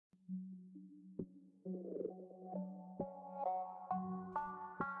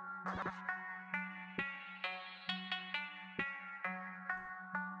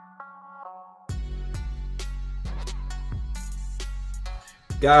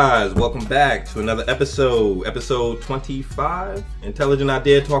Guys, welcome back to another episode 25, Intelligent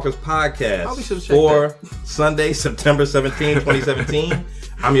Idea Talkers Podcast for Sunday, September 17, 2017.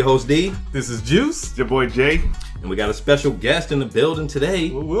 I'm your host, D. This is Juice. It's your boy, Jay. And we got a special guest in the building today.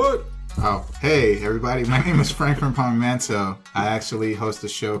 What? Oh, hey, everybody. My name is Frank from Palmanto. I actually host a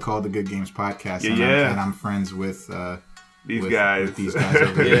show called the Good Games Podcast. And I'm friends with... These guys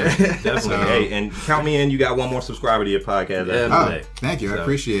over here. Yeah, definitely. So, hey, and count me in. You got one more subscriber to your podcast today. Thank you. I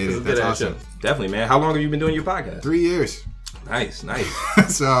appreciate it. That's awesome. Definitely, man. How long have you been doing your podcast? 3 years. Nice.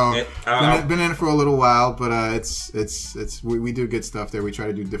 So been in it for a little while, but we do good stuff there. We try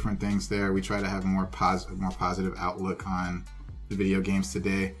to do different things there. We try to have a more positive outlook on the video games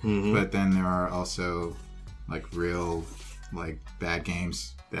today. Mm-hmm. But then there are also real bad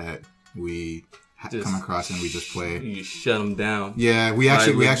games that we come across and we just play. You shut them down. Yeah, we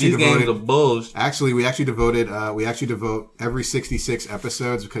actually these devoted. Games are bullshit. Actually, we devote every 66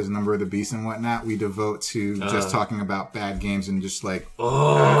 episodes, because of Number of the Beast and whatnot, we devote to just talking about bad games and just crapping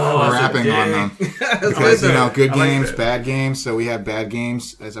on them. Because good games, bad games. So we have Bad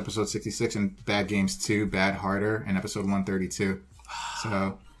Games as episode 66 and Bad Games 2, Bad Harder in episode 132.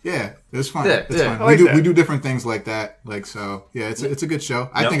 So. Yeah, it was fun. It's fun. We do different things like that. It's a good show.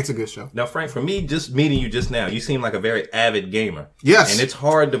 I think it's a good show. Now, Frank, for me, just meeting you just now, you seem like a very avid gamer. Yes. And it's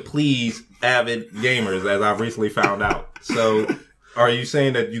hard to please avid gamers, as I've recently found out. So, are you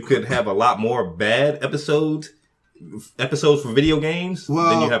saying that you could have a lot more bad episodes for video games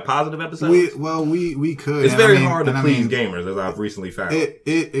than you have positive episodes? We could. It's very hard to please gamers, as I've recently found.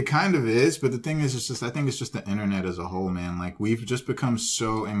 It kind of is, but the thing is, I think it's just the internet as a whole, man. We've just become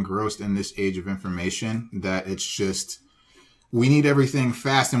so engrossed in this age of information that it's just, we need everything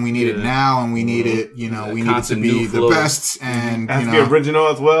fast and we need it now and we need it, we need it to be the best and, to be original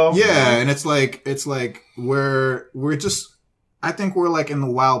as well. Yeah. And it's like we're just, I think we're in the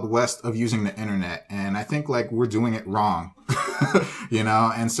wild west of using the internet, and I think we're doing it wrong,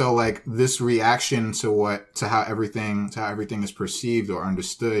 and so this reaction to how everything is perceived or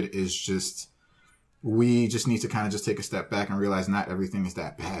understood is just, we just need to kind of just take a step back and realize not everything is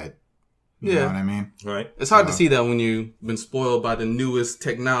that bad. You know what I mean? Right. It's hard to see that when you've been spoiled by the newest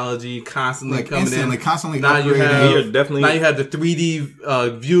technology constantly coming in. Constantly now upgrading. Now you have the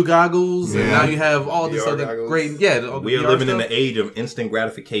 3D view goggles, and now you have all this other goggles. great. We are living in the age of instant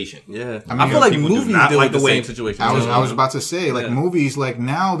gratification. Yeah, I feel like movies deal with the same situation. I was about to say, movies,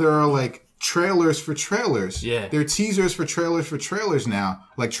 now there are trailers for trailers. Yeah. They're teasers for trailers now.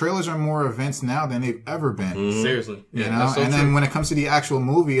 Trailers are more events now than they've ever been. Mm-hmm. Seriously. Then when it comes to the actual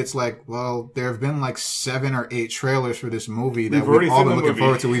movie, it's there have been 7 or 8 trailers for this movie that we've all been looking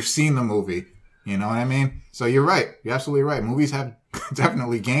forward to. We've seen the movie. You know what I mean? So you're right. You're absolutely right. Movies have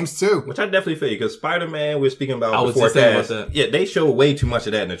definitely games too. Which I definitely feel, because Spider-Man, we're speaking about before that. Yeah, they show way too much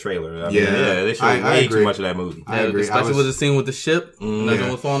of that in the trailer. They show way too much of that movie. I agree. Especially with the scene with the ship.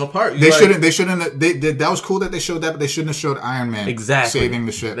 Everyone was falling apart. They shouldn't. That was cool that they showed that, but they shouldn't have showed Iron Man saving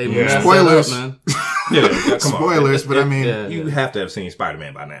the ship. Spoilers, man. Come Spoilers, on. But I mean, you have to have seen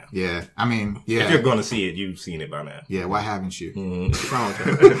Spider-Man by now. Yeah, I mean, yeah. If you're going to see it, you've seen it by now. Yeah, why haven't you?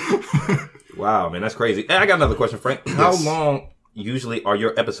 Wow, man, that's crazy. Hey, I got another question, Frank. How long usually are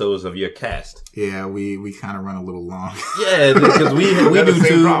your episodes of your cast? Yeah, we kind of run a little long. Yeah, because we do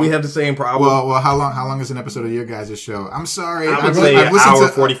too. Problem. We have the same problem. Well, how long is an episode of your guys' show? I'm sorry. I would say an hour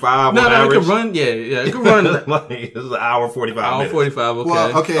 45. No, it could run. Yeah, it could run. This is an hour 45. Hour 45. Okay.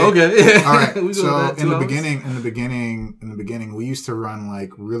 Well, okay. All right. So in the beginning, we used to run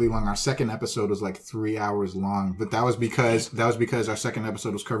really long. Our second episode was 3 hours long, but that was because our second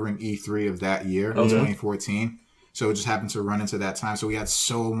episode was covering E3 of that year, 2014. So it just happened to run into that time. So we had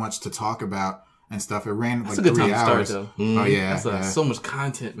so much to talk about and stuff. It ran That's a good 3 time hours. To start, though. Oh yeah, so much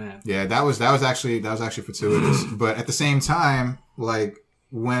content, man. Yeah, that was actually fortuitous. But at the same time,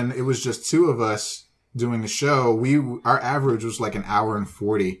 when it was just 2 of us doing the show, our average was an hour and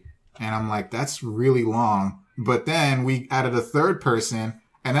 40, and I'm that's really long. But then we added a third person.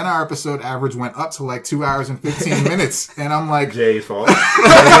 And then our episode average went up to 2 hours and 15 minutes. And I'm Jay's fault.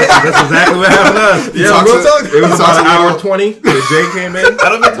 That's exactly what happened to us. Yeah, it was about an hour 20 that Jay came in. I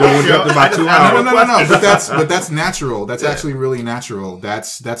don't think we jumped about 2 hours. No. But that's natural. That's actually really natural.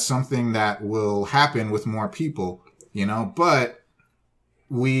 That's something that will happen with more people, But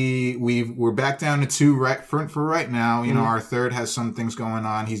we're back down to 2 for right now. Our third has some things going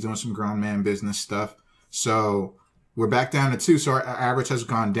on. He's doing some grown man business stuff. So we're back down to 2, so our average has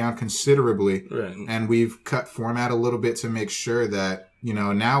gone down considerably. Right. And we've cut format a little bit to make sure that,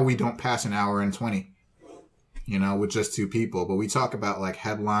 now we don't pass an hour and 20, with just 2 people. But we talk about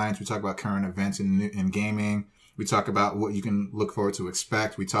headlines, we talk about current events in gaming, We talk about what you can look forward to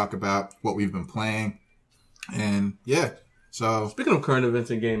expect. We talk about what we've been playing. And yeah, so. Speaking of current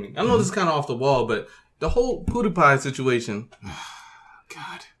events in gaming, I know this is kind of off the wall, but the whole PewDiePie situation.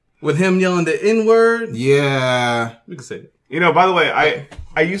 God. With him yelling the N-word. Yeah. We can say it. You know, by the way,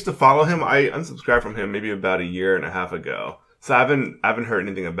 I used to follow him. I unsubscribed from him maybe about a year and a half ago. So I haven't heard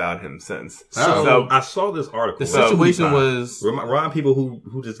anything about him since. So I saw this article. The situation was remind people who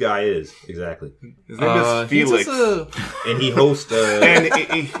this guy is exactly. His name is Felix, and he hosts. His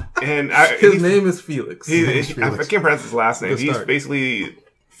name is Felix. I can't pronounce his last name. He's basically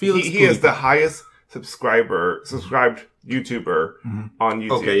Felix. He is the highest subscribed YouTuber on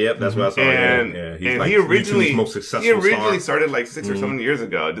YouTube. Okay, yep, that's what I saw. And he's like he originally YouTube's most successful he originally star. started like 6 or 7 years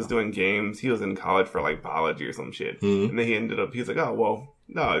ago, just doing games. He was in college for like biology or some shit, and then he's like, oh well,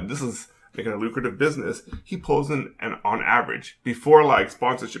 no, this is making a lucrative business. He pulls in on average before like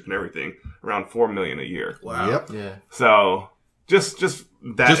sponsorship and everything around $4 million a year. Wow. Yep. Yeah. So just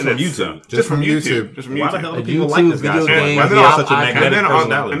that Just from YouTube. Just from YouTube. Just from Why YouTube. the hell do people like this guy? video So much? game, Why does he yeah, have such a magnetic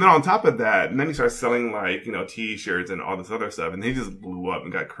personality? And then on top of that, and then he starts selling like, T-shirts and all this other stuff, and he just blew up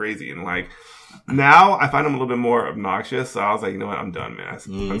and got crazy. And like now, I find him a little bit more obnoxious. So I was like, you know what, I'm done, man. I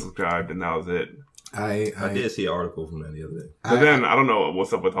unsubscribed, and that was it. I did see an article from that the other day. But then I don't know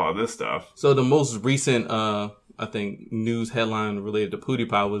what's up with all this stuff. So the most recent, I think, news headline related to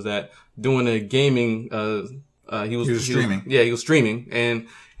PewDiePie was that doing a gaming, he was streaming. He was streaming, and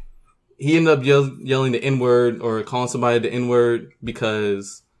he ended up yelling the N-word or calling somebody the N-word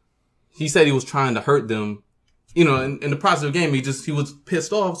because he said he was trying to hurt them. You know, in the process of the game, he was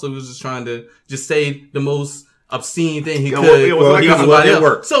pissed off, so he was just trying to just say the most obscene thing he could. It was like somebody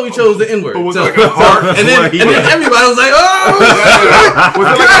else. So he chose the N-word. Was So, it like a hard, and then everybody was like, "Oh!" was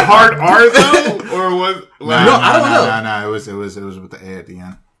it like a hard R though, or was like No, I don't know. No, it was with the A at the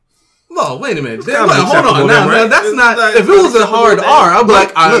end. Well, wait a minute. kind of Hold on. acceptable Now, then, right? that's It's not. not- If it was a hard R, I'd be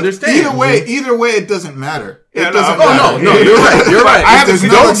like, I Look, understand. Either way, it doesn't matter. Yeah, It doesn't no, matter. No, you're right. You're right. I haven't There's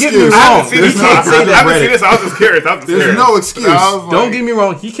seen no this. Don't get me excuse. I wrong. haven't seen There's this. not- I haven't seen this. I was just curious. There's no excuse I was like, Don't get me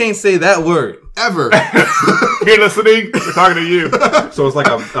wrong. He can't say that word. ever. You're listening. We're talking to you. So it's like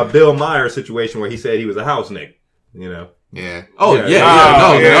a Bill Meyer situation where he said he was a house nigga. You know. Yeah. Oh Yeah. yeah.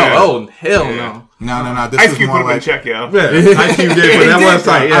 No. Hell no. No. This Ice is Cube more put him in like. check, yo. Ice Cube did for that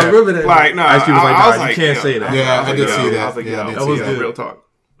website. Yeah. I remember that. Like, no, Ice Cube was like, I was nah, you like, can't say that. Yeah, I did see that. I was like, Yeah, I yo, did see was that. good. Real talk.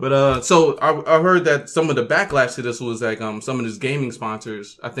 But so I heard that some of the backlash to this was like some of his gaming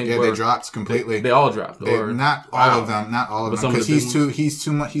sponsors. I think Yeah, they dropped completely. They all dropped. Not all of them. Not all of them. some of Because the he's big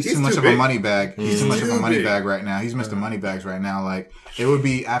too much. He's too too much of a big. money bag. He's too much of a too money big. bag right now. He's Mr. Moneybags right now. Like it would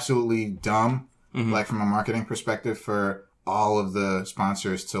be absolutely dumb, like from a marketing perspective, for all of the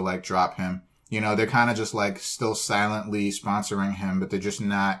sponsors to like drop him. You know, they're kind of just like still silently sponsoring him, but they're just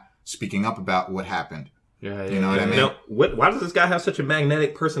not speaking up about what happened. Yeah, You know what I mean? Now, why does this guy have such a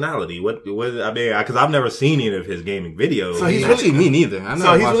magnetic personality? What I mean, because I've never seen any of his gaming videos. So he's Actually, me neither. I So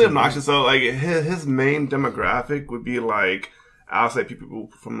never he's watched really it. obnoxious. So like his main demographic would be like, I'll say people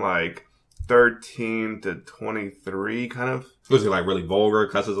from like 13 to 23, kind of. was he like really vulgar,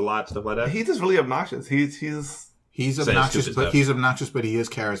 cusses a lot, stuff like that? He's just really obnoxious. He's He's Saying obnoxious, stupid but stuff. he's obnoxious, but he is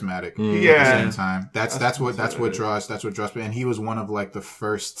charismatic. At the yeah. same time, that's what draws. And he was one of like the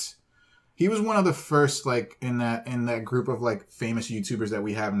first. He was one of the first, like in that group of like famous YouTubers that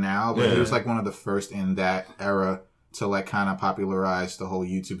we have now. But he was like one of the first in that era to like kind of popularize the whole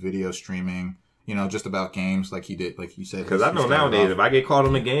YouTube video streaming. You know, just about games, like he did, like you said. Because I know nowadays, if I get caught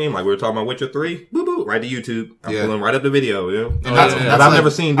on a game, like we were talking about Witcher 3, boop, boop, right to YouTube. I'm pulling right up the video, you know? And that's I've like- never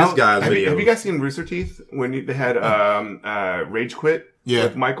seen this guy's have video. you guys seen Rooster Teeth when they had Rage Quit? Yeah.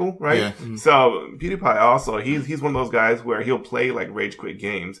 With Michael, right? Yeah. So PewDiePie also, he's one of those guys where he'll play like Rage Quit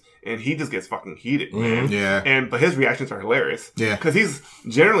games and he just gets fucking heated, man. Yeah. But his reactions are hilarious. Yeah. Because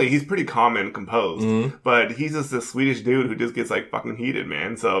he's pretty calm and composed. But he's just this Swedish dude who just gets like fucking heated,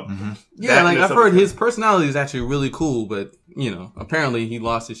 man. So Yeah, like I've heard his personality is actually really cool, but you know, apparently he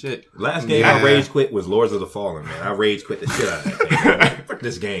lost his shit. Last game I rage quit was Lords of the Fallen, man. I rage quit the shit out of that game. Fuck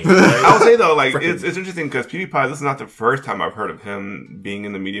this game. I would say though, like it's interesting because PewDiePie, this is not the first time I've heard of him being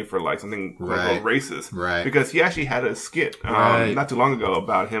in the media for like something quote racist, Right. Because he actually had a skit not too long ago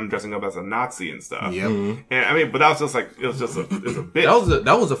about him dressing up as a Nazi and stuff. Yep. And I mean, but that was just like it was a bit.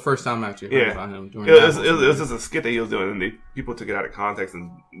 That was the first time I actually heard about him doing it was that. just a skit that he was doing, and people took it out of context,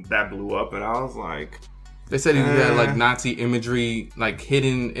 and that blew up. And I was like, They said he had like Nazi imagery like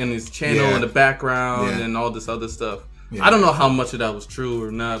hidden in his channel in the background and all this other stuff. I don't know how much of that was true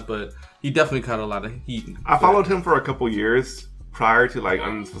or not, but he definitely caught a lot of heat. I followed him for a couple years prior to like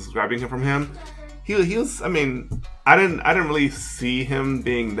unsubscribing him from him. He was, I mean, I didn't really see him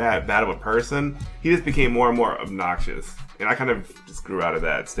being that bad of a person. He just became more and more obnoxious, and I kind of just grew out of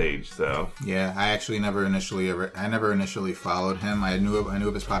that stage. So yeah, I actually never initially followed him. I knew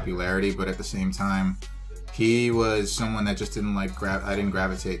of his popularity, but at the same time, he was someone that just didn't like I didn't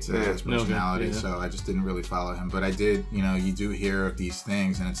gravitate to his personality, so I just didn't really follow him. But I did, you do hear of these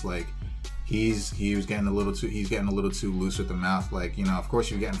things, and it's like he was getting a little too loose with the mouth. Like, of course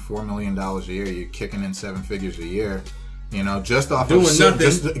you're getting $4 million a year, you're kicking in 7 figures a year. Just off doing of nothing.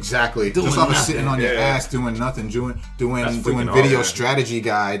 Just off of sitting on your ass, doing nothing, doing video strategy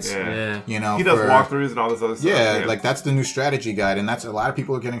guides. Yeah. He does walkthroughs and all this other stuff. Yeah, like that's the new strategy guide, and that's a lot of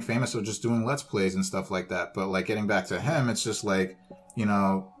people are getting famous for just doing let's plays and stuff like that. But like getting back to him, it's just like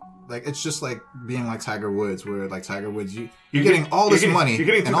like it's just like being like Tiger Woods, where like Tiger Woods, you're getting all this money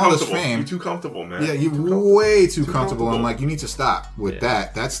and all this fame. You're too comfortable, man. Yeah, you're way too comfortable. I'm like, you need to stop with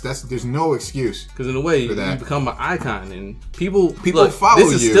that. That's there's no excuse. Because in a way, you become an icon, and people follow you.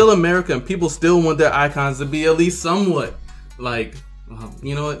 This is still America, and people still want their icons to be at least somewhat like.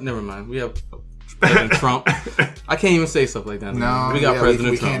 You know what? Never mind. We have President Trump. I can't even say stuff like that. No, we got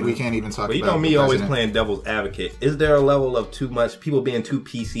President Trump. We can't even talk. But about me always playing devil's advocate. Is there a level of too much people being too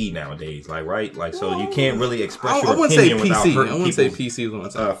PC nowadays? Like, right? Like, so you can't really express your opinion without hurting I wouldn't say PC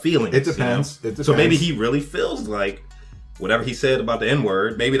was feelings. It depends. It depends. So maybe he really feels like whatever he said about the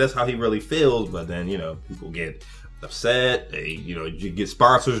N-word. Maybe that's how he really feels. But then people get upset. They you get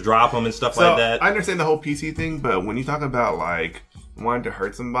sponsors drop them and stuff like that. I understand the whole PC thing, but when you talk about like wanting to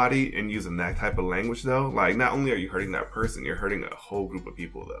hurt somebody and using that type of language, though, like not only are you hurting that person, you're hurting a whole group of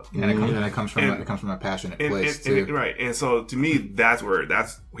people, though. And it comes from a passionate place too. Right. And so to me, that's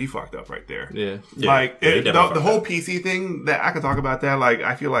he fucked up right there. Yeah. Like the whole PC thing, that I could talk about that. Like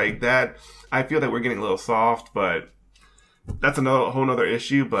I feel that we're getting a little soft, but that's whole nother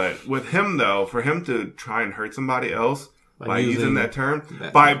issue. But with him though, for him to try and hurt somebody else by using that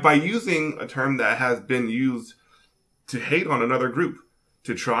term, by using a term that has been used to hate on another group,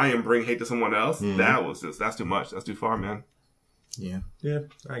 to try and bring hate to someone else, that's too much. That's too far, man. Yeah,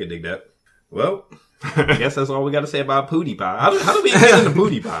 I can dig that. Well, I guess that's all we got to say about PewDiePie. How do we get into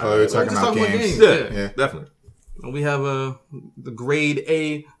PewDiePie? We're talking about games. Yeah, definitely. We have the grade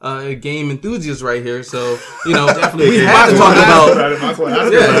A game enthusiast right here, so definitely we had to talk about.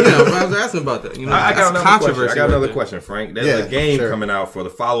 I was asking about that. I got another question, Frank. There's a game coming out for the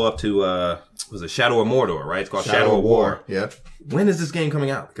follow up to was it Shadow of Mordor, right? It's called Shadow of War. Yeah. When is this game coming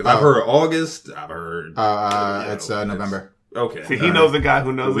out? Because I've heard August. I've heard it's November. Okay. See, he knows the guy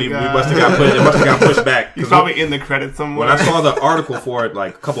who knows the guy. We must have got pushed back. He's probably in the credits somewhere. When I saw the article for it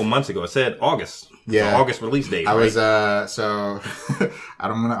like a couple months ago, it said August. Yeah, so August release date. I was so I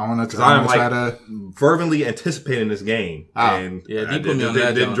want to try to fervently anticipating this game. And you put me on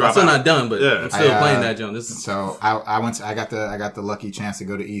that. I'm still not done, but I'm still playing that, John. So I got the lucky chance to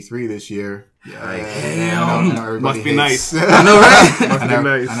go to E3 this year. Damn, must be nice. I know, right? Must be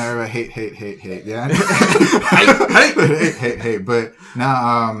nice. I know everybody hate. Yeah, hate. But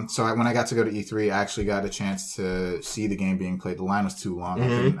now, so when I got to go to E3, I actually got a chance to see the game being played. The line was too long.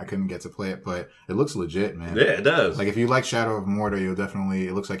 I couldn't get to play it, but it looks legit, man. Yeah, it does. Like if you like Shadow of Mordor,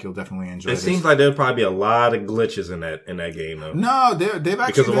 it looks like you'll definitely enjoy it. It seems like there'll probably be a lot of glitches in that game, though. No, they've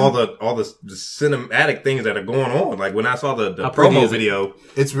actually because of all the cinematic things that are going on. Like when I saw the promo video,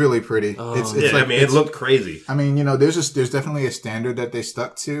 it's really pretty. It looked crazy. I mean, there's definitely a standard that they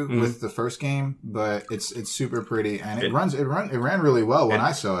stuck to with the first game, but it's super pretty and it ran really well when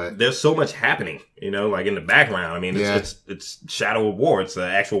I saw it. There's so much happening, like in the background. I mean, it's Shadow of War. It's an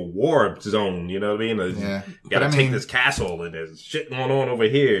actual war zone. You know what I mean? You got to take this castle and there's shit going on over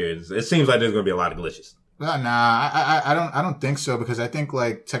here. It seems like there's going to be a lot of glitches. Nah, I don't think so, because I think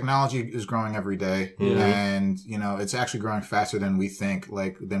like technology is growing every day, and it's actually growing faster than we think,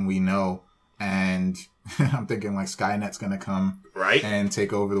 than we know. And I'm thinking like Skynet's gonna come and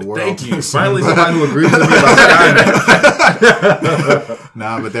take over the world. Thank you. Finally, somebody who agrees with me about Skynet.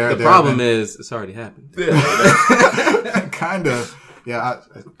 No, but the problem is it's already happened. Kind of. Yeah,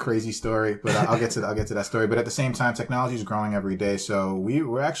 crazy story, but I'll get to that story. But at the same time, technology is growing every day, so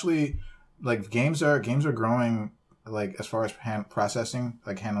we're actually like games are growing. Like as far as handling processing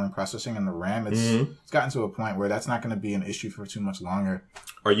and the RAM, it's gotten to a point where that's not going to be an issue for too much longer.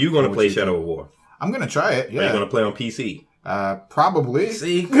 Are you going to play Shadow of War? I'm going to try it. Yeah. Are you going to play on PC? Probably.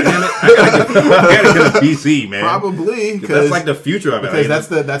 See, damn it, I gotta get a PC, man. Probably, because that's like the future of it. Because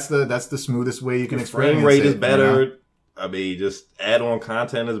that's the smoothest way you can experience it. Frame rate is better. I mean, just add-on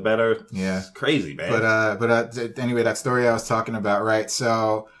content is better. Yeah, it's crazy, man. But anyway, that story I was talking about, right?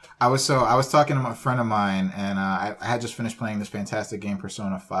 So I was talking to a friend of mine, and I had just finished playing this fantastic game,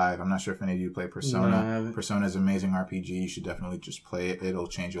 Persona 5. I'm not sure if any of you play Persona. No, Persona is an amazing RPG. You should definitely just play it. It'll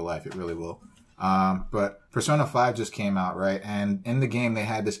change your life. It really will. But Persona 5 just came out, right? And in the game, they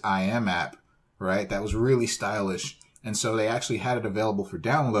had this I Am app, right? That was really stylish. And so they actually had it available for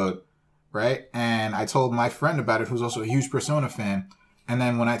download, right? And I told my friend about it, who's also a huge Persona fan. And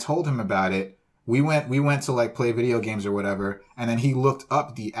then when I told him about it, we went to like play video games or whatever, and then he looked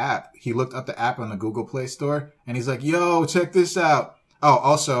up the app. He looked up the app on the Google Play Store, and he's like, "Yo, check this out." Oh,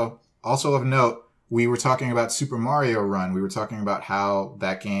 also of note, we were talking about Super Mario Run. We were talking about how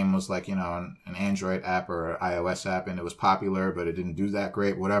that game was like, an Android app or an iOS app, and it was popular, but it didn't do that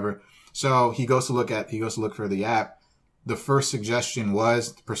great, whatever. So he goes to look for the app. The first suggestion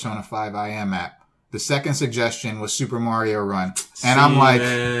was the Persona 5 I Am app. The second suggestion was Super Mario Run. And I'm like,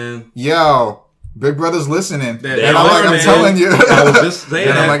 yo, Big Brother's listening. I'm telling you. I was just saying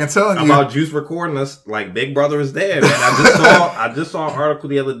I'm telling you about Juice recording us. Like, Big Brother is there, man. I just saw an article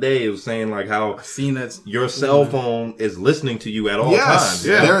the other day. It was saying like how your cell phone is listening to you at all times.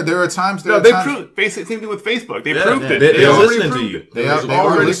 Yeah. There are times. Proved. Same thing with Facebook. They proved it. They're listening to you. They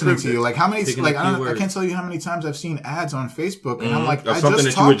are listening to you. Like how many? Like I can't tell you how many times I've seen ads on Facebook, and I'm like, I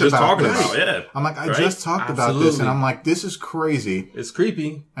just talked about this. Yeah. I'm like, I just talked about this, and I'm like, this is crazy. It's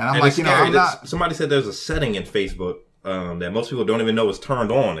creepy. And I'm like, I'm not. Somebody said there's a setting in Facebook that most people don't even know is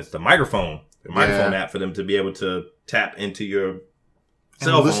turned on. It's the microphone app for them to be able to tap into your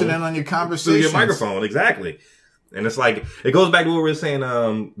cell phone, listen in on your conversation through your microphone. Exactly. And it's like, it goes back to what we were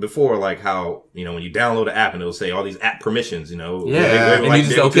saying before, like how, when you download an app and it'll say all these app permissions, Yeah. And like, you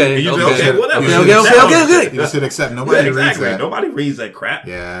just okay, whatever. Okay. You just hit accept. Nobody reads that. Nobody reads that crap.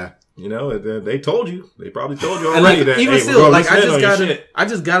 Yeah. They told you. They probably told you already that. Even still, like I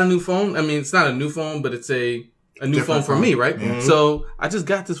just got a new phone. I mean, it's not a new phone, but it's a new phone for me, right? Mm-hmm. So I just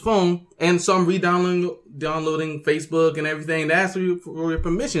got this phone, and so I'm downloading Facebook and everything. They ask you for your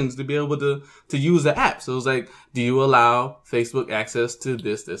permissions to be able to use the app. So it's like, do you allow Facebook access to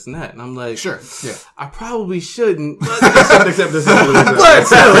this, and that? And I'm like, sure, yeah. I probably shouldn't, but accept this. But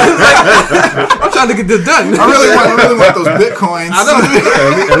still, I'm trying to get this done. I really want those bitcoins. I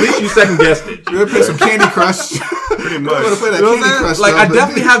know. At least you second guessed it. You're gonna play some Candy Crush. Pretty much. Play that Candy Crush. Like I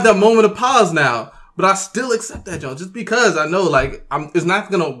definitely have that moment of pause now. But I still accept that, Joe, just because I know, like, it's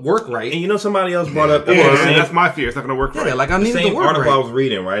not going to work right. And somebody else brought up... that's my fear. It's not going to work right. Yeah, like, I need it to work right. The article I was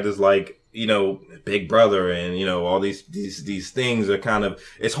reading, right, is like, Big Brother and, all these things are kind of...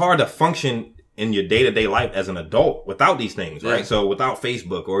 It's hard to function in your day-to-day life as an adult without these things, right? Yeah. So without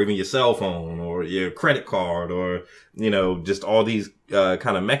Facebook or even your cell phone or your credit card or, just all these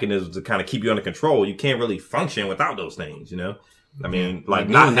kind of mechanisms to kind of keep you under control, you can't really function without those things, I mean, like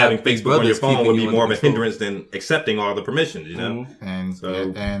not having Facebook on your phone would be more of a hindrance than accepting all the permissions,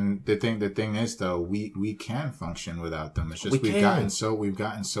 Mm-hmm. And the thing is though, we can function without them. It's just we've gotten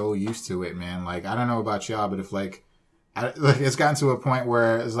so used to it, man. Like I don't know about y'all, but if it's gotten to a point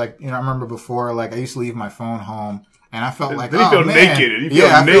where it's like, I remember before, like I used to leave my phone home and I felt like, you feel naked.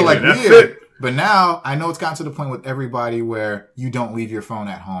 I feel like weird. But now I know it's gotten to the point with everybody where you don't leave your phone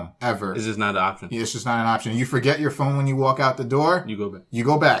at home ever. It's just not an option. It's just not an option. You forget your phone when you walk out the door. You go back. You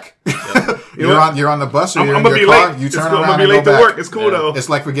go back. Yep. You're on the bus or you're in your car. You turn around and go back. I'm gonna be late to work. It's cool though. It's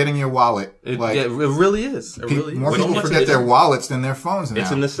like forgetting your wallet. It really is. More people forget their wallets than their phones now.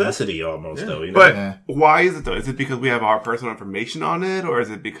 It's a necessity almost though. But why is it though? Is it because we have our personal information on it, or is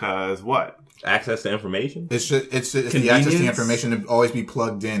it because what? Access to information. It's the access to the information to always be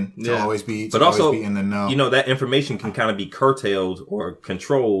plugged in, to always be in the know. That information can kind of be curtailed or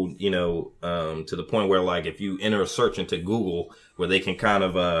controlled, to the point where like if you enter a search into Google, where they can kind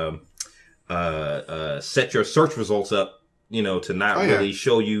of set your search results up, to not really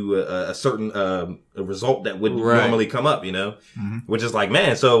show you a certain a result that would normally come up, which is like,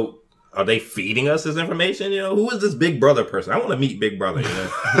 man, so. Are they feeding us this information? Who is this Big Brother person? I want to meet Big Brother.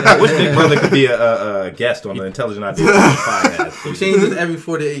 I wish Big Brother could be a guest on the Intelligent Idea podcast. He changes every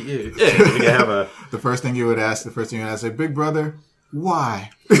 4 to 8 years. Yeah, we can have the first thing you would ask, say, Big Brother,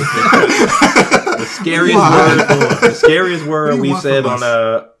 why? The scariest word we said on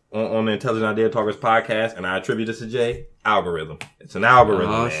the Intelligent Idea Talkers podcast, and I attribute this to Jay, algorithm. It's an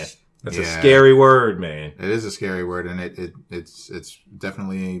algorithm, man. That's a scary word, man. It is a scary word, and it's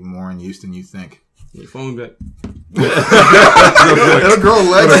definitely more in use than you think. Your phone back. It'll grow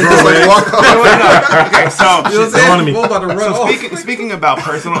legs and just like walk off. Okay, so speaking about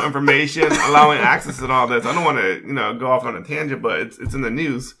personal information, allowing access to all this, I don't want to go off on a tangent, but it's in the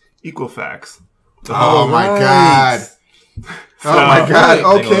news. Equifax. Oh my God. Oh my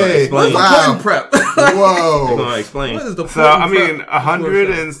God! Okay, wow. Prep. Whoa. Gonna explain. What is the So I mean,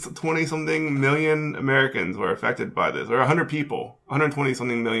 120 something million Americans were affected by this, or 100 people, 120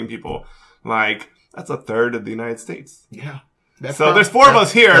 something million people. Like that's a third of the United States. Yeah. So there's 4 of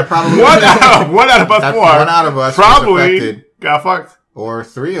us here. One out of us 4. One out of us probably got fucked. Or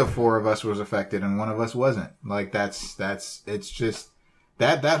 3 or 4 of us was affected, and one of us wasn't. Like it's just.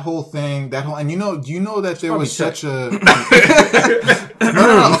 That whole thing, and do you know that there was such a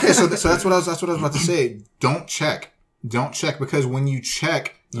no. Okay, so that's what I was about to say. Don't check, because when you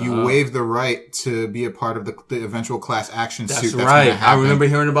check, you waive the right to be a part of the eventual class action suit. That's right. I remember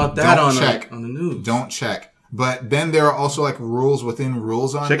hearing about that on the news. Don't check. But then there are also like rules within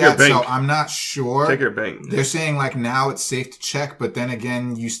rules on check that. Your bank. So I'm not sure. Check your bank. They're saying like now it's safe to check, but then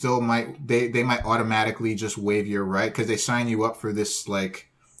again, you still might, they might automatically just waive your right because they sign you up for this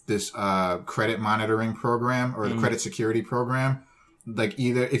credit monitoring program or the credit security program. Like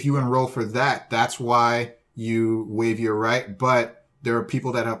either if you enroll for that, that's why you waive your right. But there are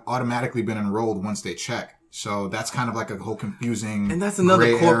people that have automatically been enrolled once they check. So that's kind of like a whole confusing, and that's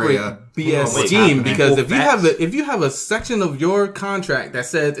another corporate BS scheme because if you have a section of your contract that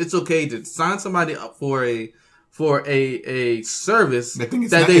says it's okay to sign somebody up for a service that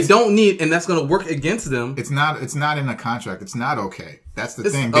they don't need and that's going to work against them. It's not in a contract. It's not okay. That's the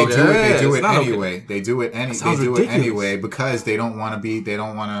thing. They do it anyway. Okay. They do it anyway because they don't want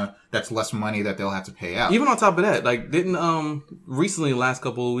to, that's less money that they'll have to pay out. Even on top of that, like didn't, recently last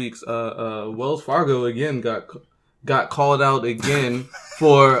couple of weeks, Wells Fargo again got called out again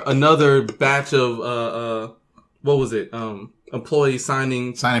for another batch of, what was it? Employees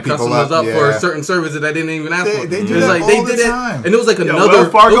signing customers up for certain services that they didn't even ask for. They do that all the time. And it was like another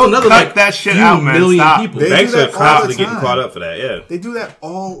cut that shit out, man. million Stop. people. Banks are constantly getting caught up for that, yeah. They do that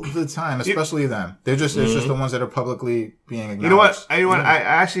all the time, especially them. They're just, it's just the ones that are publicly being acknowledged. You know what? I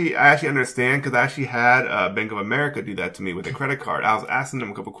actually understand because I actually had Bank of America do that to me with a credit card. I was asking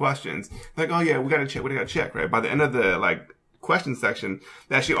them a couple questions. Like, oh yeah, we gotta check, right? By the end of the, question section,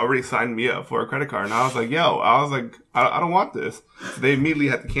 they actually already signed me up for a credit card. And I was like, I don't want this. So they immediately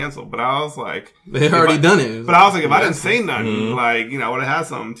had to cancel. But I was like, they already done it. But I was like, if I didn't say nothing, I would have had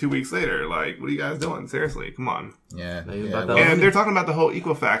something 2 weeks later. Like, what are you guys doing? Seriously, come on. Yeah. And they're talking about the whole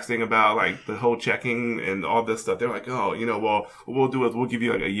Equifax thing about the whole checking and all this stuff. They're like, oh, well, what we'll do is we'll give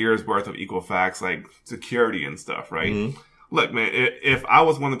you a year's worth of Equifax, security and stuff, right? Mm-hmm. Look, man, if I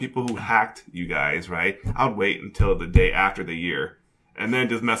was one of the people who hacked you guys, right, I would wait until the day after the year and then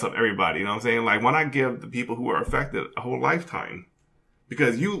just mess up everybody. You know what I'm saying? Why not give the people who are affected a whole lifetime?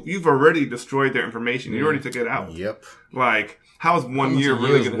 Because you've already destroyed their information. You already took it out. Yep. How is 1 year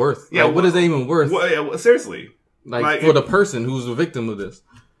really going to... worth? Yeah, what is that even worth? Seriously. For the person who's a victim of this.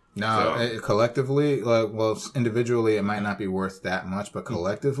 No, collectively, individually, it might not be worth that much, but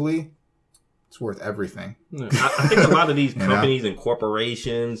collectively... it's worth everything. I think a lot of these companies and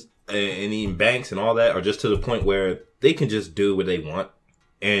corporations and even banks and all that are just to the point where they can just do what they want.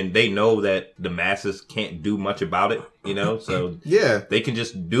 And they know that the masses can't do much about it, so they can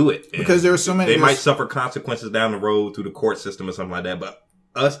just do it. Because there are so many... They might suffer consequences down the road through the court system or something like that. But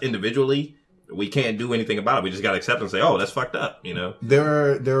us individually, we can't do anything about it. We just got to accept and say, oh, that's fucked up,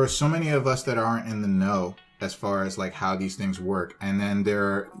 There are so many of us that aren't in the know as far as how these things work. And then there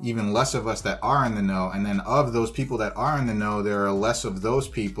are even less of us that are in the know. And then of those people that are in the know, there are less of those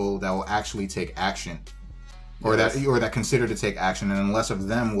people that will actually take action or that consider to take action. And then less of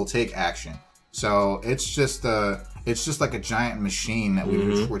them will take action. So it's just like a giant machine that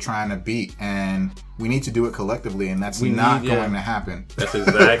we're trying to beat, and we need to do it collectively. And that's not going to happen. That's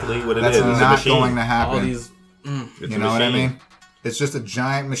exactly what it is. That's not going to happen. All these, you know what I mean? It's just a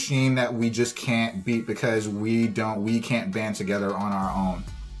giant machine that we just can't beat because we can't band together on our own,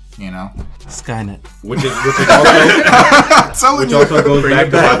 Skynet. Which also goes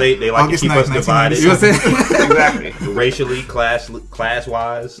back to why they like to keep us divided. You know what I'm saying? Exactly. Racially,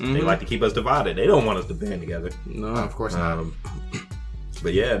 class-wise, they like to keep us divided. They don't want us to band together. No, of course not.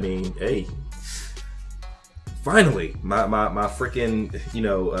 But yeah, I mean, hey. Finally, my freaking,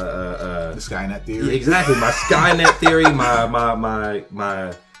 the Skynet theory. Yeah, exactly, my Skynet theory, my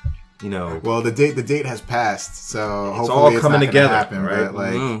Well, the date has passed, so it's all coming together, happen, right?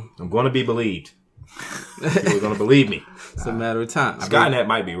 But, I'm going to be believed. People are going to believe me. It's a matter of time. Skynet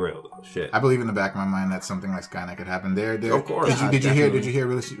might be real, though. Shit. I believe in the back of my mind that something like Skynet could happen. Of course. Did you hear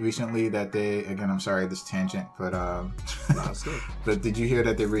recently that they, again, I'm sorry, this tangent, but but did you hear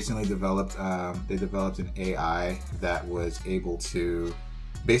that they recently developed an AI that was able to,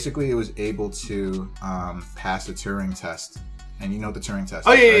 basically it was able to pass a Turing test and you know what the Turing test.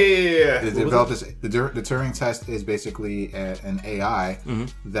 Oh is, yeah. They developed this. The Turing test is basically an AI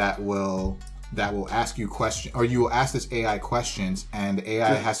that will ask you questions, or you will ask this AI questions, and the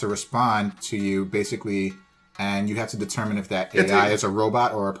AI has to respond to you basically. And you have to determine if that AI is a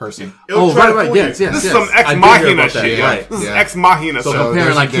robot or a person. Right. Yes. This is some Ex Machina shit. Right. This is Ex Machina. So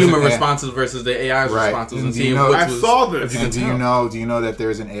comparing like human responses versus the AI's responses, and seeing which was. I saw this. And do you know that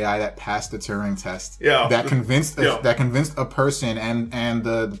there's an AI that passed the Turing test? Yeah. That convinced a person and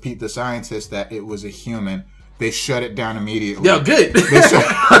the scientists that it was a human. They shut it down immediately. Yeah, good. They shut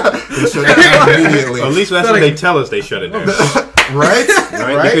it down immediately. At least that's what they tell us. They shut it down. Right?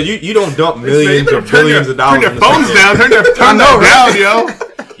 Because you don't dump millions or billions of dollars. Turn their phones down. Turn them down, yo.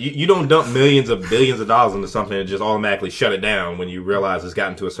 You don't dump millions of billions of dollars into something and just automatically shut it down when you realize it's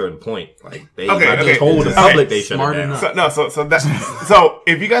gotten to a certain point. Like they told the public they shut it down. So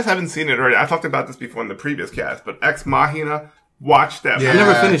if you guys haven't seen it already, I talked about this before in the previous cast, but Ex Machina. Watch that. I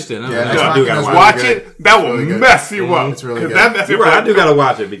never finished it. I do gotta watch it. That will mess you up. It's really good. I do gotta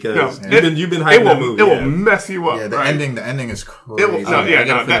watch it because you've been hyping the movie. It will mess you up. Yeah, the ending is crazy.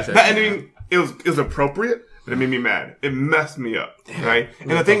 That ending it was appropriate, but it made me mad. It messed me up. Right?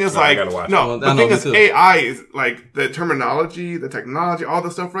 And the thing is the thing is AI is like the terminology, the technology, all the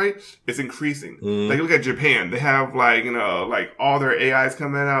stuff, right? It's increasing. Like look at Japan. They have like all their AIs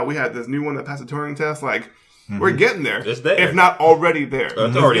coming out. We had this new one that passed the Turing test, like we're getting there. It's there. If not already there.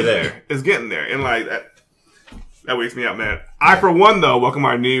 It's already there. It's getting there. And like that wakes me up, man. I, for one, though, welcome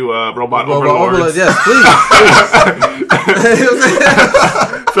our new robot overlords. Yes, please.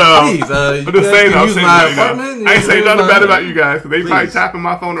 I'm just saying, I ain't saying nothing bad about you guys, because they probably tapping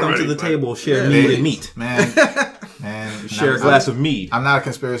my phone already. Come to the table, share meat and meat. Man. Share a glass of mead. I'm not a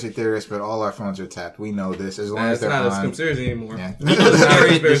conspiracy theorist, but all our phones are tapped. We know this. As long as they're on. It's not a conspiracy anymore. Yeah.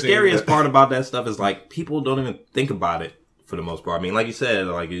 The scariest part about that stuff is like people don't even think about it for the most part. I mean, like you said,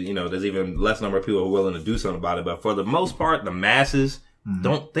 there's even less number of people who are willing to do something about it. But for the most part, the masses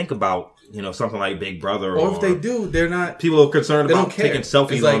don't think about something like Big Brother. Or if they do, they're not. People are concerned about taking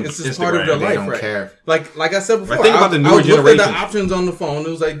selfies on it's just Instagram. part of their life, they don't care. Like I said before, I think about the newer I looked generation. at the options on the phone. It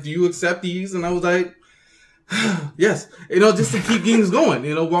was like, do you accept these? And I was like, yes. Just to keep things going.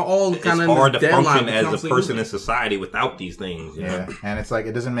 We're all kind of hard to function as a person in society without these things. And it's like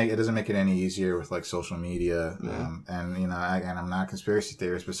it doesn't make it any easier with like social media. And I'm not a conspiracy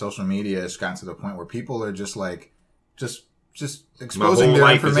theorist, but social media has gotten to the point where people are just like just exposing their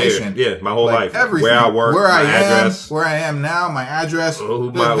information. My whole life. Everything. Where I work, my address. Where I am now, my address.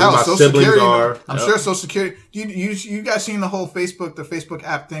 Who my siblings are. I'm sure Social Security. You guys seen the whole Facebook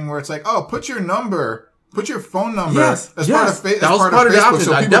app thing where it's like, oh, put your phone number as part of Facebook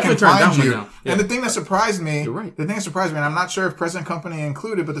so people can find you. Yeah. And the thing that surprised me, and I'm not sure if present company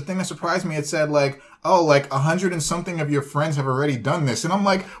included, but the thing that surprised me, it said like, 100 and something of your friends have already done this. And I'm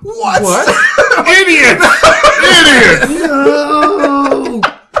like, what? Idiot! No!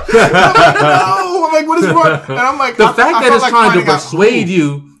 I'm like, what is wrong? And I'm like, the fact that it's trying to persuade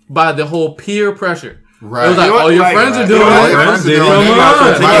you by the whole peer pressure. Right. It was like, your friends are doing it.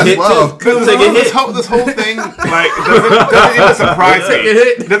 This whole thing, doesn't even surprise me.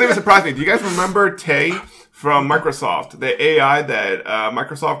 It doesn't even surprise me. Do you guys remember Tay from Microsoft, the AI that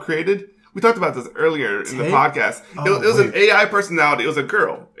Microsoft created? We talked about this earlier in the podcast. It was an AI personality. It was a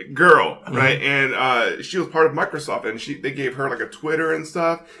girl, right? And she was part of Microsoft, and they gave her like a Twitter and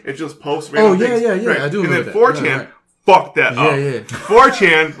stuff, and she was posting random things. Right? I do remember that. And then 4chan fucked that up.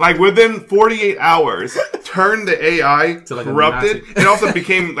 4chan, within 48 hours, turned the AI corrupted, and also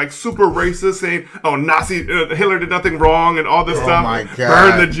became super racist, saying, "Oh, Nazi Hitler did nothing wrong," and all this stuff. My God.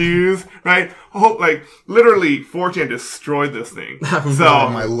 Burn the Jews, right? Literally, 4chan destroyed this thing. Oh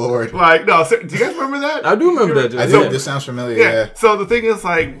my Lord! Do you guys remember that? I do remember that. I do. This sounds familiar. Yeah. So the thing is,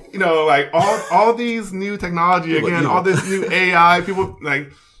 all these new technology again, all this new AI, people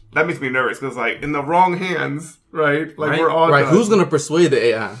that makes me nervous because in the wrong hands, right? We're all right. Who's gonna persuade the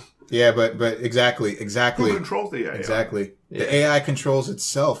AI? Yeah, but exactly. Who controls the AI? Exactly. Yeah. The AI controls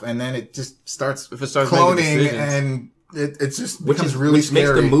itself, and then it just starts cloning, and it just becomes really scary.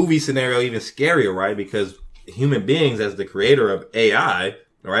 Which makes the movie scenario even scarier, right? Because human beings, as the creator of AI,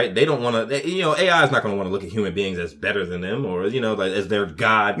 right? They don't want to, AI is not going to want to look at human beings as better than them or, as their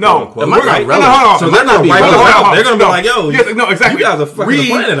God. No, quote, right? So they're not wipe us out. They're going to be like, yo, exactly. You guys are fucking the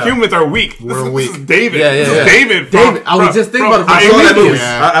planet up. Humans are weak. We're weak. This is David. This is David. I was just thinking about it. I saw that movie.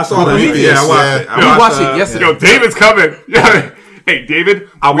 I saw that movie. Yeah, I watched it. I watched it yesterday. Yo, David's coming. Hey, David,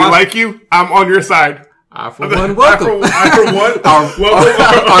 we like you. I'm on your side. I for one, welcome.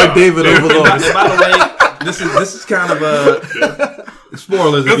 Our David overlord. And by the way, this is kind of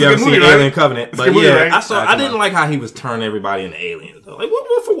Spoilers if you haven't seen Alien Covenant. But movie, yeah, right? I didn't like how he was turning everybody into aliens. Like,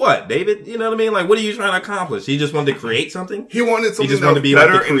 what for what, David? You know what I mean? Like, what are you trying to accomplish? He just wanted to create something? He wanted something he just wanted to be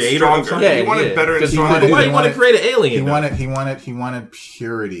better like the creator and of stronger. something? Yeah, he wanted better and stronger. Why do you want to create an alien? He wanted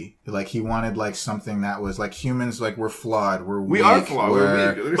purity. Like, he wanted, like, something that was, like, humans, like, we're flawed. We're weak. We are flawed.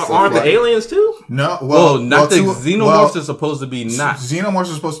 We're weak. But aren't the aliens too? No. Well, xenomorphs are supposed to be not.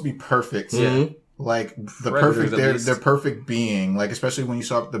 Xenomorphs are supposed to be perfect. Yeah. Like the perfect, their perfect being. Like, especially when you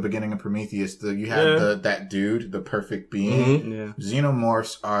saw at the beginning of Prometheus, you had that dude, the perfect being. Mm-hmm. Yeah.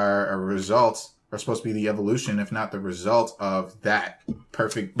 Xenomorphs are supposed to be the evolution, if not the result of that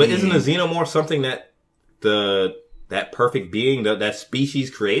perfect. But being. isn't a xenomorph something that that perfect being that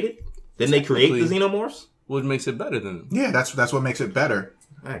species created? Didn't they create the xenomorphs? What makes it better than them? Yeah, that's what makes it better.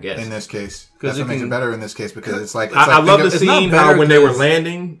 I guess in this case, that's what makes it better in this case because it's like I love the scene how when they were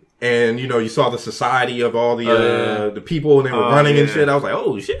landing. And, you know, you saw the society of all the people and they were running and shit. I was like,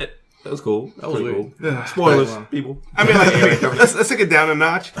 oh, shit. That was cool. That was cool. Yeah. Spoilers, people. I mean, like, let's take it down a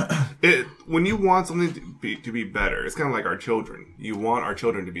notch. When you want something to be better, it's kind of like our children. You want our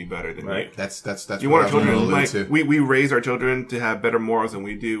children to be better than you. That's you want our children, like, we raise our children to have better morals than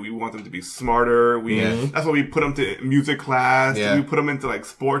we do. We want them to be smarter. That's why we put them to music class. Yeah. We put them into, like,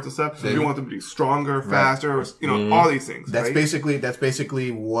 sports and stuff. We want them to be stronger, faster, you know, all these things. That's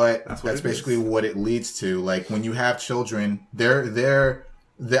basically what it leads to. Like, when you have children,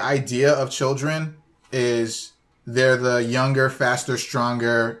 the idea of children is they're the younger, faster,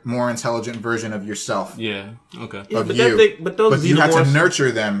 stronger, more intelligent version of yourself. Yeah. Okay. Yeah, but you have to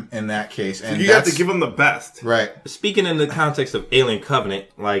nurture them in that case, and you have to give them the best. Right. Speaking in the context of Alien Covenant,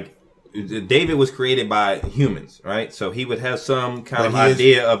 like David was created by humans, right? So he would have some kind of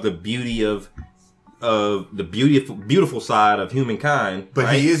idea of the beauty of the beautiful side of humankind. But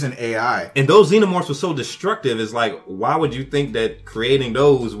right? he is an AI. And those xenomorphs were so destructive, it's like, why would you think that creating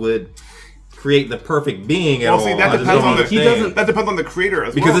those would create the perfect being at all? See, that depends on the creator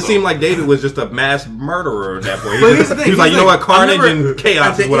as well. Because it seemed like David was just a mass murderer at that point. He was like, you know what, carnage and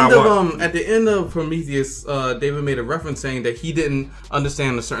chaos is what I want. At the end of Prometheus, David made a reference saying that he didn't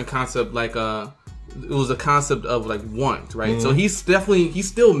understand a certain concept like it was a concept of like want, right? Mm-hmm. So he's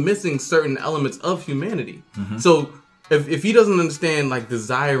still missing certain elements of humanity. Mm-hmm. So if he doesn't understand like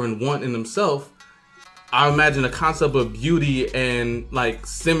desire and want in himself, I imagine a concept of beauty and like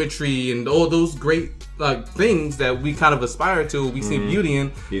symmetry and all those great like things that we kind of aspire to, we see beauty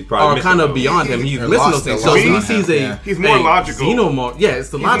in, are kind of beyond him. He's missing those things. So he sees he's more logical. Xenomorph. Yeah,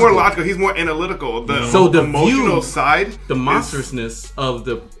 it's he's more logical. He's more analytical. The emotional side, the monstrousness of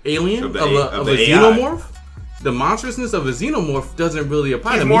the alien of a xenomorph. The monstrousness of a xenomorph doesn't really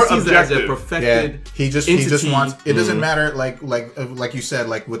apply to him. He sees it as a perfected he just wants. It doesn't matter. Like you said,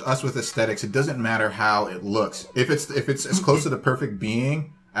 like with us with aesthetics, it doesn't matter how it looks. If it's as close to the perfect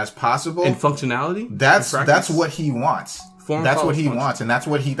being as possible and functionality, that's what he wants. That's what he wants, and that's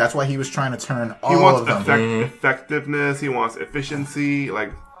why he was trying to turn all of them. He wants effectiveness. He wants efficiency.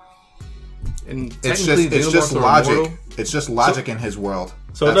 Like, and it's just logic. It's just logic in his world.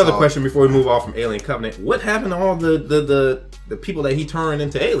 So another question before we move off from Alien Covenant: what happened to all the people that he turned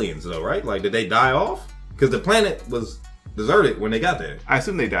into aliens, though? Right? Like, did they die off? Because the planet was deserted when they got there. I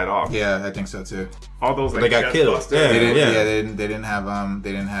assume they died off. Yeah, I think so too. All those they got killed. They didn't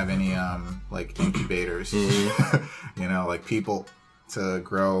have any like incubators. Mm-hmm. You know, like people to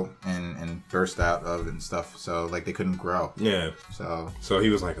grow and burst out of and stuff. So like they couldn't grow. Yeah. So he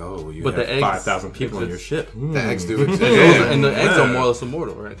was like, oh, you have 5,000 people on your ship. The eggs do exist. And the eggs are more or less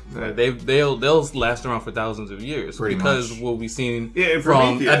immortal, right? They'll last around for thousands of years. Pretty because much. What we've seen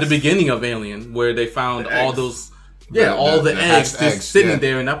from at the beginning of Alien, where they found all those all the eggs just sitting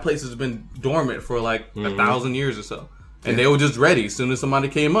there, and that place has been dormant for like 1,000 years or so. And they were just ready as soon as somebody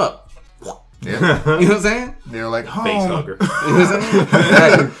came up. Yeah. You know what I'm saying? They're like, home. Face hugger. You know what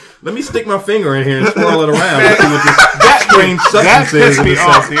I'm saying? Let me stick my finger in here and swirl it around and see what this strange substance is. That pissed me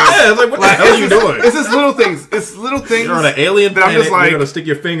off, dude. Yeah, it's like, what the hell are you doing? It's just little things. It's little things. You're on an alien planet, I'm just like, you're going to stick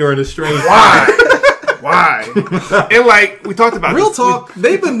your finger in a strange... Why? And like, we talked about Real talk,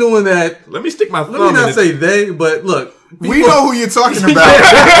 they've been doing that. Let me stick my thumb in Let me not say they, but look. We know who you're talking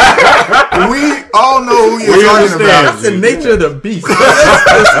about. We all know who you're talking about. That's the nature of the beast.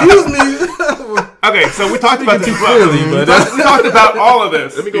 Excuse me. Okay, so we talked about this. We talked about all of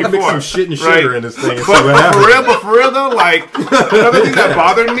this. Let me go mix some shit and sugar in this thing. But for real though, like another thing that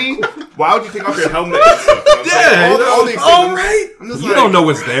bothered me. Why would you take off your helmet? Yeah, all these things. All right. You don't know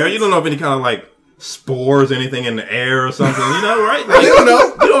what's there. You don't know if any kind of like spores, anything in the air or something. You know, right? Like, you don't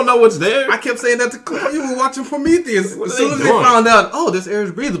know. You don't know what's there. I kept saying that to Chloe. You were watching Prometheus. As soon as they found out, oh, this air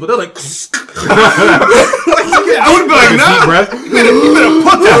is breathable, they're like. I would be like, no. You better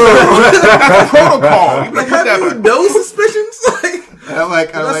put that. That's protocol. You better put that. Have no suspicions?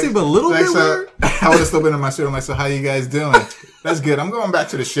 I seem a little bit weird. I would have still been in my suit. I'm like, so how you guys doing? That's good. I'm going back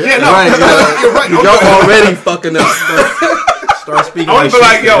to the ship. Yeah, no, right, you're right. Y'all already fucking up. Start speaking. I would be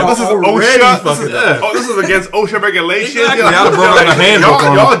like, yo, this is OSHA. This is against OSHA regulations. Exactly. Y'all broke out the handbook.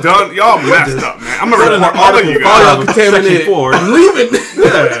 Y'all done. Y'all messed up, man. I'm gonna report all of you guys. All y'all contaminated. I'm leaving.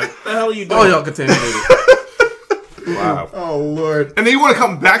 Yeah. What the hell are you doing? All y'all contaminated. Wow. Oh Lord. And then you want to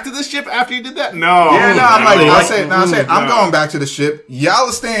come back to the ship after you did that? No. Yeah, no. I'm I'm going back to the ship. Y'all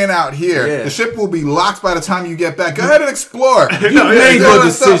are staying out here. Yeah. The ship will be locked by the time you get back. Go ahead and explore. You made your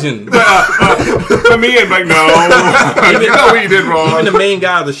decision. For me, I'm like, no. You know what you did wrong. Even the main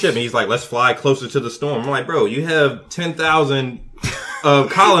guy of the ship, and he's like, let's fly closer to the storm. I'm like, bro, you have 10,000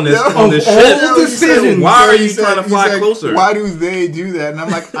 colonists on this ship. Why are you trying to fly closer? Why do they do that? And I'm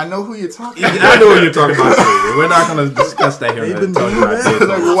like, I know who you're talking about. I know who you're talking about. We're not going to discuss that here.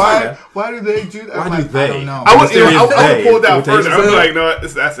 Why do they do that? Why do they? I don't know. I would pull it down further. I'm like, no,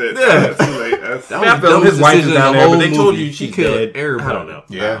 that's it. Yeah. That's too late. His wife is down there, but they told you she killed everybody. I don't know.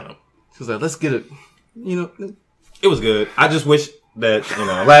 Yeah. She was like, let's get it. You know, it was good. I just wish that,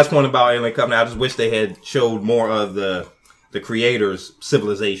 last point about Alien Covenant, I just wish they had showed more of the creators'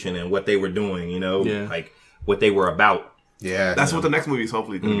 civilization and what they were doing, like what they were about. Yeah, that's what the next movie is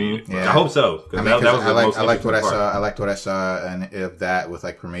hopefully going to be. Yeah. I hope so. I liked what I saw. I liked what I saw, and of that with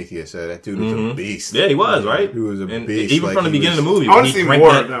like Prometheus. That dude was a beast. Yeah, he was right. He was a beast. Even from the beginning of the movie, I want to see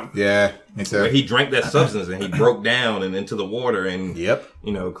more of them. Yeah, me too. Where he drank that substance and he broke down and into the water and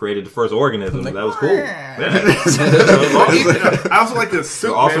created the first organism. That was cool. Yeah. I also like the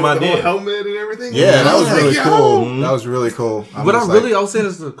suit, awesome man, with idea. the whole helmet and everything. Yeah, that was really cool. That was really cool. I was saying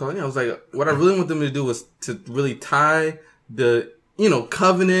this to Colleen. I was like, what I really want them to do was to really tie the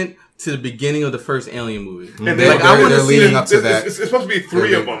Covenant to the beginning of the first Alien movie. And I want to leading up to that. It's supposed to be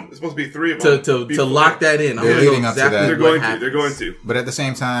three of them. It's supposed to be three of them to lock that in. They're leading up to that. They're going to. But at the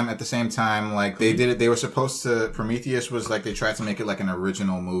same time, like they did it. They were supposed to. Prometheus was like they tried to make it like an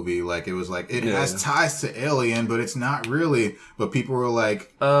original movie. Like it was like it has ties to Alien, but it's not really. But people were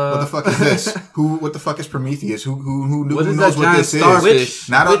like, "What the fuck is this? What the fuck is Prometheus? Who knows what this is?"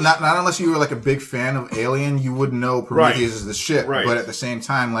 Not unless you were like a big fan of Alien, you would know Prometheus is the shit. Right. But at the same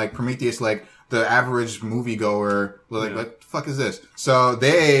time, like Prometheus, like the average moviegoer, like, what the fuck is this? So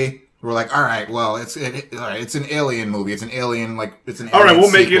they were like, all right, well, it's an Alien movie. It's an Alien, all right,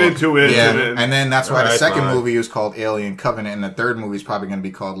 we'll make it into it. Yeah. And then that's why the second movie is called Alien Covenant, and the third movie is probably going to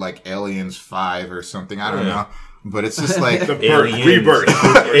be called like Aliens 5 or something. I don't know. But it's just like the rebirth.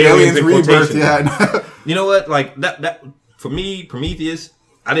 Aliens rebirth, yeah. You know what? Like that for me, Prometheus,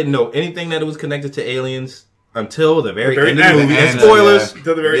 I didn't know anything that it was connected to aliens until the very end of the movie. And spoilers,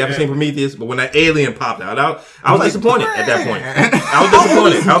 until the very we haven't seen Prometheus, but when that alien popped out, I was disappointed at that point. I was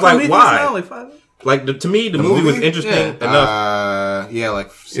disappointed. I was like, why? Like to me, the movie was interesting enough.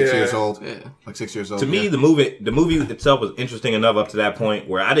 Like 6 years old. Yeah. Like 6 years old. To me, the movie itself was interesting enough up to that point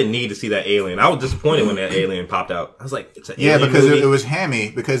where I didn't need to see that alien. I was disappointed when that alien popped out. I was like, it's an alien because movie. it was hammy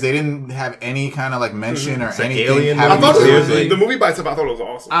because they didn't have any kind of like mention or anything. Alien. I thought the movie by itself, I thought it was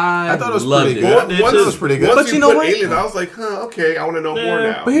awesome. I thought it was pretty good. Once it was pretty good. But you know what? Aliens, I was like, okay, I want to know more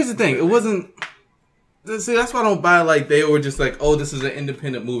now. But here's the thing, it wasn't. See, that's why I don't buy like they were just like, oh, this is an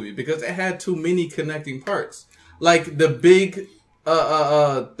independent movie because it had too many connecting parts. Like the big,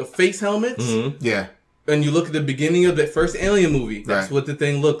 the face helmets. Mm-hmm. Yeah. And you look at the beginning of the first Alien movie. That's what the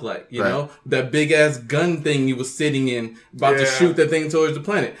thing looked like. You know, that big ass gun thing he was sitting in, about to shoot that thing towards the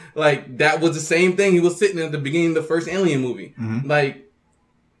planet. Like that was the same thing he was sitting in at the beginning of the first Alien movie. Mm-hmm. Like.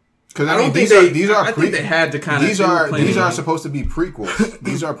 Because I don't think I think they had to kind of. These are supposed to be prequels.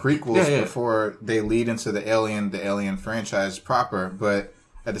 These are prequels before they lead into the Alien franchise proper. But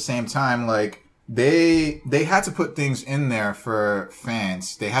at the same time, like they had to put things in there for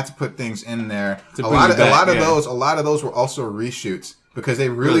fans. They had to put things in there. A lot of those were also reshoots because they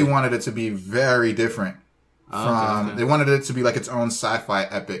really wanted it to be very different. They wanted it to be like its own sci-fi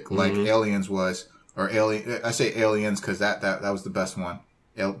epic, like Aliens was, or Alien. I say Aliens because that was the best one.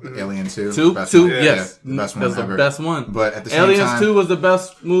 Alien 2? Two? Yes. The best one That's ever. The best one. But at the same Aliens time... 2 was the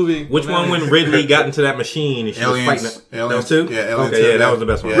best movie. Which one when Ridley got into that machine and she was fighting it? Aliens 2? Yeah, Aliens 2. Yeah, that was the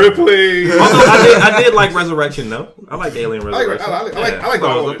best one. Ripley! Although I did like Resurrection, though. I like Alien Resurrection. I like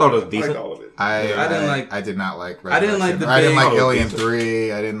all of it. I thought it was decent. I did not like. I didn't like I didn't like Alien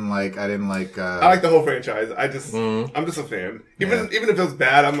 3. I didn't like. I like the whole franchise. I'm just a fan. Even if it was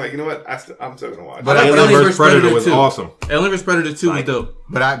bad, I'm like, you know what? I'm still gonna watch. But Alien vs Predator was awesome. Alien vs Predator 2 was dope.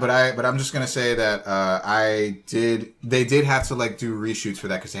 But I'm just gonna say that they did have to like do reshoots for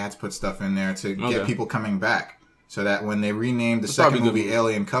that because they had to put stuff in there to get people coming back. So that when they renamed the second movie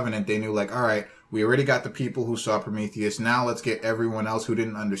Alien Covenant, they knew like, all right, we already got the people who saw Prometheus. Now let's get everyone else who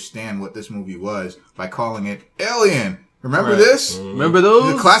didn't understand what this movie was by calling it Alien. Remember this? Remember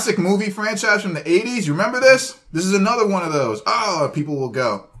those? The classic movie franchise from the 80s. You remember this? This is another one of those. Oh, people will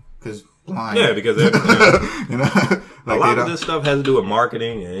go because blind. Yeah, because you know, like a lot of this stuff has to do with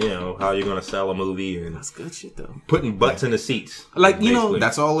marketing and how you're going to sell a movie and that's good shit though. Putting butts in the seats. Like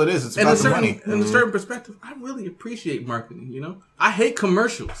that's all it is. It's about the money. In a certain perspective, I really appreciate marketing. I hate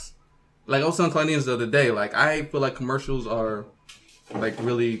commercials. Like I was telling Claudians the other day, like I feel like commercials are like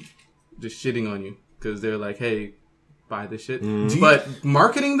really just shitting on you because they're like, hey, buy this shit. But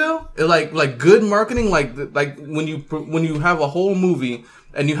marketing though, like good marketing, like when you have a whole movie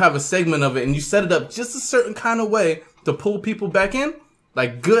and you have a segment of it and you set it up just a certain kind of way to pull people back in,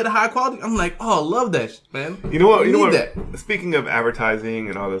 like good high quality. I'm like, oh, I love that shit, man. You know what? Speaking of advertising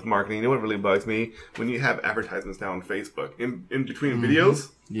and all this marketing, you know what really bugs me? When you have advertisements now on Facebook in between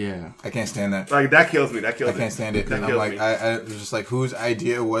videos. Yeah, I can't stand that. Like that kills me. I can't stand it. And I'm like, I was just like, whose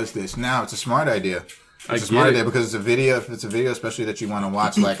idea was this? Now it's a smart idea. It's a smart idea because it's a video. If it's a video, especially that you want to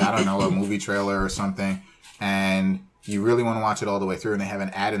watch, like I don't know, a movie trailer or something, and you really want to watch it all the way through, and they have an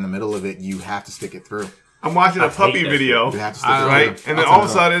ad in the middle of it, you have to stick it through. I'm watching a puppy video, you have to stick it right? And then all of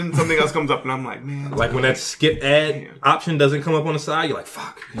a sudden, something else comes up, and I'm like, man. Like when that skip ad option doesn't come up on the side, you're like,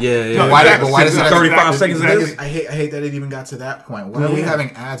 fuck. Yeah. No, why does it 35 seconds of this? I hate that it even got to that point. Why are we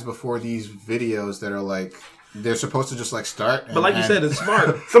having ads before these videos that are like, they're supposed to just like start? But like you said, it's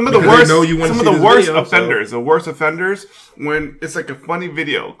smart. Some of the worst offenders, when it's like a funny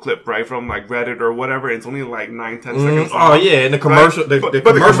video clip, right, from like Reddit or whatever, it's only like 9-10 seconds long. Oh yeah, and the commercial, right? the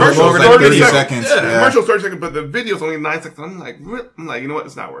commercial's longer than 30 seconds. Yeah, the commercial's 30 seconds, but the video's only 9 seconds. I'm like, you know what?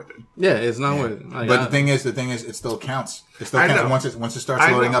 It's not worth it. Yeah, it's not worth it. Like, but the thing is, it still counts. It still counts. Once it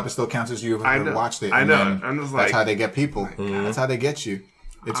starts loading up, it still counts as you have watched it. I know. I'm just like, that's how they get people. That's how they get you.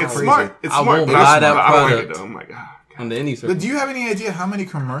 It's crazy. Smart. It's smart. Won't buy that product. Oh my god. On any but do you have any idea how many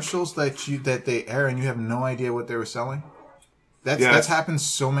commercials that they air and you have no idea what they were selling? That's happened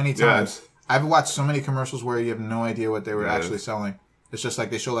so many times. Yes. I've watched so many commercials where you have no idea what they were actually selling. It's just like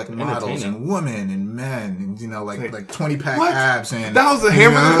they show like models and women and men and like 20-pack abs and that was a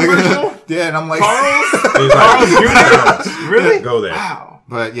hamburger commercial. Yeah, and I'm like, Carl's Jr. Really? Go there. Wow.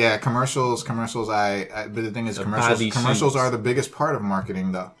 But yeah, commercials. But the thing is, commercials are the biggest part of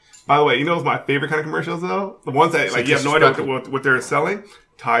marketing, though. By the way, you know what's my favorite kind of commercials though? The ones that like you have no idea what they're selling.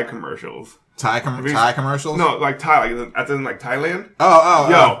 Thai commercials. Thai commercials? No, like Thai, like Thailand. Oh,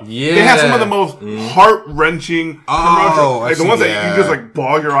 yeah. They have some of the most heart-wrenching commercials. Like the ones that you just like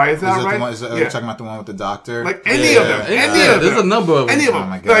ball your eyes out, right? Are you talking about the one with the doctor? Like any of them. There's a number of them. Any of them. Oh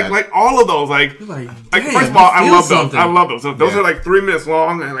my God. Like all of those. Like first of all, I love those. I love those. So those are like 3 minutes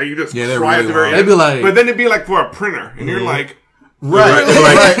long, and like you just try at the very end. They'd be like, but then it'd be like for a printer, and you're like. Right.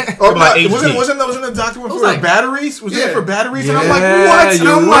 Or wasn't the doctor one for like batteries? Was it for batteries? Yeah, and I'm like, what? And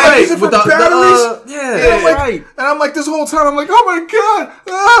I'm like, is it for batteries? Right. And I'm like, this whole time, I'm like, oh my God.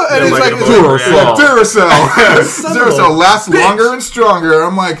 And it's like Duracell. Duracell lasts longer and stronger.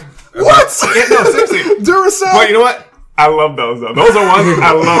 I'm like, what? No, seriously. Duracell. But you know what? I love those though. Those are ones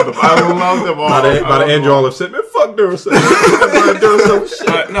I love them. I love them all. By the end, y'all have said, man, fuck Duracell. Duracell.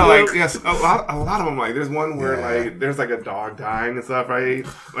 But no, like yes, a lot of them. Like there's one where like there's like a dog dying and stuff, right?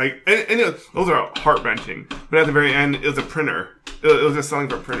 Like and those are heart wrenching. But at the very end, it was a printer. It was just selling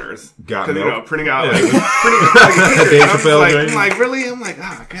for printers. Got printing out I'm like, really? I'm like,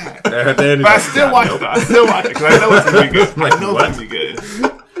 oh god. But I still watch it. I still watch it because I know it's gonna be good. I know it's gonna be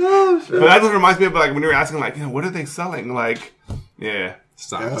good. But that just reminds me of like when you were asking like, what are they selling? Like, yeah.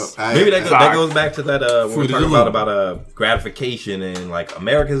 Socks. Maybe that goes back to that when we talking about gratification and like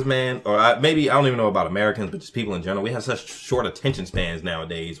Americans, man, or maybe I don't even know about Americans, but just people in general. We have such short attention spans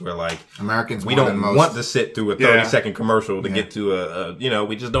nowadays, where like Americans we don't want to sit through a 30-second commercial to get to a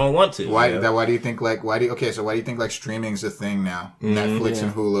we just don't want to. Why do you think why do you think like streaming's a thing now? Netflix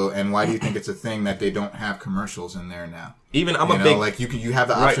and Hulu, and why do you think it's a thing that they don't have commercials in there now? Even I'm a big like you have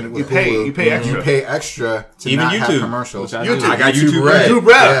the option with Hulu. You pay extra. You pay extra to even not YouTube have commercials. I got YouTube Red.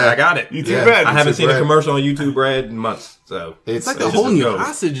 Yeah, I got it. YouTube Red. I haven't seen a commercial on YouTube Red in months. So it's like the whole new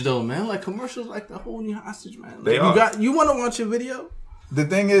hostage though, man. Like commercials, like the whole new hostage, man. Like, you want to watch a video? The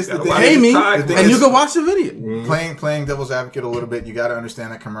thing is, pay me, and you can watch the video. Playing devil's advocate a little bit, you got to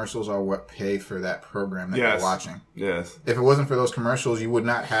understand that commercials are what pay for that program that you're watching. Yes. If it wasn't for those commercials, you would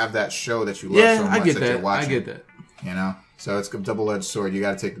not have that show that you love so much that you're watching. I get that. You know, so it's a double-edged sword. You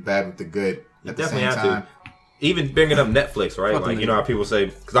got to take the bad with the good at the same time. Even bringing up Netflix, right? Like, you know how people say,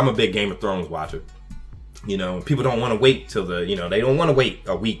 because I'm a big Game of Thrones watcher. You know, people don't want to wait till they don't want to wait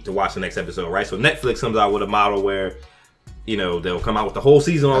a week to watch the next episode, right? So Netflix comes out with a model where, they'll come out with the whole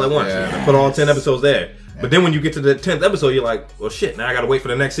season all at once. Yeah. Put all 10 episods there. Yeah. But then when you get to the 10th episode, you're like, well, shit, now I got to wait for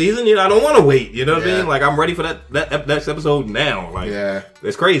the next season? I don't want to wait. You know what I mean? Like, I'm ready for that next episode now. Like,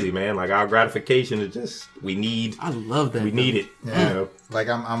 it's crazy, man. Like, our gratification is just, I love that. We need it. Yeah. Like,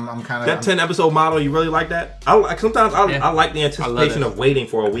 I'm kind of... That 10 episode model, you really like that? I like the anticipation of waiting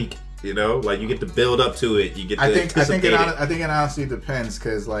for a week. Like you get to build up to it. You get to I think it honestly depends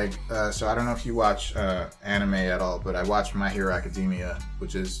because so I don't know if you watch anime at all, but I watch My Hero Academia,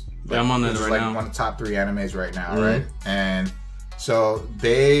 which is I'm on that right now. One of the top 3 animes right now, right? And so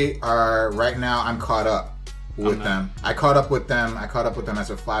they are right now. I'm caught up with them. I caught up with them as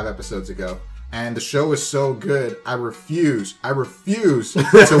of 5 episodes ago. And the show is so good, I refuse to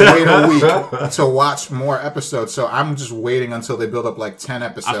wait a week to watch more episodes. So I'm just waiting until they build up like 10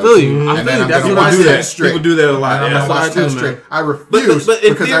 episodes. I feel you. And then I'm going to watch 10 straight. People do that a lot. I'm going to watch 10 straight. I refuse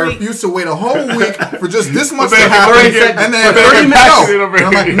because I refuse to wait a whole week for just this much to happen. And then 30 minutes.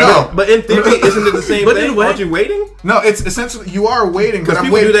 I'm like, no. But in theory, isn't it the same thing? Aren't you waiting? No, it's essentially, you are waiting. Because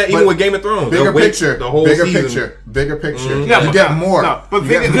people do that even with Game of Thrones. Bigger picture. Bigger picture. You get more. But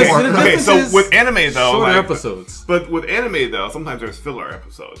okay, so with anime though, episodes. But with anime though, sometimes there's filler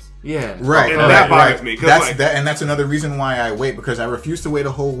episodes. Yeah, right. And that bothers me. And that's another reason why I wait, because I refuse to wait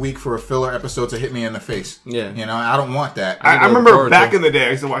a whole week for a filler episode to hit me in the face. Yeah, I don't want that. I remember back in the day,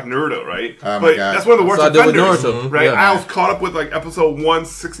 I used to watch Naruto, right? Oh but that's one of the worst offenders, right? Yeah. I was caught up with like episode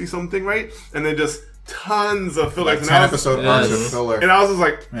 160 something, right? And then just tons of fillers. Like 10 episode arcs of filler. And I was just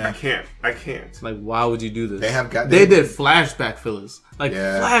like, I can't. Like, why would you do this? They did flashback fillers. Like,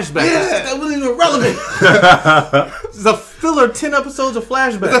 flashback. Yeah. That wasn't even relevant. It's a filler, 10 episodes of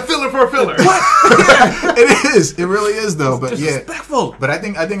flashback. It's a filler for a filler. What? It is. It really is, though. But disrespectful. But I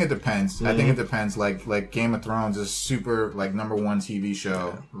think it depends. Mm-hmm. I think it depends. Like Game of Thrones is super, like, #1 TV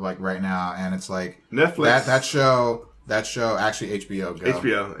show, like, right now. And it's like... Netflix. That show, actually HBO Go.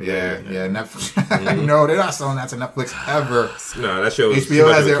 HBO, yeah. Netflix. Mm-hmm. No, they're not selling that to Netflix ever. No, that show is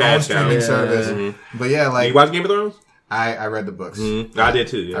HBO has their own streaming service. Mm-hmm. But yeah, like... You watch Game of Thrones? I read the books. Mm-hmm. I did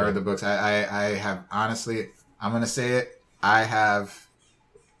too. Yeah. I read the books. I have, honestly, I'm going to say it, I have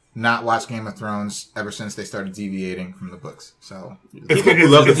not watched Game of Thrones ever since they started deviating from the books. So people who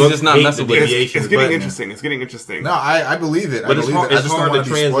love the books just not messing with deviations. It's getting interesting. It's getting interesting. No, I believe it. But it's hard to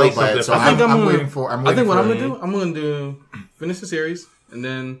translate something. So I'm waiting for. I think what I'm going to do, finish the series. And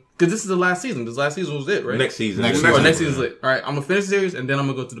then, because this is the last season. This last season was it, right? Next season. Next season's lit. All right, I'm going to finish the series, and then I'm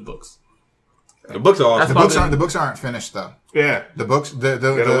going to go to the books. The books are awesome. The books aren't finished, though. Yeah. The books,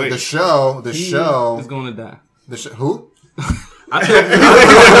 the show is going to die. Who? I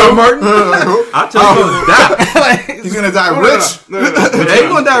tell you that. He's going to die rich. No. He's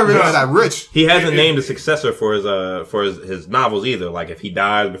going to die rich. He hasn't named a successor for his novels either. Like, if he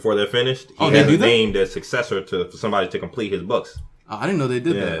dies before they're finished, he hasn't named a successor for somebody to complete his books. Oh, I didn't know they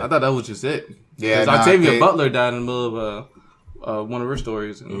did that. I thought that was just it. Yeah, Octavia Butler died in the middle of one of her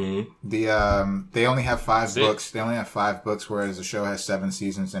stories. Mm-hmm. They only have 5 books. They only have 5 books, whereas the show has 7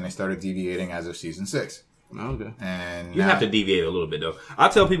 seasons, and they started deviating as of season 6. Okay. And you have to deviate a little bit though. I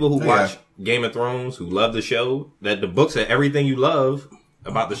tell people who watch Game of Thrones, who love the show, that the books are everything you love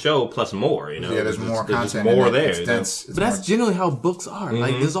about the show plus more. Yeah, there's more content. More there. It's but that's generally how books are. Mm-hmm.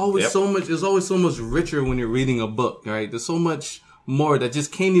 Like there's always so much. There's always so much richer when you're reading a book. Right? There's so much more that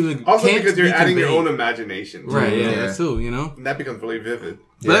just can't even. Also, because you're adding your own imagination. Right. Yeah. That too. And that becomes really vivid.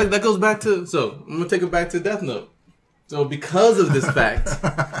 But that goes back to. So I'm gonna take it back to Death Note. So because of this fact,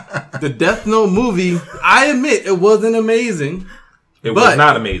 the Death Note movie, I admit it wasn't amazing. It was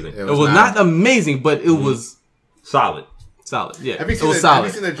not amazing. It was not amazing, but it was solid. Solid, yeah. Have you seen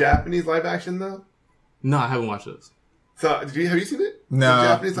the Japanese live action though? No, I haven't watched those. So have you seen it? No, the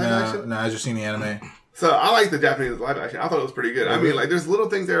Japanese live action? No, I just seen the anime. So I like the Japanese live action. I thought it was pretty good. I mean, like there's little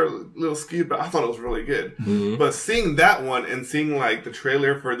things that are a little skewed, but I thought it was really good. Mm-hmm. But seeing that one and seeing like the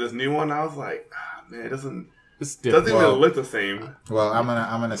trailer for this new one, I was like, man, it doesn't even look the same. Well, I'm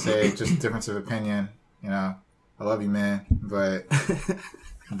gonna say just difference of opinion. I love you, man, but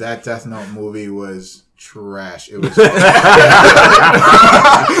That Death Note movie was trash. It was.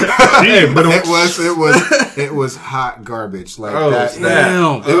 It was hot garbage. Like that.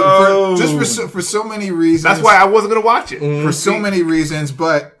 Damn. For so many reasons. That's why I wasn't gonna watch it. For so many reasons,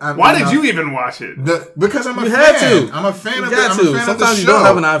 but why did you even watch it? Because I'm a fan. Had to. I'm a fan of you the. had I'm to. a fan Sometimes of the you show. don't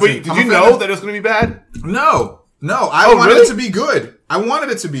have an option. Wait, did you know that it was gonna be bad? No. I wanted it to be good. I wanted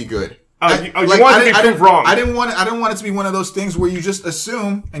it to be good. You wanted to be proved wrong. I didn't want it to be one of those things where you just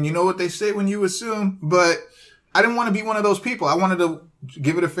assume, and you know what they say when you assume, but I didn't want to be one of those people. I wanted to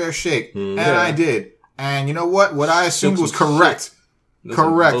give it a fair shake, and I did. And you know what? What I assumed was correct.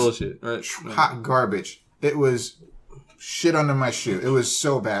 Correct. Bullshit. Right. Hot garbage. It was shit under my shoe. It was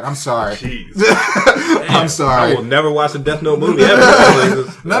so bad. I'm sorry. I'm sorry. I will never watch a Death Note movie ever.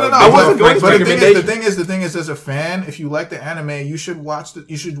 No. But the thing is, as a fan, if you like the anime, you should watch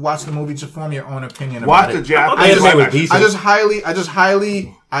the movie to form your own opinion about it. Watch the Japanese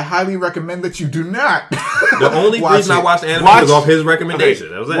I highly recommend that you do not. The only reason I watched anime was off his recommendation.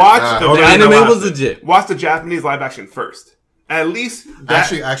 That was it. The anime was legit. Watch the Japanese live action first. At least I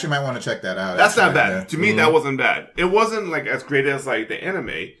actually might want to check that out. That's not bad. Yeah. To me, that wasn't bad. It wasn't like as great as like the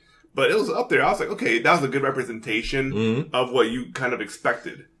anime, but it was up there. I was like, okay, that was a good representation of what you kind of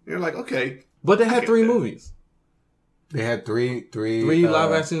expected. And you're like, okay. But they had 3 movies. They had three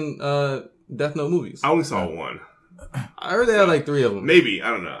live action Death Note movies. I only saw one. I heard they had like 3 of them. Maybe. I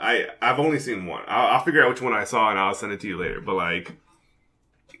don't know. I've only seen one. I'll figure out which one I saw and I'll send it to you later. But like,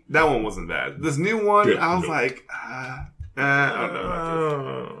 that one wasn't bad. This new one, I was like, I don't know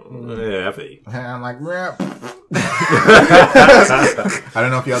about this. Yeah, I feel you. And I'm like, rap. I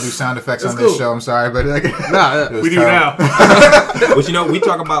don't know if y'all do sound effects on this show. I'm sorry, but like, we do now. But you know, we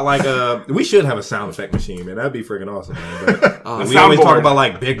talk about like we should have a sound effect machine, man. That'd be freaking awesome, man. But we always talk about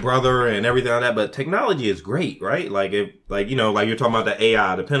like Big Brother and everything like that. But technology is great, right? Like if like you know, like you're talking about the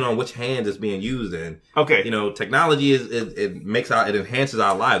AI, depending on which hand it's being used in. Okay, you know, technology it enhances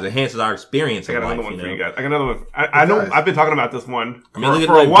our lives, it enhances our experience. I got another one for you guys. I got another one. I know I've been talking about this one for a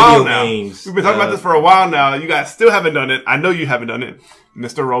like while now. Games, We've been talking about this for a while now. You guys still haven't done it. I know you haven't done it.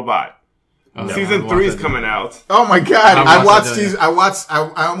 Mr. Robot. Season 3 is coming out. Oh my god!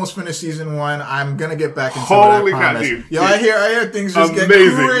 I almost finished season 1. I'm gonna get back into it. Holy crap, dude! Yo, I hear things just get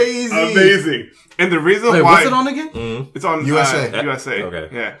crazy. Amazing. And the reason why what's it on again? It's on USA. USA. Okay.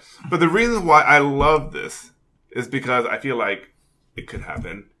 Yeah. But the reason why I love this is because I feel like it could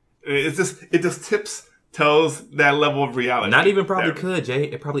happen. It just tells that level of reality. Not even probably could, Jay.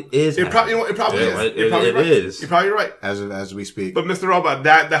 It probably is. It probably is. It is. You're probably right. As we speak. But Mr. Robot,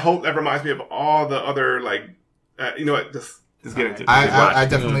 that reminds me of all the other like, you know what? Just get into it. I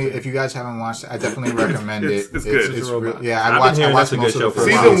definitely, if you guys haven't watched it, I definitely recommend it. It's good. I watched most of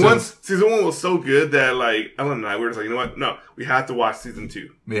it. Season 1 was so good that like Ellen and I were just like, you know what? No, we have to watch season 2.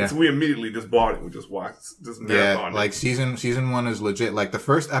 Yeah. So we immediately just bought it. We just watched this marathon. Yeah, like season 1 is legit. Like the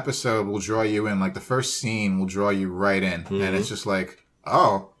first episode will draw you in. Like the first scene will draw you right in, and it's just like,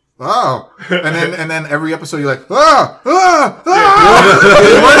 oh, and then every episode you're like,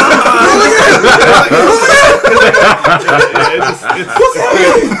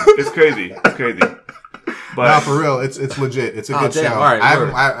 it's crazy. But no, for real, it's legit. It's a good show. All right,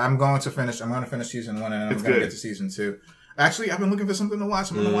 I'm going to finish season 1 and I'm going to get to season 2. Actually, I've been looking for something to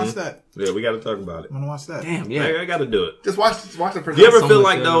watch. I'm going to watch that. Yeah, we got to talk about it. I'm going to watch that. Damn, yeah. I got to do it. Just watch it for Do you ever feel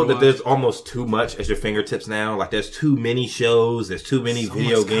like, though, that there's almost too much at your fingertips now? Like, there's too many shows, there's too many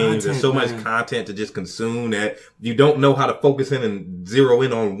video games, there's so much content to just consume that you don't know how to focus in and zero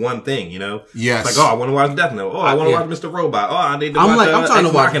in on one thing, you know? Yes. It's like, I want to watch Death Note. I want to watch Mr. Robot. I need to watch I'm trying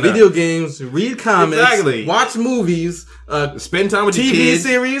to watch video games, read comics, watch movies, spend time with your TV kids.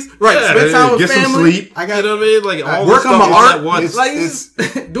 series, spend time with get family. Some sleep. I got, you know what I mean? Like, all work on my art. Like,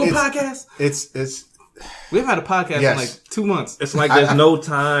 do a podcast. We've had a podcast in like 2 months. It's like there's no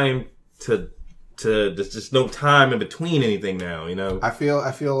time there's just no time in between anything now, you know? I feel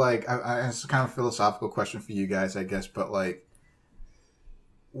like it's kind of a philosophical question for you guys, I guess, but like,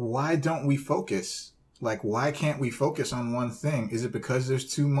 why don't we focus? Like, why can't we focus on one thing? Is it because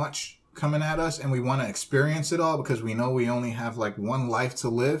there's too much coming at us and we want to experience it all because we know we only have like one life to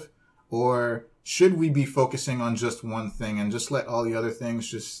live? Or should we be focusing on just one thing and just let all the other things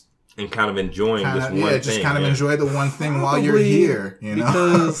just... And kind of enjoying this one thing. Yeah, just kind of enjoy the one thing while you're here, you know?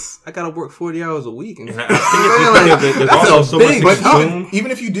 Because I gotta work 40 hours a week. And that's also big. But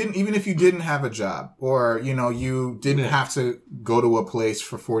even if you didn't have a job, or you know, you didn't have to go to a place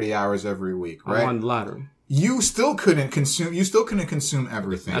for 40 hours every week, right? I won the lottery. You still couldn't consume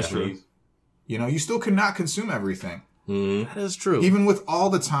everything. That's true. You know, you still could not consume everything. That is true. Even with all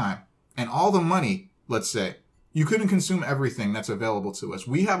the time and all the money, let's say, you couldn't consume everything that's available to us.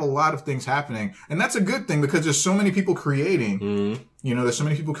 We have a lot of things happening, and that's a good thing because there's so many people creating. You know, there's so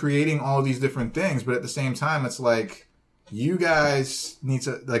many people creating all these different things, but at the same time, it's like you guys need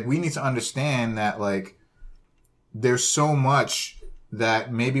to we need to understand that there's so much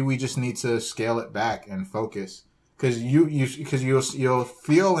that maybe we just need to scale it back and focus. Because you'll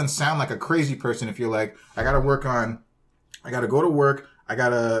feel and sound like a crazy person if you're like, I gotta go to work, I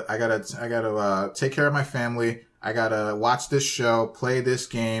gotta take care of my family, I gotta watch this show, play this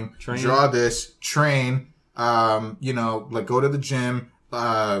game, draw this, train, go to the gym,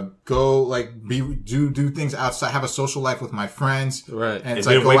 do things outside, have a social life with my friends, right? And it's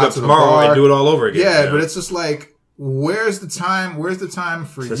then go wake out up to tomorrow the bar. And do it all over again. Yeah, but it's just where's the time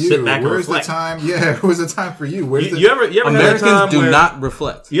for you? Sit back and where's reflect. the time? Yeah, where's the time for you? You ever Americans have that time do not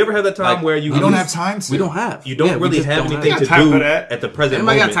reflect. You ever have that time where you don't have time to? We don't have. You don't really have anything to do at the present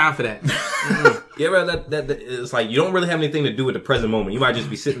moment. Anybody got time for that? You ever have that it's like you don't really have anything to do at the present moment. You might just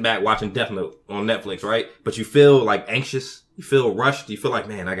be sitting back watching Death Note on Netflix, right? But you feel anxious. You feel rushed. You feel like,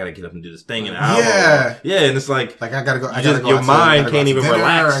 man, I gotta get up and do this thing in an hour. Yeah, and it's I gotta go. Your mind can't even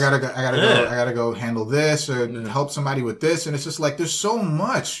relax. I gotta go handle this or help somebody with this, and it's just there's so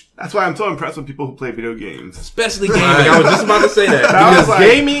much. That's why I'm so impressed with people who play video games, especially gaming. I was just about to say that because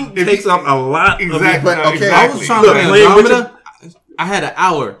gaming takes up a lot. Exactly. I was trying to play Andromeda. I had an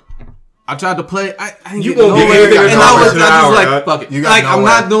hour. I tried to play. I didn't get nowhere. And I was just fuck it. I'm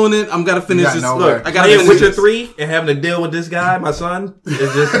not doing it. I'm gotta finish this. Look, I gotta finish Witcher 3 and having to deal with this guy, my son.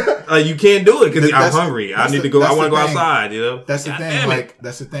 It's just you can't do it because I'm hungry. I need to go. I want to go outside. You know. That's the thing.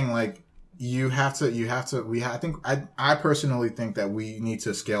 That's the thing. You have to. I personally think that we need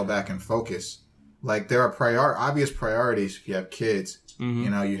to scale back and focus. There are obvious priorities if you have kids. You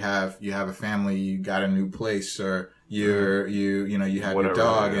know, you have a family. You got a new place or. You have whatever, your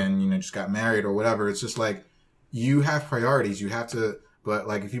dog and, just got married or whatever. It's just you have priorities. You have to, but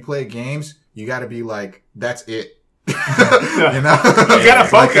if you play games, you got to be that's it. You gotta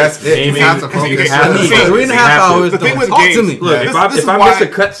focus. That's it. You have to focus. 3.5 hours. The thing with talk games, to me. Look, if I miss a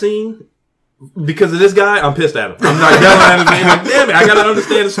cutscene because of this guy, I'm pissed at him. I'm not yelling at him. Damn it, I gotta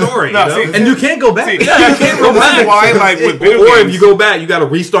understand the story. And you can't go back. You can't go back. Why, with video or games, if you go back, you gotta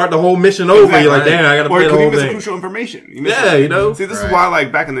restart the whole mission over. Exactly. You're damn, I gotta play the whole thing. Or you miss crucial information. See, this is why,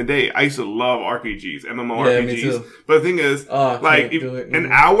 back in the day, I used to love RPGs, MMORPGs. But the thing is,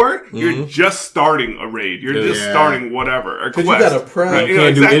 an hour, you're just starting a raid. You're just starting whatever, a quest. You gotta prep. You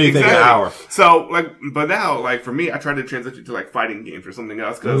can't do anything in an hour. So, but now, for me, I try to transition to fighting games or something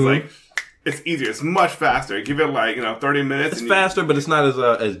else because, it's easier. It's much faster. Give it 30 minutes. It's faster, but it's not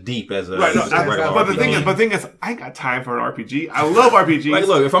as deep as a but the thing is, I ain't got time for an RPG. I love RPGs.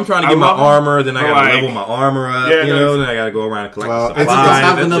 Look, if I'm trying to get my armor, then I gotta level my armor up. Then I gotta go around and collect supplies. It's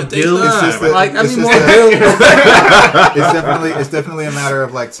have enough guilds. I need more guilds. It's definitely a matter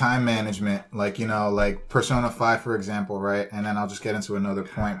of time management. Persona 5, for example, right? And then I'll just get into another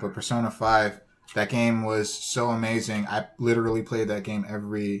point. But Persona 5, that game was so amazing. I literally played that game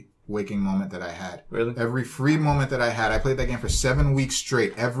every waking moment that I had. Really? Every free moment that I had. I played that game for 7 weeks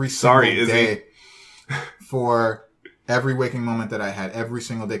straight, every single day. For every waking moment that I had, every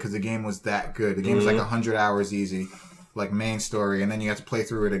single day, because the game was that good. The game was 100 hours easy, main story, and then you have to play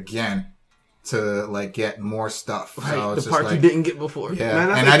through it again to get more stuff. Right, so the part you didn't get before. Yeah,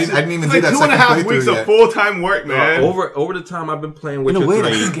 man, and I didn't even do that. 2.5 weeks of full-time work, man. Over the time I've been playing Witcher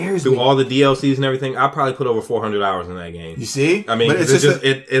 3, through all the DLCs and everything, I probably put over 400 hours in that game. You see? I mean, but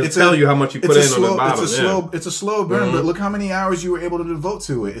it tells you how much you put in on the bottom. It's a slow burn, but look how many hours you were able to devote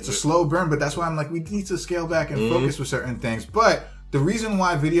to it. It's a slow burn, but that's why I'm we need to scale back and focus with certain things. But the reason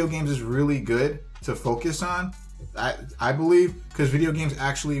why video games is really good to focus on, I believe, because video games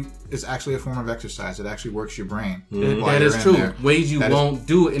is actually a form of exercise. It actually works your brain. That is true. There. Ways you won't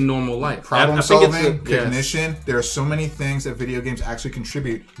do it in normal life. Problem solving, cognition. There are so many things that video games actually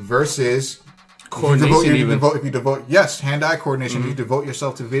contribute versus coordination. If you devote hand-eye coordination. If you devote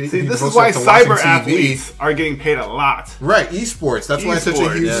yourself to video. See, this is why cyber athletes are getting paid a lot. Right, esports. That's why it's such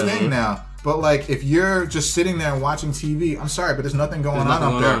a huge thing now. But if you're just sitting there watching TV, I'm sorry, but there's nothing going on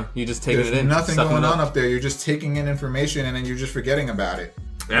up there. You're just taking it in. There's nothing going on up there. You're just taking in information and then you're just forgetting about it.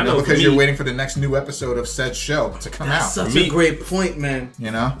 Because you're waiting for the next new episode of said show to come out. That's such a great point, man.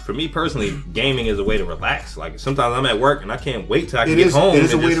 For me personally, gaming is a way to relax. Sometimes I'm at work and I can't wait till I can get home. It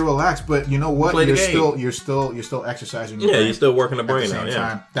is a way to relax, but you know what? You're still exercising your brain. You're still working the brain out.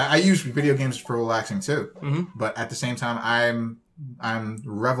 Time. I use video games for relaxing too. But at the same time, I'm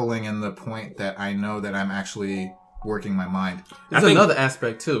reveling in the point that I know that I'm actually working my mind. There's another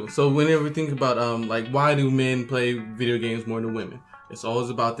aspect too. So whenever we think about why do men play video games more than women? It's always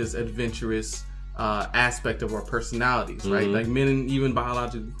about this adventurous aspect of our personalities, right? Like men and even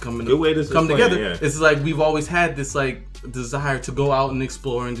biologically come together. Yeah. It's like we've always had this like desire to go out and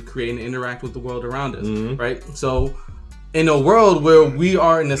explore and to create and interact with the world around us, right? So in a world where we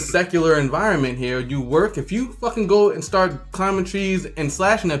are in a secular environment here, if you fucking go and start climbing trees and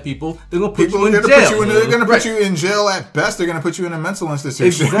slashing at people, they're gonna put you in jail. They're gonna put you in jail at best. They're gonna put you in a mental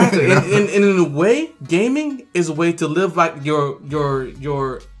institution. Exactly. And in a way, gaming is a way to live like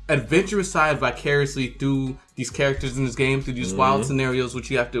your adventurous side vicariously through these characters in this game, through these wild scenarios, which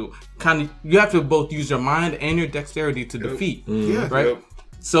you have to both use your mind and your dexterity to defeat. Right. Yep.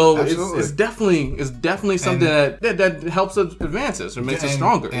 So it's definitely something that helps us advance us or makes us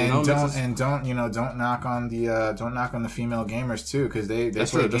stronger. And don't knock on the female gamers too, because they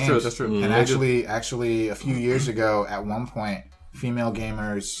play games. That's true. And actually a few years ago, at one point,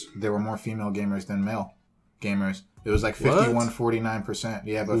 there were more female gamers than male gamers. It was like 51-49%.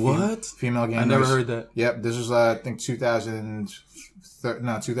 Yeah, but female gamers. I never heard that. Yep, this was I think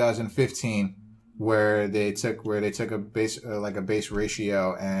 2015. Where they took a base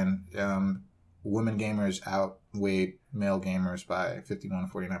ratio, and women gamers outweighed male gamers by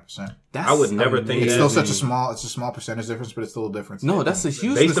 51-49%. I would never think it's still such a small percentage difference, but it's still a difference. No, that's a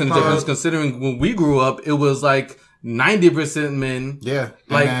huge percentage difference considering when we grew up, it was like 90% men. Yeah,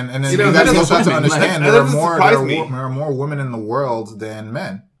 and then you guys also have to understand there are more women in the world than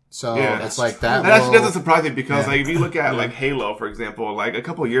men. So it's like that. That actually doesn't surprise me because like if you look at like Halo, for example, like a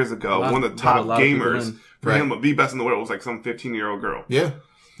couple of years ago, one of the top gamers for him would be best in the world was like some 15-year-old girl. Yeah.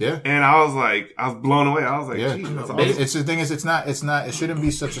 Yeah. And I was blown away. I was like, geez, that's awesome. It's the thing is, it shouldn't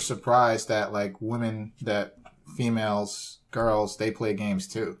be such a surprise that like females, girls, they play games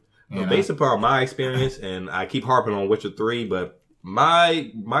too. Based upon my experience, and I keep harping on Witcher 3, but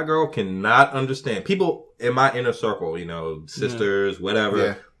my girl cannot understand. People in my inner circle, sisters,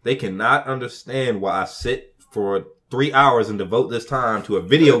 whatever, they cannot understand why I sit for 3 hours and devote this time to a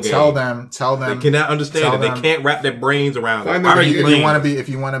video game. Tell them. They cannot understand it. They can't wrap their brains around it. If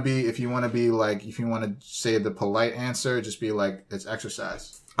you want to say the polite answer, just be like, it's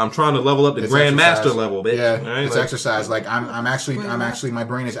exercise. I'm trying to level up the Grandmaster level, bitch. Yeah, right? It's exercise. Like I'm actually, my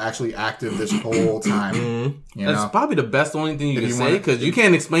brain is actually active this whole time. That's probably the best only thing you can say, because you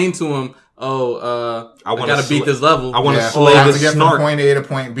can't explain to them, I gotta beat this level. I want to slay I have this to get snark from point A to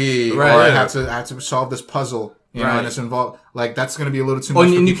point B, or I have to solve this puzzle. And it's involved. Like that's going to be a little too much.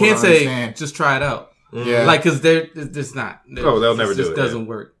 And you can't say just try it out. Yeah, like because it's not. They'll never do it. It doesn't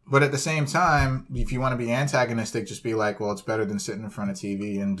work. But at the same time, if you want to be antagonistic, just be like, well, it's better than sitting in front of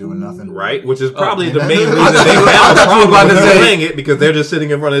TV and doing nothing. Right, which is probably the main reason they have a problem with playing it, because they're just sitting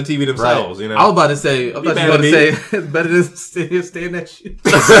in front of the TV themselves. Right. I was about to say, it's better than sitting here staring at shit.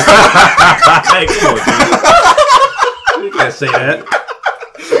 Hey, come on, dude. You can't say that.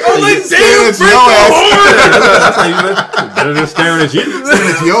 I'm like, damn, it's your ass. That's how you better than staring at you.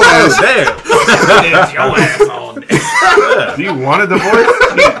 It's your ass. Damn. It's your ass all day. Do you want a divorce?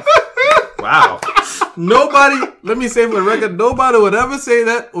 Wow. Nobody, let me say for the record, nobody would ever say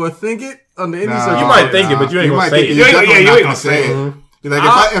that or think it under any circumstance. You might think it, but you ain't going to say it. You ain't going to say it. Like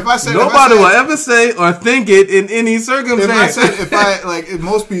if I said nobody will ever say or think it in any circumstance.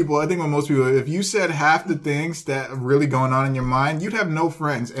 Most people, if you said half the things that are really going on in your mind, you'd have no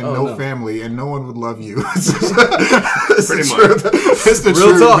friends and no family, and no one would love you. It's pretty much. It's the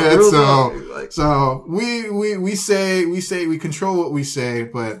real truth, talk, man. real talk. So we control what we say,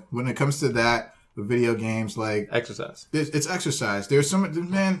 but when it comes to that, with video games, like exercise, it's exercise. There's so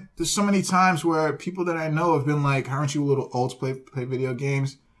many times where people that I know have been like, "Aren't you a little old to play video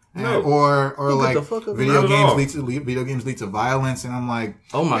games?" No. Or like video games lead to violence, and I'm like,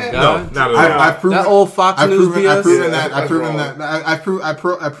 oh my god, no, not at all. I've proven that old Fox News BS.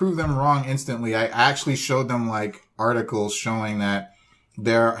 I proved them wrong instantly. I actually showed them like articles showing that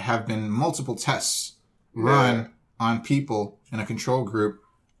there have been multiple tests run on people in a control group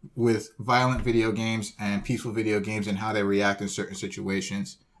with violent video games and peaceful video games, and how they react in certain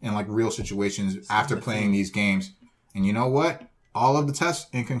situations, and like real situations after playing these games. And you know what? All of the tests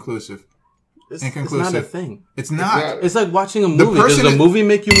inconclusive. It's not a thing. It's not. It's like watching a movie. Does a movie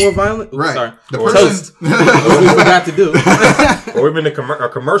make you more violent? Right. Sorry. The person. What we forgot to do. Or even a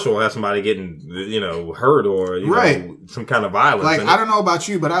commercial has somebody getting, hurt or some kind of violence. Like, I don't know about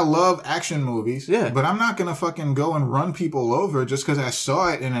you, but I love action movies. Yeah. But I'm not gonna fucking go and run people over just because I saw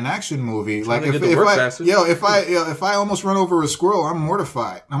it in an action movie. Like if I almost run over a squirrel, I'm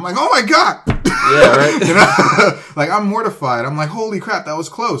mortified. I'm like, oh my god. Yeah. Right. Like I'm mortified. I'm like, holy crap, that was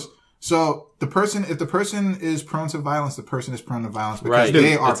close. So if the person is prone to violence, the person is prone to violence because right.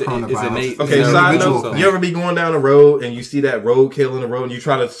 they are prone to violence. Okay, side note, you ever be going down the road and you see that roadkill in the road and you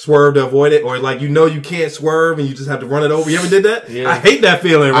try to swerve to avoid it, or like you can't swerve and you just have to run it over? You ever did that? Yeah. I hate that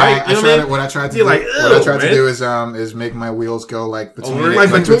feeling, right? What I tried to do is make my wheels go like between right? But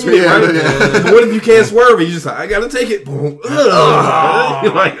what if you can't swerve and you just like, I gotta take it? Boom.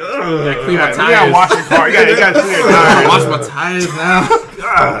 You're like, clean my tires. You gotta wash your car. You gotta clean your tires. Wash my tires now.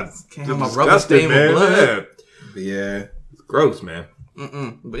 God. Can't have my rubber stain with blood. Yeah, it's gross, man.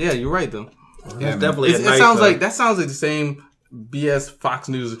 But yeah, you're right though. Yeah, it's definitely. It sounds like the same BS Fox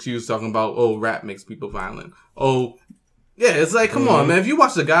News excuse talking about rap makes people violent. Yeah, it's like, come on, man. If you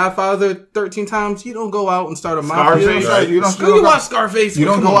watch The Godfather 13 times, you don't go out and start a mafia. Scarface, right? You watch Scarface. You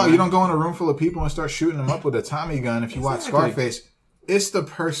don't go out. You don't go in a room full of people and start shooting them up with a Tommy gun. If you watch Scarface, it's the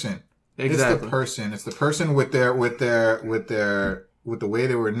person. Exactly. It's the person. It's the person with the way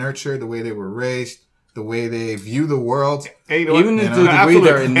they were nurtured, the way they were raised, the way they view the world. And even to the degree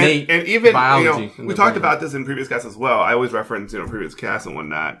they're innate and even, biology. We talked about this in previous casts as well. I always reference, previous casts and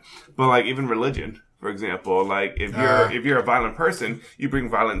whatnot. But like even religion, for example, like if you're a violent person, you bring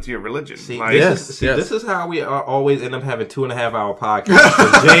violence to your religion. This is how we always end up having 2.5 hour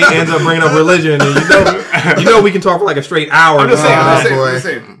podcasts. Jay ends up bringing up religion, and you know we can talk for like a straight hour. I'm just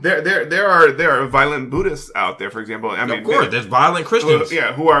saying. There are violent Buddhists out there, for example. I mean, of course, there's violent Christians.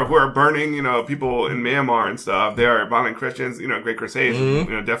 Who are burning, people in Myanmar and stuff. There are violent Christians. Great Crusades.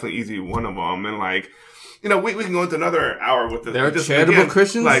 Definitely easy one of them, and like. We can go into another hour with this. There are charitable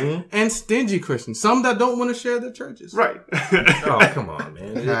Christians and stingy Christians. Some that don't want to share their churches. Right. Oh, come on,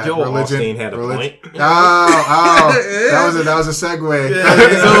 man. Joel Osteen had a point. That was a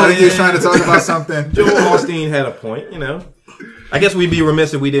segue. He was trying to talk about something. Joel Osteen had a point, I guess we'd be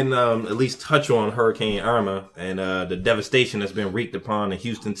remiss if we didn't at least touch on Hurricane Irma and the devastation that's been wreaked upon the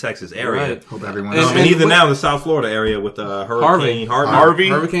Houston, Texas area. Right. Hope everyone and even now in the South Florida area with Hurricane Harvey.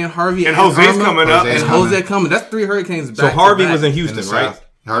 Hurricane Harvey. And Jose's coming up. And Jose coming. That's 3 hurricanes back. So Harvey was in Houston, right?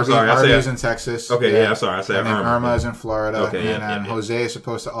 Harvey is in Texas. Okay, I'm sorry. I said and then Irma is in Florida. Okay, and then Jose is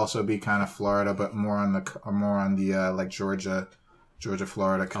supposed to also be kind of Florida, but more on the like Georgia,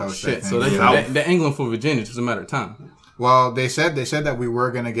 Florida coast. Oh, shit. So they're angling for Virginia. It's just a matter of time. Well, they said that we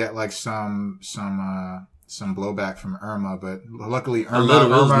were gonna get like some blowback from Irma, but luckily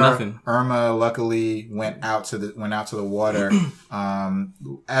Irma luckily went out to the water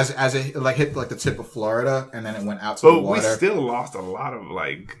as it like hit like the tip of Florida, and then it went out to the water. But we still lost a lot of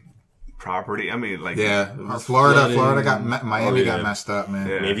like property. I mean, like Florida got Miami got messed up, man.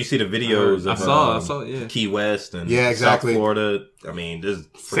 Yeah. I mean, if you see the videos of I saw Key West and South Florida, I mean, there's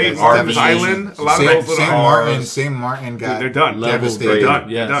St. Martin's Island. A lot of those St. Martin got they're done. Devastated. They're done.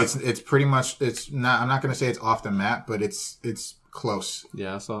 Yeah. It's pretty much. It's not. I'm not going to say it's off the map, but it's close.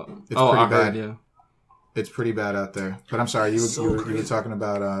 Yeah, I saw. It's pretty bad. Yeah. It's pretty bad out there. But I'm sorry, you were talking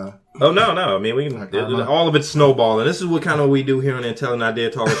about Oh no. I mean, all of it's snowballing. This is what kind of we do here on the Intelligent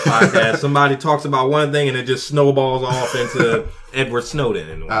Idea Talkers podcast. Somebody talks about one thing and it just snowballs off into Edward Snowden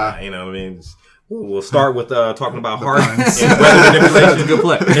and I mean, we'll start with talking about HAARP and weather manipulation. Good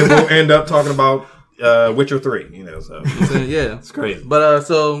play. And we'll end up talking about Witcher 3, so yeah, it's crazy. But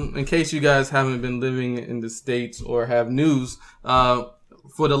so in case you guys haven't been living in the States or have news,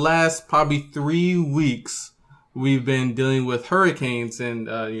 for the last probably 3 weeks, we've been dealing with hurricanes in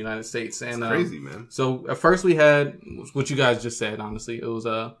the United States. And it's crazy, man. So at first we had what you guys just said. Honestly, it was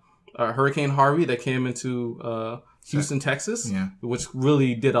a Hurricane Harvey that came into Houston, Texas, which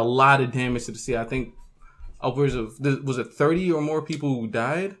really did a lot of damage to the city. I think upwards of was it 30 or more people who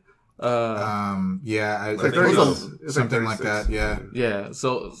died. Something like that. Yeah.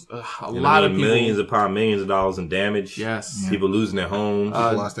 So a lot of people, millions upon millions of dollars in damage. Yes, people losing their homes,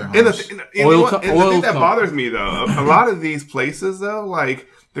 people lost their homes. And the thing that bothers me though, a lot of these places though, like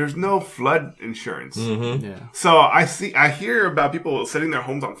there's no flood insurance. Mm-hmm. Yeah. So I hear about people setting their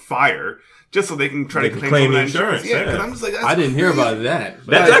homes on fire just so they can try to claim insurance. Yeah, because I'm just like, I didn't hear about that.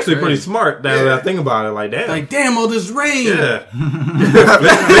 That's actually pretty smart. Now that I think about it, like damn, all this rain. Yeah.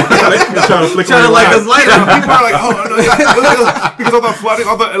 Trying to light this light up. People are like, oh no, because of the flooding,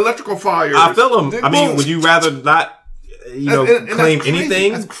 all the electrical fires. I feel them. I mean, would you rather not, claim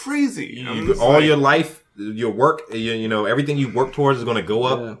anything? That's crazy. All your life, your work, everything you work towards is going to go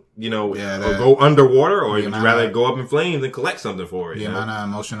up. go underwater, or would you rather go up in flames and collect something for it? The amount of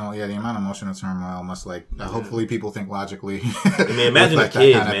emotional turmoil must hopefully people think logically. I mean, imagine the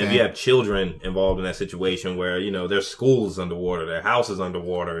kids, man. If you have children involved in that situation where, their school's underwater, their house is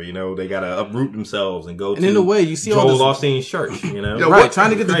underwater, they gotta uproot themselves and go to in a way, you see Joel Osteen's church,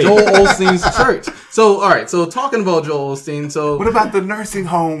 trying to get to Joel Osteen's church. So, alright, so talking about Joel Osteen, so... What about the nursing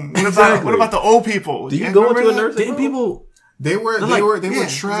home? What about the old people? Do you go to a nursing home? People... They were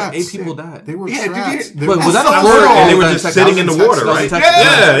trapped. 8 people died. They were trapped. But was that a Florida? And they were just sitting in the water, right? Yeah,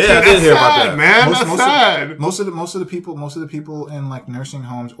 I did hear about that. Man, that's sad. Most of the people in like nursing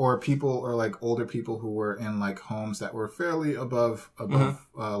homes or older people who were in like homes that were fairly above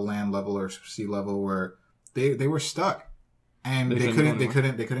land level or sea level, where they were stuck. And they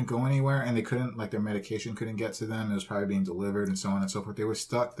couldn't go anywhere, and they couldn't, their medication couldn't get to them. It was probably being delivered and so on and so forth. They were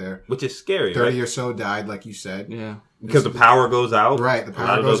stuck there. Which is scary, 30 or so died, like you said. Yeah. Because the power goes out. Right, the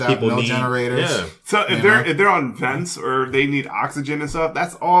power goes out, no generators. Yeah. So if they're on vents or they need oxygen and stuff,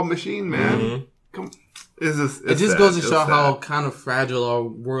 that's all machine, man. Mm-hmm. Come It just goes to show how kind of fragile our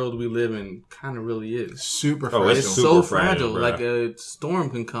world we live in kind of really is. Super fragile. It's so fragile. Like a storm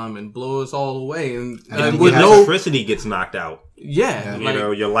can come and blow us all away, and with electricity gets knocked out. Yeah,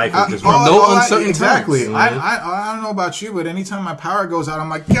 your life is just uncertain exactly. times. I don't know about you, but anytime my power goes out, I'm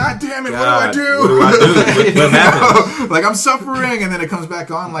like, God damn it, what do I do? What do? What happens? Like I'm suffering, and then it comes back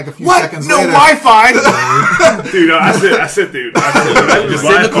on like a few seconds later. later. No Wi-Fi, dude. I sit, dude. I just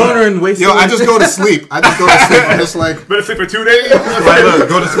sit in the corner and waste. I just go to sleep. I'm just like, better sleep for 2 days. Look,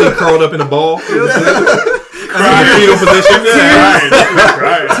 go to sleep curled up in a ball. Fetal position.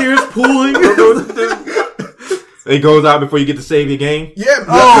 Tears pooling. It goes out before you get to save your game. Yeah.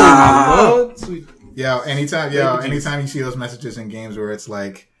 Oh, anytime you see those messages in games where it's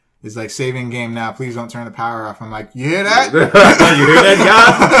like saving game now, please don't turn the power off. I'm like, you hear that? You hear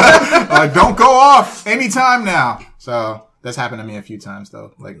that, guy? Like, don't go off anytime now. So that's happened to me a few times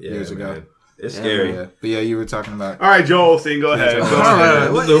though, years ago. Man. It's scary. Yeah. But you were talking about. All right, Joel Osteen, go ahead.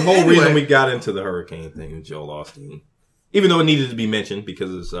 The whole reason we got into the hurricane thing with Joel Osteen, even though it needed to be mentioned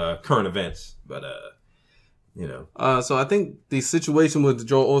because it's current events, but So I think the situation with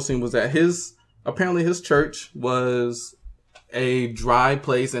Joel Osteen was that apparently his church was a dry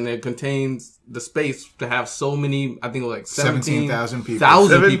place, and it contains the space to have so many. I think it was like 17,000 people.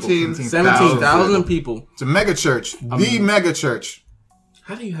 17,000 people. It's a mega church. The mega church.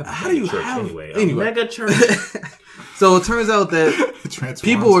 How do you have a mega church? So it turns out that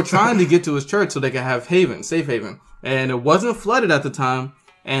people were trying to get to his church so they could have safe haven, and it wasn't flooded at the time.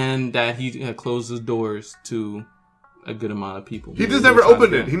 And that he had closed his doors to a good amount of people. He just never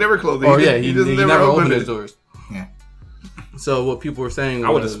opened it. He never closed it. He never opened his doors. Yeah. So what people were saying,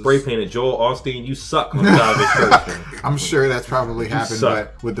 I would have spray painted Joel Osteen. You suck on the side of his church. I'm sure that's probably happened,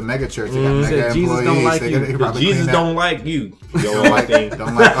 but with the mega church, they got mega Jesus employees. Don't like you. Jesus don't like you. Joel Osteen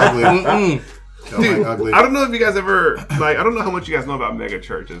don't like ugly. Dude, I don't know if you guys ever I don't know how much you guys know about mega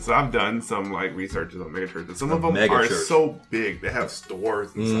churches. So I've done some researches on mega churches. Some of them are so big. They have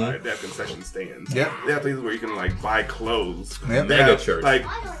stores inside. They have concession stands. Yep. They have places where you can buy clothes. Yep. Mega church.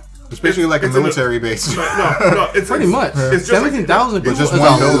 Especially like a military base. No, it's pretty much. It's 17,000 people just is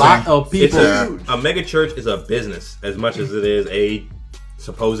one a building. lot of people. A mega church is a business as much as it is a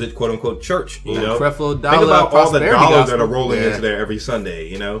supposed quote unquote church. You know, Creflo think about all the dollars gospel. that are rolling into there every Sunday.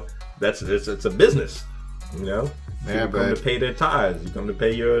 It's a business. You come to pay their tithes. You come to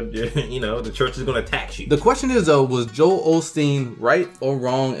pay your the church is going to tax you. The question is though, was Joel Osteen right or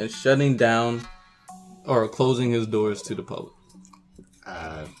wrong in shutting down or closing his doors to the public?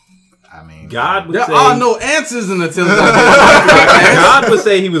 I mean, God would there say are no answers until God would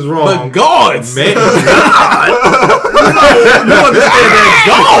say he was wrong. But God, man, God, you understand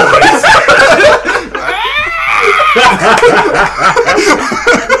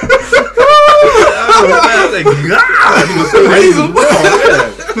that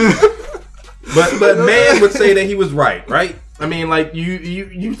But man would say that he was right? I mean,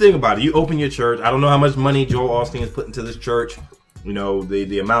 you think about it. You open your church. I don't know how much money Joel Osteen has put into this church.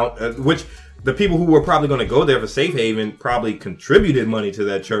 The amount which the people who were probably going to go there for safe haven probably contributed money to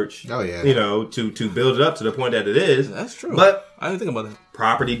that church. Oh yeah. To build it up to the point that it is. That's true. But I didn't think about that.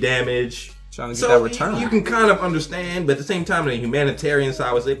 Property damage. Trying to get that return. You can kind of understand, but at the same time, the humanitarian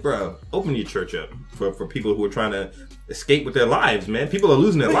side would say, bro, open your church up for people who are trying to escape with their lives, man. People are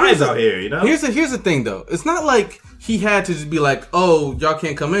losing their lives out here, Here's the thing, though. It's not like he had to just be like, oh, y'all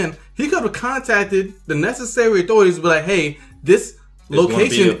can't come in. He could have contacted the necessary authorities to be like, hey, this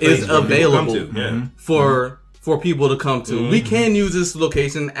location is available for people to come to. We can use this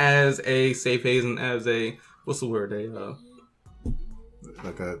location as a safe haven, as a, what's the word?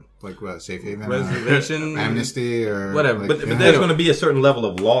 what, safe haven, reservation, amnesty, or whatever. But there's going to be a certain level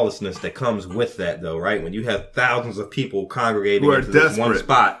of lawlessness that comes with that, though, right? When you have thousands of people congregating into this one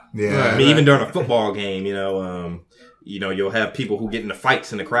spot. Yeah. I mean, even during a football game, you'll have people who get into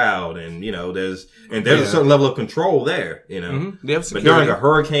fights in the crowd, and there's a certain level of control there, Mm-hmm. They have security. But during a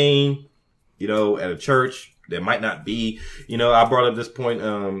hurricane, at a church, there might not be. I brought up this point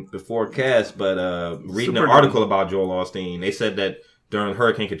before cast, but reading an article about Joel Osteen, they said that during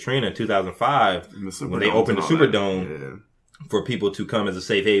Hurricane Katrina in 2005, when they opened the Superdome for people to come as a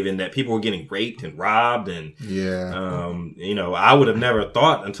safe haven, that people were getting raped and robbed, and I would have never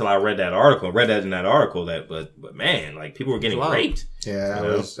thought until I read that in that article that, but man, like people were getting raped. Yeah,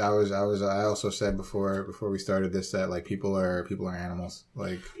 I also said before we started this that like people are animals,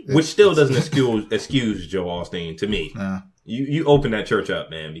 like which still doesn't excuse Joe Osteen to me. You open that church up,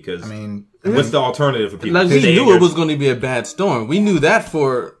 man, because what's the alternative for people? Like we knew it was going to be a bad storm. We knew that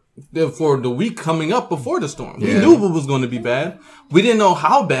for the week coming up before the storm. We knew it was going to be bad. We didn't know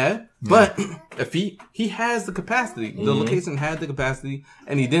how bad, but if he has the capacity, the location had the capacity,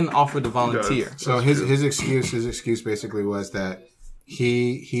 and he didn't offer to volunteer. So his excuse basically was that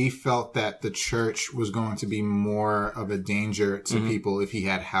he felt that the church was going to be more of a danger to people if he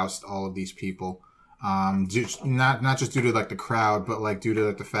had housed all of these people. Not just due to like the crowd, but like due to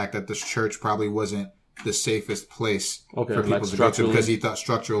like the fact that this church probably wasn't the safest place for people to go to, because he thought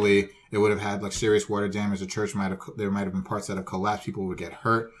structurally it would have had like serious water damage. The church there might have been parts that have collapsed, people would get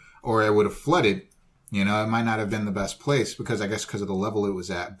hurt, or it would have flooded. It might not have been the best place because of the level it was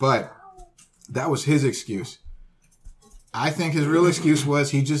at. But that was his excuse. I think his real excuse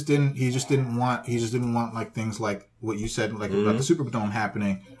was he just didn't want like things like what you said, like about the Superdome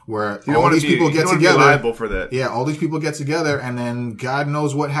happening, where all these people get together. Be liable for that. Yeah, all these people get together, and then God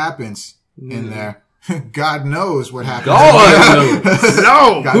knows what happens in there. God knows what happens. God knows.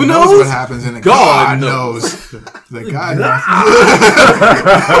 No, God who knows what happens in it. God knows. God knows.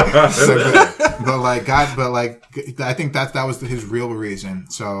 But I think that was his real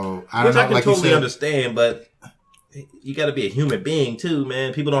reason. So I don't know. I can totally understand, but you got to be a human being too,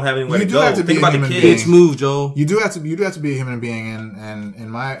 man. People don't have anywhere to go. Think about the kids. Bitch move, Joel. You do have to be a human being, and in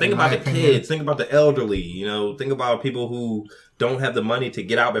my think about the kids. Think about the elderly. Think about people who don't have the money to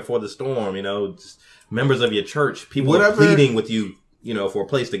get out before the storm. Just members of your church. People are pleading with you, for a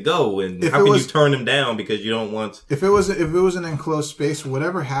place to go, and how can you turn them down because you don't want? If it was an enclosed space,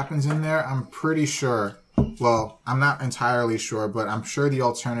 whatever happens in there, I'm pretty sure. Well, I'm not entirely sure, but I'm sure the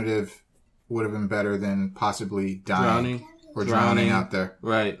alternative would have been better than possibly drowning out there.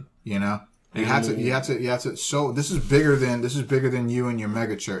 Right. You had to. So this is bigger than you and your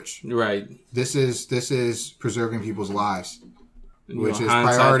mega church. Right. This is preserving people's lives, which is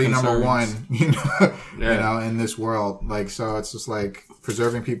priority number one. In this world. Like, so it's just like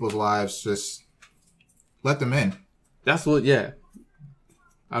preserving people's lives. Just let them in. That's what. Yeah.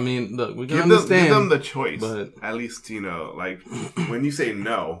 I mean, look, we can understand. Give them the choice, but at least, like, when you say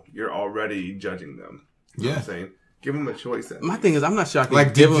no, you're already judging them. You know what I'm saying? Give them a choice. My thing is, I'm not shocked.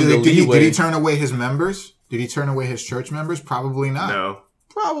 Like, did he turn away his members? Did he turn away his church members? Probably not. No.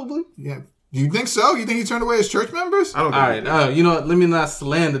 Probably. Yeah. Do you think so? You think he turned away his church members? I don't think All right. You know what? Let me not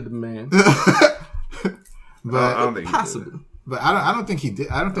slander the man. But I don't think possible. But I don't think he did.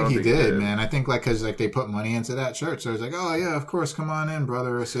 I don't think he did, man. I think because they put money into that church, so it's like, oh yeah, of course, come on in,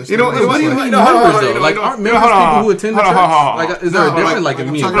 brother or sister. Aren't members people who attend the church? Like, is there a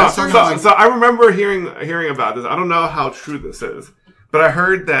difference? So I remember hearing about this. I don't know how true this is, but I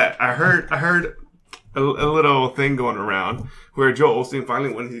heard a little thing going around where Joel Osteen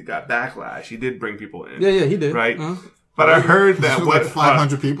finally, when he got backlash, he did bring people in. Yeah, he did. Right. But I heard that like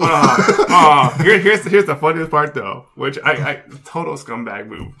 500 people. Here's the funniest part though, which I total scumbag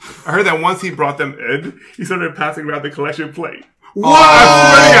move. I heard that once he brought them in, he started passing around the collection plate. What?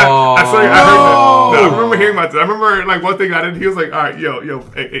 I swear I heard that. No, I remember hearing about this. I remember like one thing I did. He was like, "All right, yo,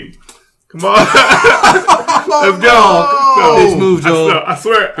 hey, come on, let's go." Bitch move, Joel. I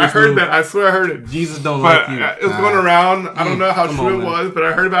swear I heard it. Jesus don't like you. It was going around. I don't know how true it was, but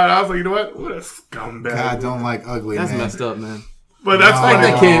I heard about it. I was like, you know what a scumbag. God don't like ugly. That's man. messed up, man. But that's funny.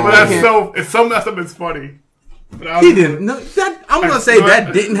 It's so messed up. It's funny. He didn't. No, I'm gonna say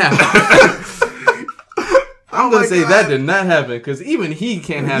that didn't happen. I'm gonna say that did not happen because even he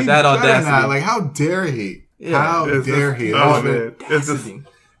can't have that audacity. Like, how dare he? Yeah. How dare he? Oh man, it's just. It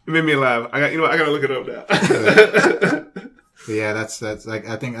made me laugh. I gotta look it up now. Yeah, that's like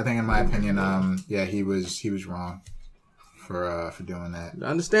I think in my opinion, he was wrong for doing that.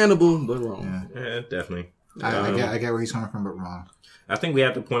 Understandable, but wrong. Yeah, definitely. I get where he's coming from, but wrong. I think we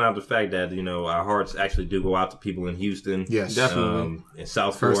have to point out the fact that, our hearts actually do go out to people in Houston. Yes, definitely. In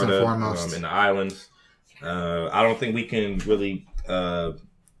South First Florida, and foremost. in the islands. I don't think we can really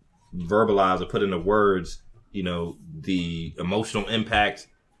verbalize or put into words, the emotional impact,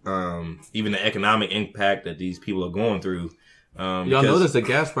 even the economic impact that these people are going through. Y'all notice the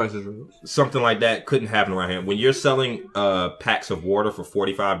gas prices. Something like that couldn't happen around here. When you're selling packs of water for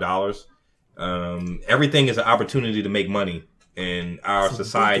 $45, everything is an opportunity to make money in our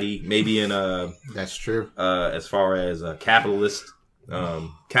society. Maybe in that's true. As far as capitalism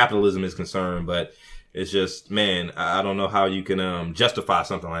is concerned, but it's just, man, I don't know how you can justify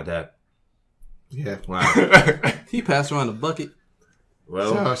something like that. Yeah. Wow. He passed around a bucket.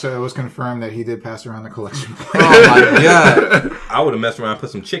 Well, so it was confirmed that he did pass around the collection. Oh my god! I would have messed around and put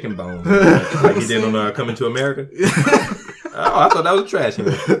some chicken bones like he did on Coming to America. Oh, I thought that was trash.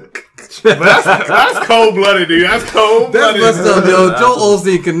 That's cold blooded, dude. That's cold blooded. That's messed up, yo. Joel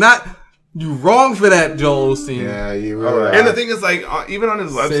Osteen cannot. You wrong for that, Joel Osteen. Yeah, you were. And the thing is, like, even on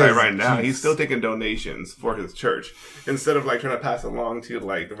his website right now, he's still taking donations for his church instead of like trying to pass along to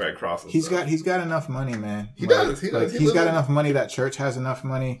like the Red Cross. And he's got enough money, man. He does. He's got enough money. That church has enough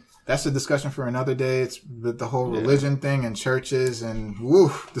money. That's a discussion for another day. It's the whole religion thing and churches and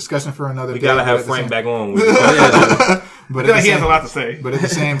discussion for another day. We gotta have Frank back on. But he has a lot to say. But at the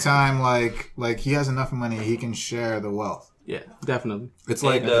same time, like he has enough money, he can share the wealth. Yeah, definitely. It's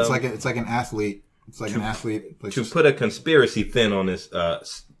like an athlete. It's like an athlete. To put a conspiracy spin on this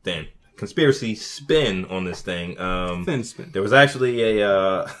conspiracy spin on this thing. Thin spin. There was actually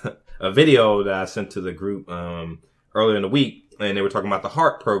a video that I sent to the group earlier in the week, and they were talking about the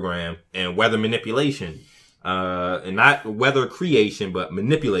HAARP program and weather manipulation, and not weather creation, but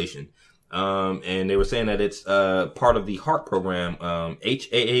manipulation. And they were saying that it's part of the HAARP program,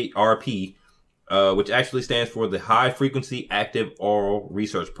 HAARP. Which actually stands for the High Frequency Active Oral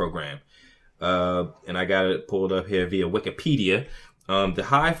Research Program. And I got it pulled up here via Wikipedia. The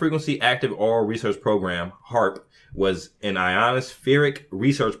High Frequency Active Oral Research Program, HAARP, was an ionospheric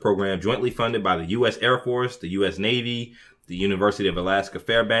research program jointly funded by the U.S. Air Force, the U.S. Navy, the University of Alaska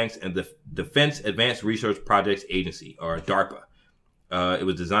Fairbanks, and the Defense Advanced Research Projects Agency, or DARPA. It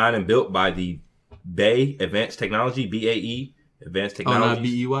was designed and built by the BAE Advanced Technology, BAE Advanced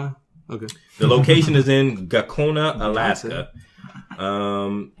Technology. Oh, not BEY? Okay. The location is in Gakona, Alaska.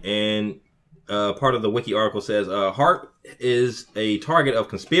 And part of the wiki article says, HAARP is a target of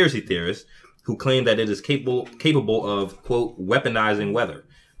conspiracy theorists who claim that it is capable of, quote, weaponizing weather.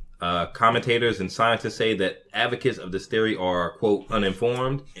 Commentators and scientists say that advocates of this theory are, quote,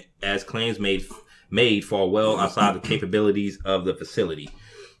 uninformed, as claims made fall well outside the capabilities of the facility.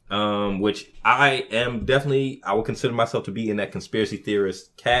 Which I will consider myself to be in that conspiracy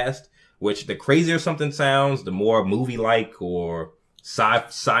theorist cast. Which the crazier something sounds, the more movie-like or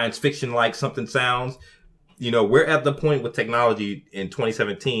science fiction-like something sounds. We're at the point with technology in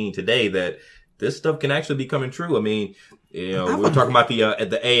 2017 today that this stuff can actually be coming true. I mean, we're talking about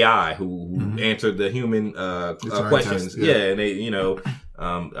the AI who answered the human questions. Yeah, and they,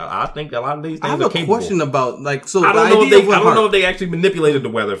 I think a lot of these things are capable. I have a question about I don't know if they actually manipulated the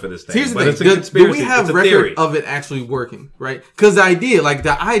weather for this thing. Here's the thing: it's a conspiracy. Do we have record of it actually working? Right? Because the idea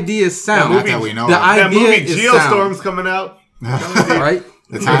is sound. That movie Geostorm's coming out. Right?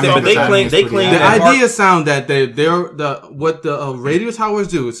 They claim the idea sound that what the radio towers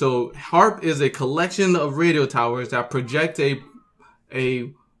do. So HAARP is a collection of radio towers that project a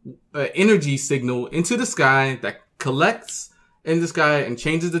energy signal into the sky that collects in the sky and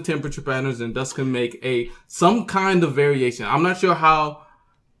changes the temperature patterns and thus can make some kind of variation. I'm not sure how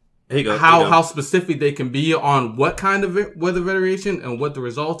specific they can be on what kind of weather variation and what the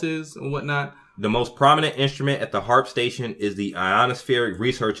result is and whatnot. The most prominent instrument at the HAARP station is the Ionospheric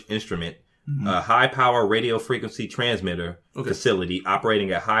Research Instrument, a high-power radio frequency transmitter facility operating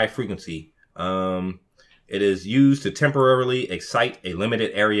at high frequency. It is used to temporarily excite a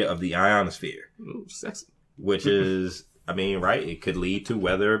limited area of the ionosphere. Ooh, sexy. Which is, right? It could lead to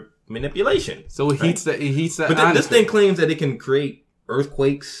weather manipulation. So it heats that. But this thing claims that it can create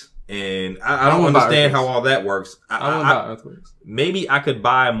earthquakes. And I don't understand how all that works. I don't know about earthquakes. Maybe I could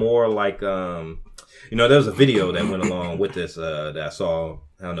buy more like, there was a video that went along with this that I saw.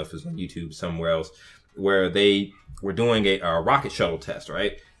 I don't know if it was on YouTube somewhere else, where they were doing a rocket shuttle test,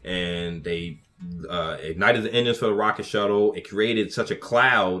 right? And they ignited the engines for the rocket shuttle. It created such a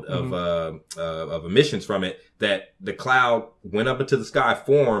cloud of emissions from it that the cloud went up into the sky,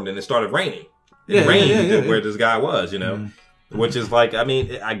 formed, and it started raining. It rained where this guy was, Which is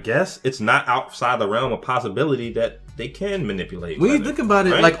I guess it's not outside the realm of possibility that they can manipulate. When you think about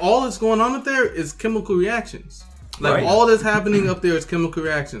it, like all that's going on up there is chemical reactions. Like all that's happening up there is chemical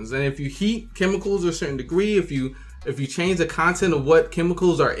reactions, and if you heat chemicals to a certain degree, if you change the content of what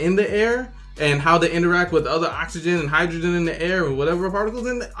chemicals are in the air and how they interact with other oxygen and hydrogen in the air and whatever particles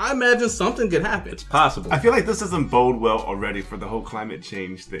in there, I imagine something could happen. It's possible. I feel like this doesn't bode well already for the whole climate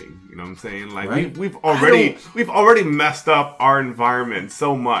change thing. You know what I'm saying? Like we've already messed up our environment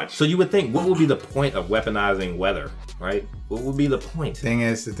so much. So you would think, what would be the point of weaponizing weather? Right? What would be the point? The thing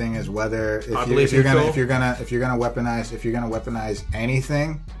is, whether if you're gonna weaponize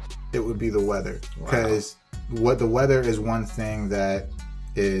anything, it would be the weather, because what the weather is one thing that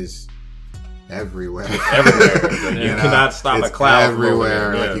is everywhere. You cannot stop a cloud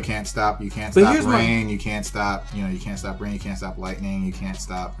everywhere. Like you can't stop rain. You can't stop rain. You can't stop lightning. You can't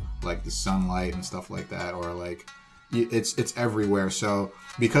stop like the sunlight and stuff like that. Or like it's everywhere. So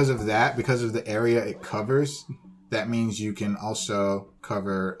because of that, because of the area it covers, that means you can also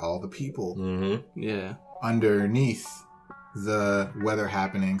cover all the people. Underneath the weather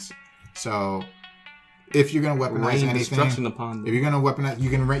happenings. So if you're gonna weaponize anything, if you're gonna weaponize, you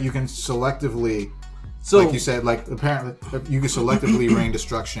can selectively, like you said, like apparently you can selectively rain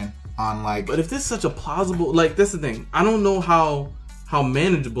destruction on like. But if this is such a plausible, like that's the thing, I don't know how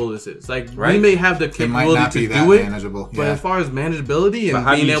manageable this is. Like we may have the capability to do it, but as far as manageability and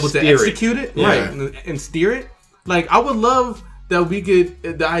being able to execute it, and steer it, like I would love that we could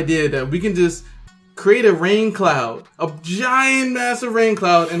the idea that we can just create a rain cloud, a giant, massive rain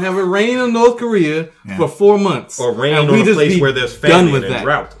cloud, and have it rain in North Korea for 4 months. Or rain on a place where there's famine and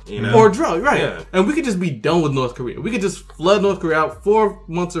drought. You know? Or drought, right. Yeah. And we could just be done with North Korea. We could just flood North Korea out, 4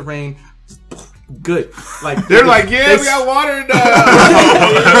 months of rain. Good. Like they're like, we got water now.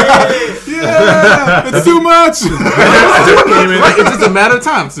 It's too much. It's just a matter of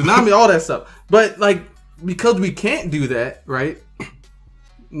time. Tsunami, all that stuff. But like, because we can't do that, right?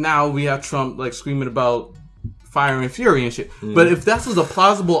 Now we have Trump like screaming about fire and fury and shit. But if that was a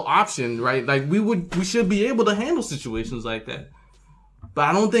plausible option, right? Like we should be able to handle situations like that. But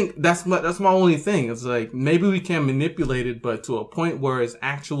I don't think that's my only thing. It's like maybe we can manipulate it, but to a point where it's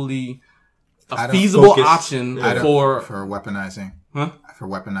actually a feasible option for weaponizing. For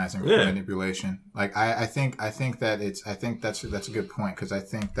weaponizing, for manipulation. Like I think that's a good point, because I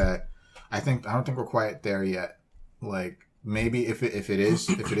don't think we're quite there yet. Like maybe if it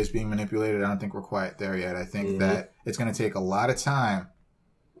is being manipulated, I don't think we're quite there yet. I think that it's going to take a lot of time.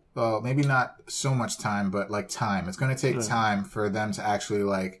 Well, maybe not so much time, but like time. It's going to take time for them to actually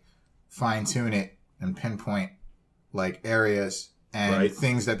like fine tune it and pinpoint like areas and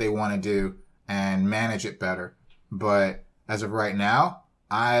things that they want to do and manage it better. But as of right now,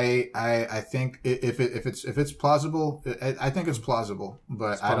 I think if it's plausible, I think it's plausible.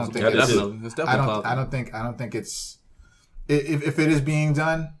 But I don't think it's plausible. I don't think it's. If it is being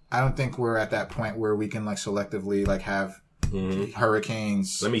done, I don't think we're at that point where we can like selectively like have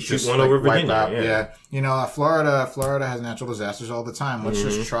hurricanes. Let me shoot one over Virginia. Yeah. You know, Florida has natural disasters all the time. Let's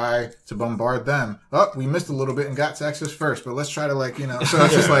just try to bombard them. Oh, we missed a little bit and got Texas first, but let's try to like, you know. So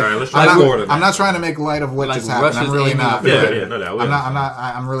it's just like I'm not trying to make light of what just happened. I'm really not.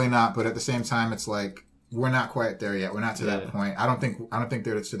 I'm really not. But at the same time, it's like we're not quite there yet. We're not to that point. I don't think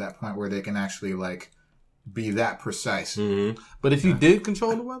they're to that point where they can actually like be that precise. But if you did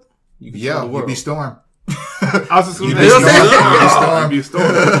control the weather, you could control the world. You'd be Storm. I was just going to say, be Storm.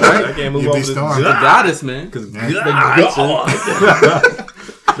 I can't move on to the goddess, man. Because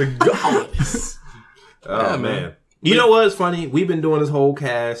the goddess. Oh, man. You know what's funny? We've been doing this whole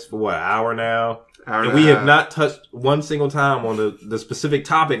cast for, an hour now? And we have not touched one single time on the specific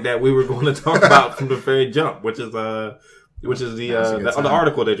topic that we were going to talk about from the very jump, which is the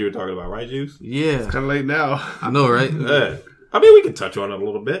article that you were talking about, right, Juice? Yeah. It's kind of late now. I know, right? Yeah. I mean, we can touch on it a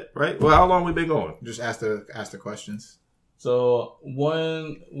little bit, right? Well, how long we been going? Just ask the questions. So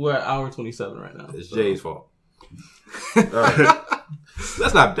we're at hour 27 right now. It's Jay's fault. All right.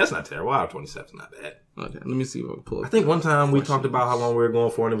 That's not terrible. Hour 27 is not bad. Okay, let me see what we pull. I think one time we talked about how long we were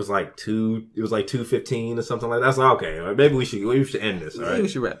going for, and it was like 2:15 or something like that. So okay, maybe we should end this. All right, maybe we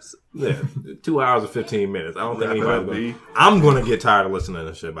should wrap this. Yeah, 2 hours and 15 minutes. I don't think anybody's I'm gonna get tired of listening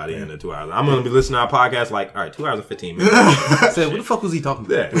to shit by the end of 2 hours. I'm gonna be listening to our podcast like, all right, 2 hours and 15 minutes. Say, what the fuck was he talking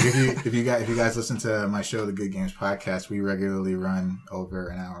about? Yeah. If you guys listen to my show, the Good Games Podcast, we regularly run over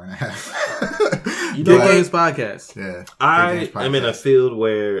an hour and a half. You know, Good Games Podcast. Yeah, I am in a field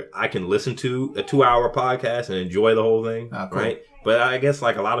where I can listen to a 2-hour podcast and enjoy the whole thing, right? But I guess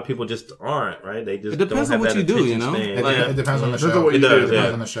like a lot of people just aren't, right? They just it depends on what you do, you know. It depends on the show. It does,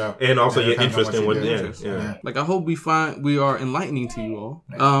 depends on the show, and also your interest in what. Yeah. Like I hope we are enlightening to you all.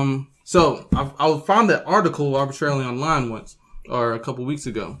 So I found that article arbitrarily online once, or a couple weeks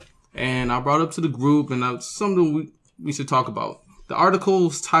ago, and I brought it up to the group, and that's something we should talk about. The article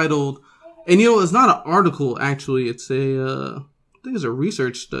is titled, and it's not an article actually. It's I think it's a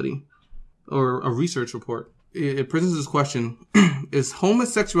research study or a research report. It presents this question: is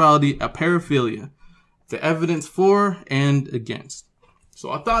homosexuality a paraphilia? The evidence for and against. So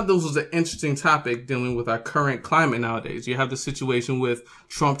I thought this was an interesting topic dealing with our current climate nowadays. You have the situation with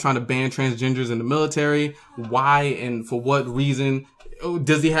Trump trying to ban transgenders in the military. Why and for what reason?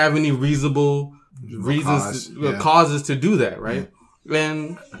 Does he have any reasonable causes to do that, right?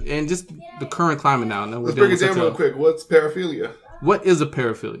 Yeah. And just the current climate now. Let's break it down real quick. What's paraphilia? What is a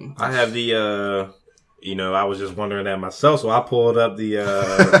paraphilia? I have the I was just wondering that myself, so I pulled up the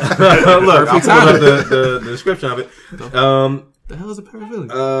the description of it. The hell is a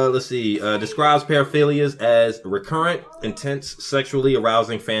paraphilia? Let's see. Describes paraphilias as recurrent, intense, sexually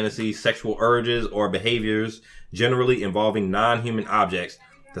arousing fantasies, sexual urges, or behaviors generally involving non-human objects,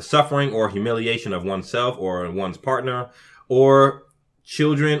 the suffering or humiliation of oneself or one's partner, or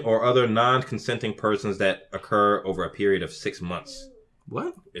children or other non-consenting persons that occur over a period of 6 months.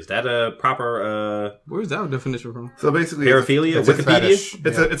 What? Is that a proper... Where's that definition from? So basically... Paraphilia? It's a fetish.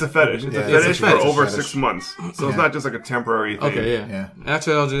 It's a fetish. It's a fetish for over 6 months. So it's not just like a temporary thing. Okay, yeah.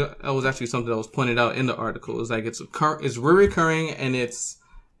 Actually, that was actually something that was pointed out in the article. It's like it's recurring and it's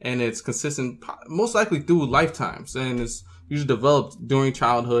consistent, most likely through lifetimes, and it's usually developed during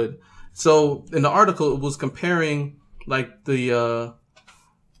childhood. So in the article, it was comparing like the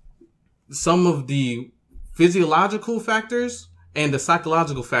some of the physiological factors and the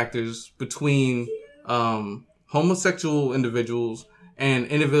psychological factors between homosexual individuals and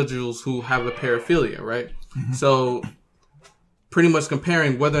individuals who have a paraphilia, right? Mm-hmm. So pretty much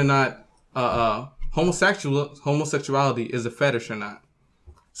comparing whether or not homosexuality is a fetish or not.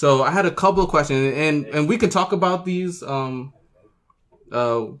 So I had a couple of questions, and we can talk about these. I'm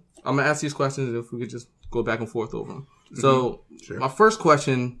going to ask these questions if we could just go back and forth over them. So sure. My first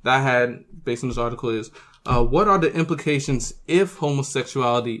question that I had based on this article is, what are the implications if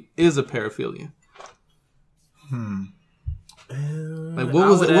homosexuality is a paraphilia? Like what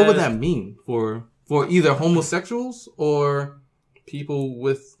would that mean for either homosexuals or people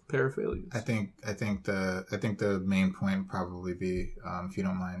with paraphilia? I think the main point would probably be, if you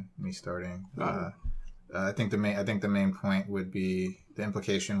don't mind me starting, I think the main point would be, the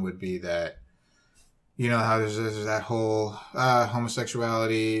implication would be that, how there's that whole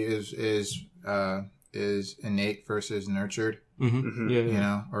homosexuality is innate versus nurtured,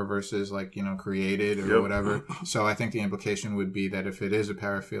 or versus created or whatever. So I think the implication would be that if it is a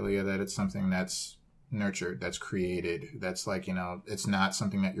paraphilia, that it's something that's nurtured, that's created, that's it's not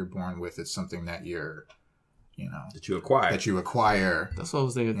something that you're born with, it's something that you're that you acquire. That's what I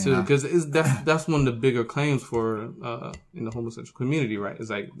was thinking too, because that's one of the bigger claims for in the homosexual community, right? It's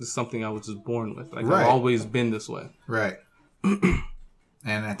like this is something I was just born with, like right. I've always been this way, right?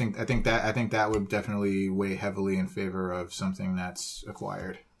 And I think that would definitely weigh heavily in favor of something that's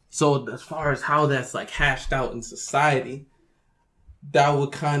acquired. So as far as how that's like hashed out in society, that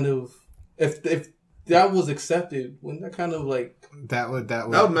would kind of, if that was accepted, wouldn't that kind of like that would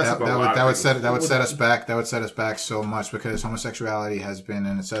set us back so much, because homosexuality has been,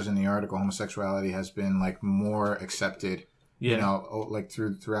 and it says in the article, homosexuality has been like more accepted,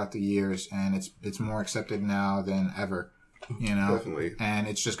 throughout the years, and it's more accepted now than ever. Definitely. And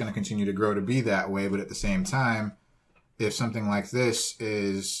it's just going to continue to grow to be that way. But at the same time, if something like this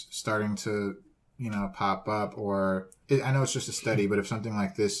is starting to, pop up, or I know it's just a study, but if something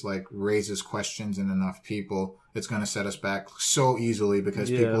like this raises questions in enough people, it's going to set us back so easily,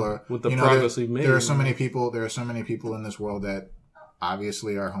 because people are, with the progress we've made. There are so many people in this world that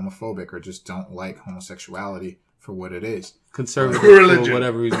obviously are homophobic or just don't like homosexuality for what it is. Conservative for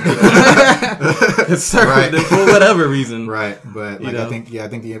whatever reason. Conservative for whatever reason. Right, but I think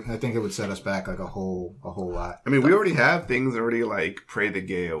it would set us back a whole lot. I mean, we already have things already like pray the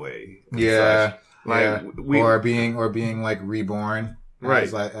gay away. Yeah. Or being reborn, right,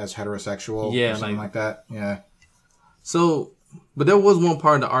 as heterosexual, or something like that. Yeah. So, but there was one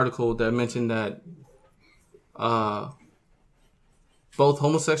part of the article that mentioned that both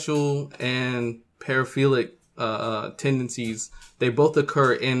homosexual and paraphilic tendencies, they both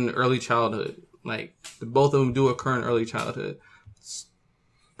occur in early childhood. Like, both of them do occur in early childhood.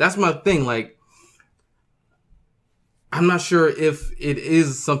 That's my thing. Like, I'm not sure if it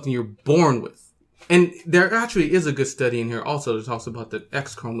is something you're born with. And there actually is a good study in here also that talks about the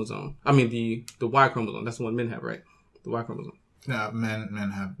X chromosome. I mean, the Y chromosome. That's the one men have, right? The Y chromosome. No, men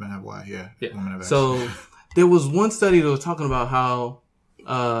have Y, yeah. Women have X. So there was one study that was talking about how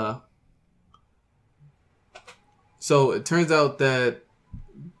So it turns out that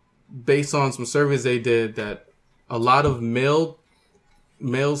based on some surveys they did, that a lot of males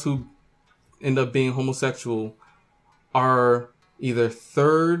who end up being homosexual are either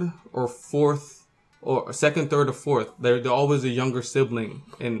third or fourth, or second, third, or fourth. They're always a younger sibling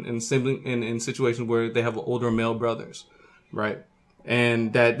in situations where they have older male brothers, right?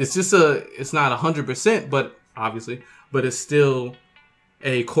 And that it's just it's not 100%, but obviously, but it's still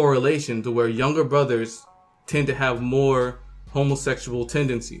a correlation to where younger brothers tend to have more homosexual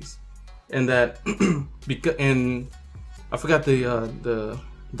tendencies, and that and I forgot the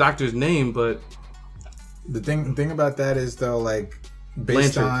doctor's name, but the thing about that is though, like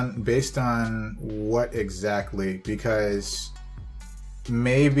based on what exactly, because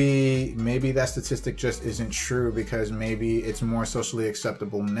maybe that statistic just isn't true, because maybe it's more socially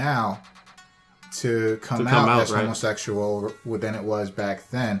acceptable now to come out as homosexual than it was back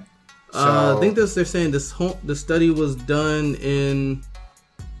then. So, I think they're saying this study was done in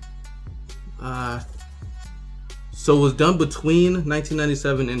so it was done between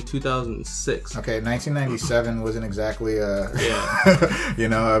 1997 and 2006. Okay, 1997 wasn't exactly a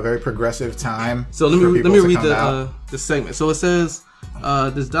very progressive time. So let me read the segment. So it says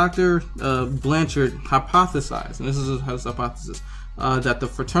this Dr. Blanchard hypothesized, and this is his hypothesis, that the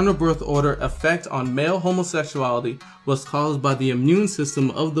fraternal birth order effect on male homosexuality was caused by the immune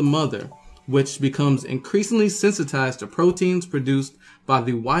system of the mother, which becomes increasingly sensitized to proteins produced by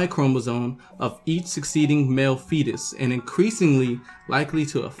the Y chromosome of each succeeding male fetus, and increasingly likely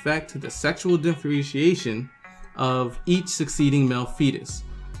to affect the sexual differentiation of each succeeding male fetus.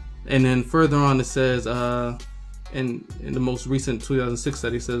 And then further on it says, in the most recent 2006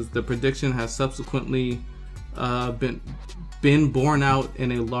 study, says the prediction has subsequently been borne out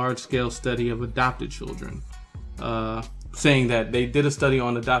in a large-scale study of adopted children, saying that they did a study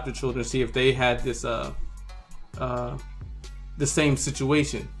on adopted children to see if they had this the same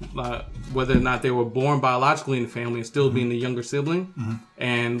situation, whether or not they were born biologically in the family and still being the younger sibling,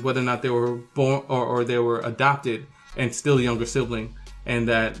 and whether or not they were born or they were adopted and still the younger sibling, and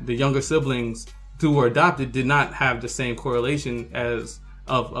that the younger siblings who were adopted did not have the same correlation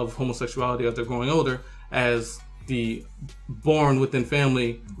of homosexuality as they're growing older as the born within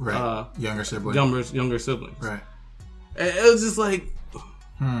family younger siblings. Right. It was just like,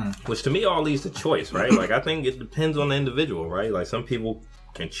 which to me all leads to choice, right? Like, I think it depends on the individual, right? Like, some people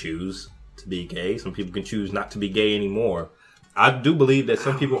can choose to be gay, some people can choose not to be gay anymore. I do believe that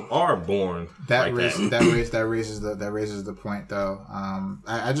some people are born that raises the point, though.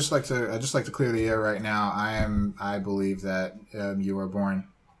 I just like to clear the air right now. I believe that you are born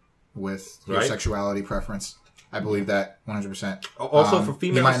with your sexuality preference. I believe that 100%. Also for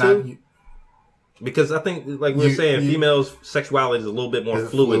females too? Because I think, like we were saying, females' sexuality is a little bit more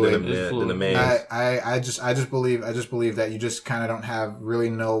fluid than a man's. I just believe that you just kind of don't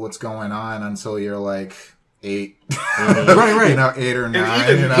really know what's going on until you're like 8. Right. 8 or 9.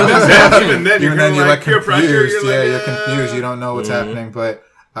 Even then, you're like confused. You're confused. You don't know what's happening. But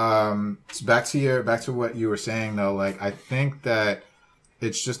back to what you were saying though. Like, I think that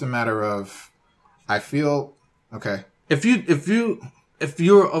it's just a matter of, I feel okay. If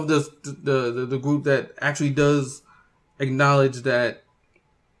you're of the group that actually does acknowledge that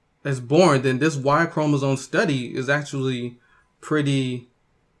it's born, then this Y chromosome study is actually pretty,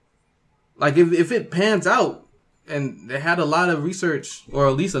 like, if it pans out, and they had a lot of research, or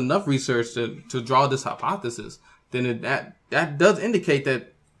at least enough research to draw this hypothesis, then that does indicate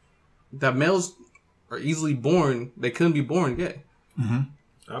that males are easily born, they couldn't be born gay.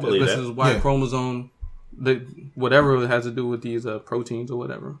 I believe this is Y chromosome, whatever it has to do with these proteins or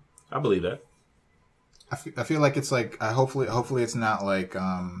whatever. I believe that. I feel like it's like, hopefully it's not like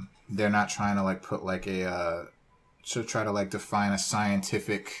they're not trying to like put like to try to like define a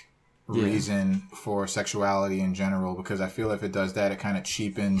scientific reason for sexuality in general, because I feel if it does that, it kind of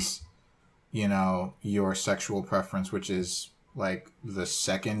cheapens, your sexual preference, which is like the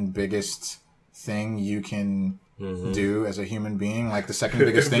second biggest thing you can do as a human being, like the second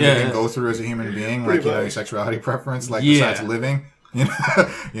biggest thing you can go through as a human being, like your sexuality preference, like besides living,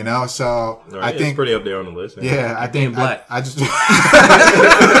 So I think it's pretty up there on the list. Yeah, I think black. I just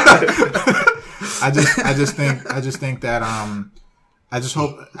think that I just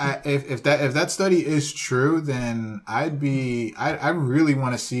hope if that study is true, then I really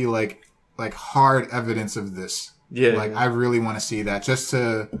want to see like hard evidence of this. Yeah, like I really want to see that just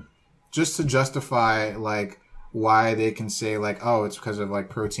to justify like why they can say like, oh, it's because of like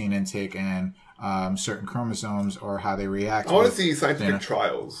protein intake and certain chromosomes or how they react. I want to see scientific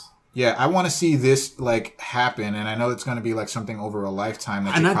trials. Yeah, I want to see this like happen, and I know it's going to be like something over a lifetime.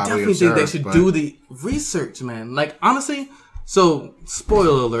 That and I definitely think they should do the research, man. Like honestly, so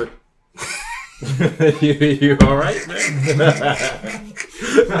spoiler alert. you all right, man?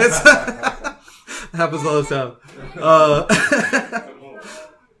 Happens all the time.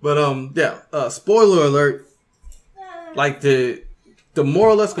 But spoiler alert. Like the more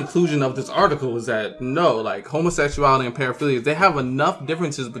or less conclusion of this article is that no, like homosexuality and paraphilia, they have enough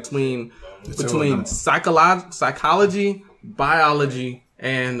differences between psychology, biology,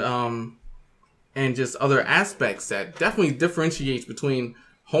 and just other aspects that definitely differentiates between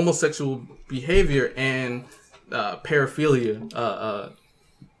homosexual behavior and paraphilia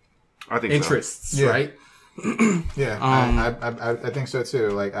I think interests, so. right? Yeah, I think so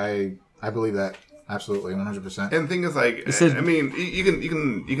too. Like I believe that. Absolutely, 100%. And the thing is, like, I mean, you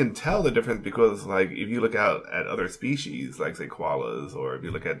can tell the difference because, like, if you look out at other species, like say koalas, or if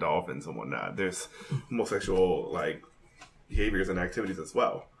you look at dolphins and whatnot, there's homosexual like behaviors and activities as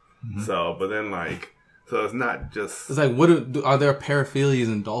well. Mm-hmm. So, but then like, so it's not just. It's like, are there paraphilias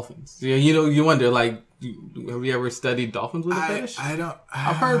in dolphins? Yeah, you wonder, like, have you ever studied dolphins with a fetish? I've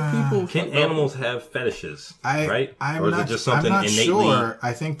heard people. Can animals have fetishes? Right? I'm or is not, it just something I'm not innately? Sure.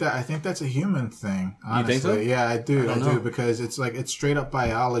 I think that's a human thing. Honestly, you think so? Yeah, I do because it's like it's straight up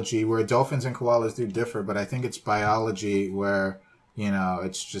biology where dolphins and koalas do differ, but I think it's biology where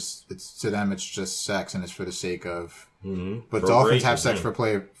it's to them it's just sex and it's for the sake of. Mm-hmm. But dolphins have sex for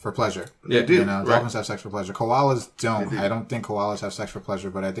pleasure. Yeah, do. Dolphins have sex for pleasure. Koalas don't. I don't think koalas have sex for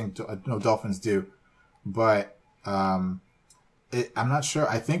pleasure, but I think dolphins do. But I'm not sure.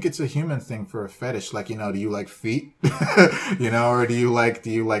 I think it's a human thing for a fetish. Like, do you like feet? Or do you like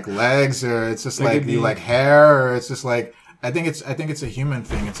legs? Or it's just like, do you like hair? Or it's just like, I think it's a human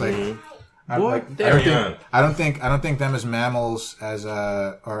thing. It's like, I don't think them as mammals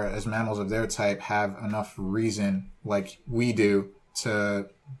or as mammals of their type have enough reason like we do to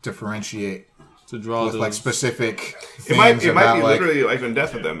differentiate. To draw with like specific things. It might be literally life and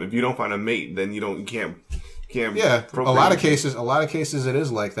death for them. If you don't find a mate, then you can't. Yeah, procreate. a lot of cases it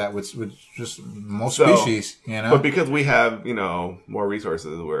is like that with just most species. But because we have more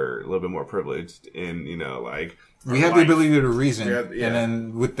resources, we're a little bit more privileged in like. We have the ability to reason, and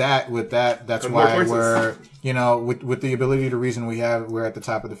then with that, that's why we're, with the ability to reason, we're at the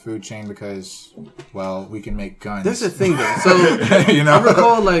top of the food chain because, well, we can make guns. That's the thing, though. So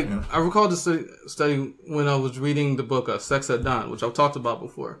I recall the study when I was reading the book Sex at Dawn, which I've talked about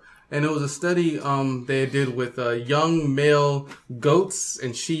before, and it was a study they did with young male goats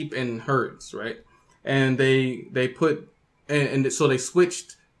and sheep and herds, right? And they put and so they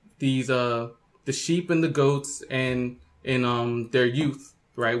switched these the sheep and the goats and in their youth,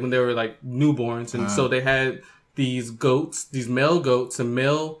 right, when they were like newborns, and so they had these goats, these male goats and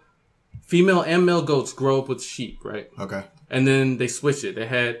female and male goats grow up with sheep, right? Okay. And then they switched it. They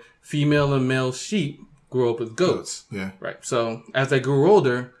had female and male sheep grow up with goats. Yeah. Right. So as they grew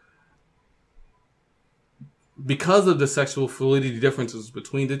older, because of the sexual fluidity differences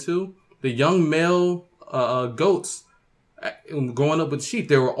between the two, the young male goats growing up with sheep,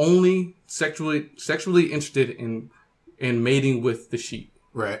 they were only sexually interested in mating with the sheep.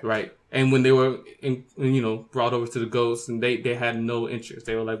 Right. Right. And when they were brought over to the goats, and they had no interest.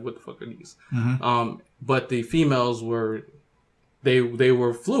 They were like, what the fuck are these? Mm-hmm. But the females were they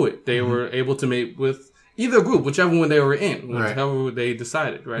were fluid. They were able to mate with either group, whichever one they were in, whichever they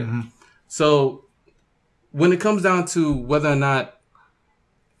decided, right? Mm-hmm. So when it comes down to whether or not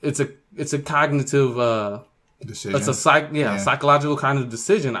it's a cognitive decision. It's a psychological kind of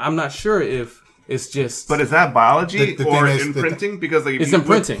decision. I'm not sure if it's just. But is that biology or imprinting? Because like, it's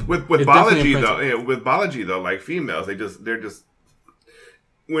imprinting. With biology though, like females, they're just.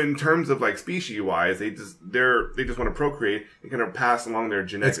 In terms of like species wise, they just want to procreate and kind of pass along their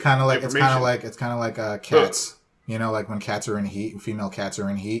genetic. It's kind of like cats. Like when cats are in heat, female cats are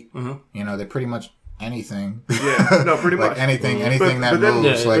in heat. Mm-hmm. They're pretty much. Anything. Yeah, no, pretty much. Anything that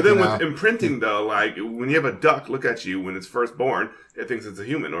moves. But then with imprinting, though, like, when you have a duck look at you when it's first born, it thinks it's a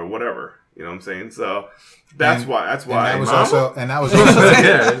human or whatever. You know what I'm saying? So that's why. And that was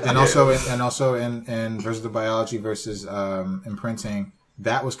also in versus the biology versus imprinting,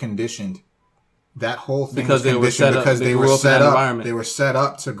 that was conditioned. That whole thing was conditioned because they were set up. They were set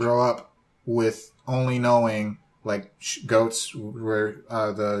up to grow up with only knowing, like, goats were,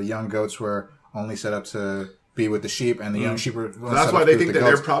 the young goats were only set up to be with the sheep, and the young sheep were. That's why they think that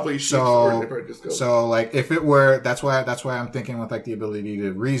they're probably sheep. So like, if it were, that's why I'm thinking with like the ability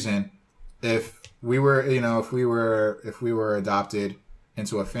to reason. If we were, if we were adopted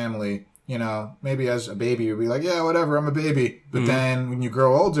into a family you know, maybe as a baby, you'd be like, yeah, whatever, I'm a baby. But then when you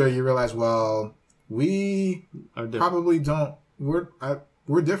grow older, you realize, well, we probably don't, we're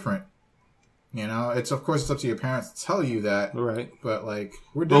different. You know, of course it's up to your parents to tell you that. Right. But like,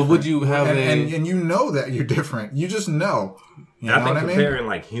 we're different. Well, would you have and you know that you're different. You just know. You know I think what comparing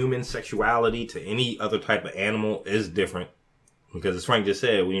like human sexuality to any other type of animal is different. Because as Frank just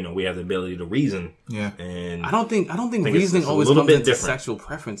said, you know, we have the ability to reason. Yeah. And I don't think reasoning always comes into sexual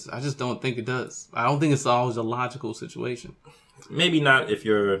preference. I just don't think it does. I don't think it's always a logical situation. Maybe not if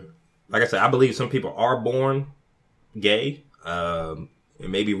you're, like I said, I believe some people are born gay. And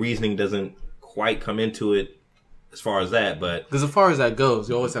maybe reasoning doesn't quite come into it as far as that, but because as far as that goes,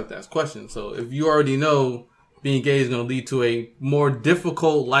 you always have to ask questions. So if you already know being gay is going to lead to a more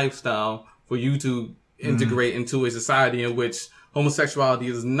difficult lifestyle for you to integrate into a society in which homosexuality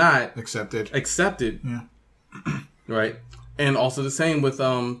is not accepted. Yeah. Right. And also the same with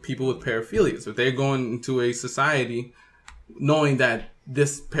people with paraphilias. If they're going into a society knowing that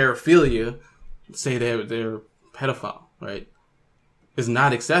this paraphilia, say they're pedophile, right, is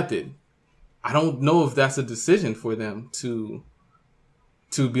not accepted, I don't know if that's a decision for them to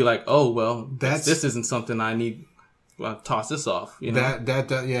be like, oh, well, this isn't something I need. Well, toss this off. You know?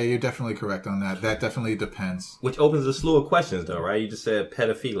 Yeah, you're definitely correct on that. That definitely depends. Which opens a slew of questions, though, right? You just said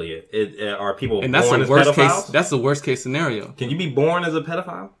pedophilia. Are people and that's born the as worst pedophiles? Case. That's the worst case scenario. Can you be born as a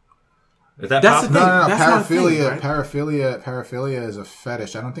pedophile? Is that that's possible? The thing. No. Paraphilia, right? Paraphilia is a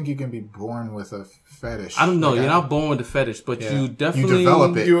fetish. I don't think you can be born with a fetish. I don't know. You're not born with a fetish, but you definitely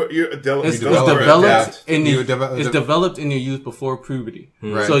develop it. It's developed in your youth before puberty.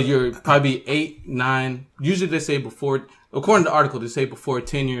 Right. So you're probably 8, 9. Usually they say before. According to the article, they say before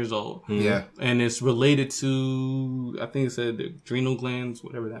 10 years old. Yeah. And it's related to, I think it said the adrenal glands,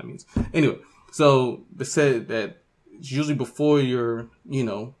 whatever that means. Anyway, so they said that it's usually before you're, you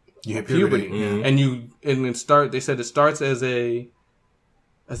know, you hit puberty. Mm-hmm. They said it starts as an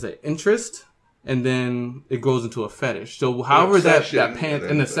interest, and then it goes into a fetish. So however that pans,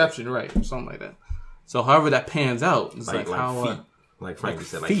 an exception, right? Something like that. So however that pans out, it's like how... feet. Like Frank just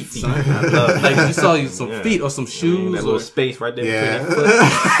said, like feet. Like you saw some feet or some shoes. That little space right there. Yeah. You know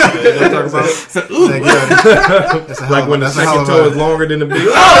what I'm talking about? Like when the second toe is longer than the big.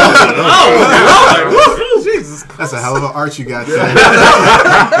 Jesus Christ. That's a hell of an arch you got there.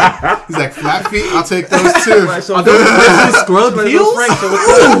 He's like, flat feet? I'll take those too. Right, so scrub heels? Frank, so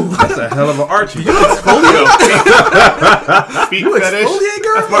that's a hell of an arch you got. Feet fetish.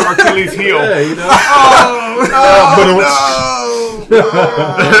 That's my Achilles heel. Yeah, you know. You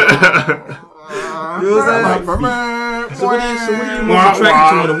know what I'm saying? So what are you most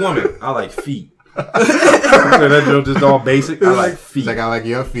attracted to in a woman? I like feet. So that joke just all basic. I like feet. He's like, I like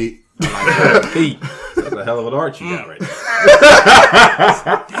your feet. I like feet. That's a hell of an arch you got right there.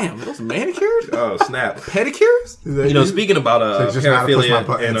 Damn, those manicures? Oh, snap. Pedicures? You know, speaking about paraphilia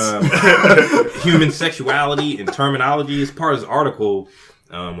and human sexuality and terminology, as part of this article,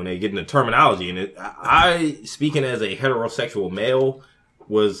 when they get into terminology, and I, speaking as a heterosexual male,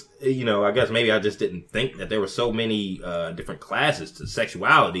 was, you know, I guess maybe I just didn't think that there were so many different classes to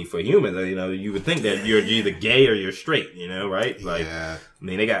sexuality for humans. You know, you would think that you're either gay or you're straight, you know, right? Like, I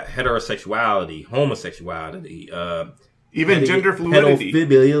mean, they got heterosexuality, homosexuality, even gender fluidity,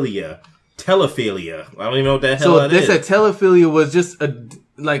 pedophilia, telephilia. I don't even know what the hell that is. So they said telephilia was just a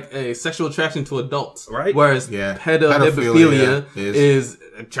sexual attraction to adults, right? Whereas pedophilia is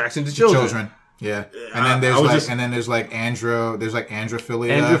attraction to children. Yeah, and then there's androphilia,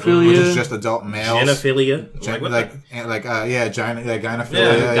 which is just adult males. Gynophilia,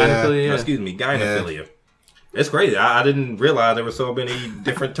 gynophilia. Excuse me, gynophilia. Yeah. It's crazy. I didn't realize there were so many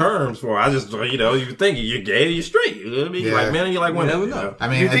different terms for it. I just, you know, you think you're gay or you're straight. You know what I mean? Like men and you like women. You never know. I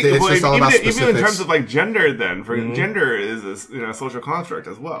mean, it's just all about specifics. Even in terms of like gender, then for gender is a social construct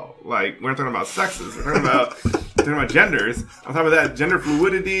as well. Like we're not talking about sexes. We're talking about genders. On top of that, gender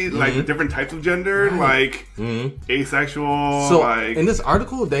fluidity, like the different types of gender, like asexual. So like in this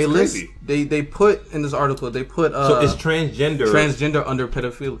article, they put so it's transgender under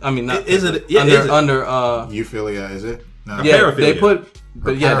pedophilia. I mean, not under euphilia, is it? No. Yeah, paraphilia. they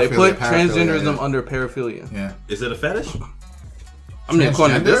put transgenderism under paraphilia. Yeah. Is it a fetish? I mean,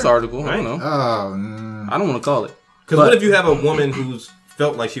 according to this article, right? I don't know. Oh, I don't want to call it. Because what if you have a woman who's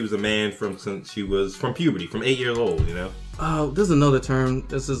felt like she was a man since she was from puberty, from 8 years old, you know? Oh, there's another term.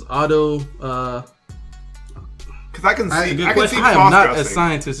 This is auto. Because I can see I am not a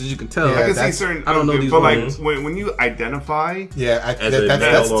scientist, as you can tell. Yeah, I can see certain. I don't know these but words. like when you identify,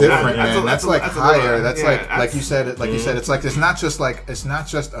 that's different, man. That's like higher. That's like you said. Like you said, it's like it's not just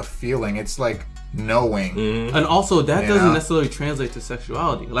a feeling. It's like knowing. And also, that doesn't necessarily translate to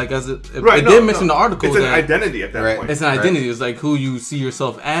sexuality. Like, as it did mention in the article, it's an identity at that point. It's an identity. It's like who you see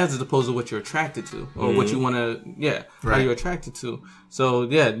yourself as opposed to what you're attracted to, or what you want to, how you're attracted to. So,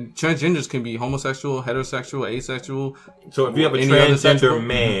 transgenders can be homosexual, heterosexual, asexual. So, if you have a transgender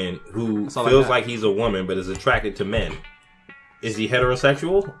man who feels like he's a woman but is attracted to men, is he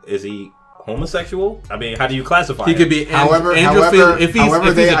heterosexual? Is he homosexual? I mean, how do you classify He could be androphilic. If he's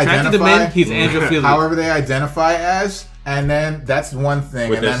attracted to men, he's androphilic. However they identify as, and then that's one thing.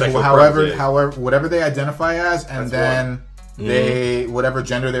 With and then however, whatever they identify as, and that's then they, whatever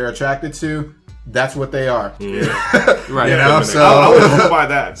gender they're attracted to, that's what they are. Right. You know, so I would go by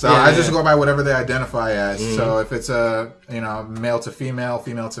that. So I just go by whatever they identify as. So if it's a male to female,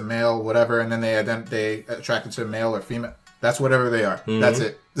 female to male, whatever, and then they attracted to male or female, that's whatever they are. That's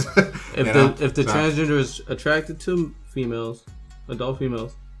it. If the transgender is attracted to females, adult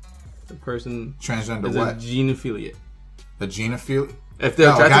females, the person transgender is what? A genophiliac. A genophiliac? If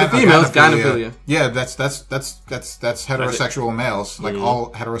they're attracted to females, gynophilia. Yeah, that's heterosexual males. Like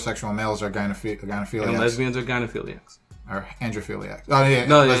all heterosexual males are gynophiliacs. And lesbians are gynophiliacs. Or androphiliacs. Oh yeah,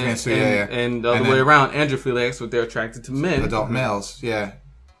 lesbians too. And the other way around, androphiliacs, they're attracted to men. Adult males, yeah.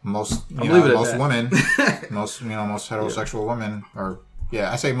 Most women, most heterosexual women are,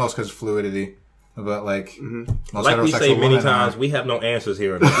 I say most because fluidity, but like most like heterosexual we say many women times, we have no answers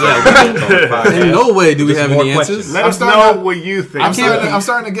here. In no way do we have any answers. Let us know what you think. I'm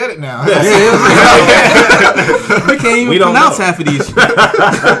starting to get it now. We can't even pronounce half of these.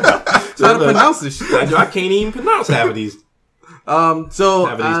 Try to pronounce this shit. I can't even pronounce half of these. Half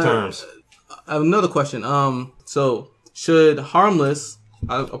of these terms. Another question. So should harmless,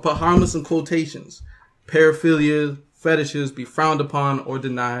 I'll put harmless in quotations, paraphilia, fetishes be frowned upon or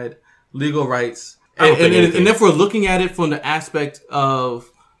denied legal rights? And if we're looking at it from the aspect of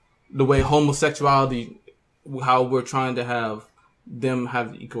the way homosexuality, how we're trying to have them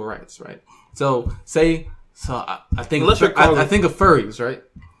have equal rights, right? So I think of furries, right?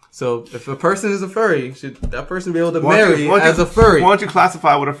 So if a person is a furry, should that person be able to marry as a furry? Why don't you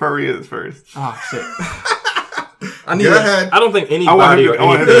classify what a furry is first? Oh shit. Go ahead. I don't think anybody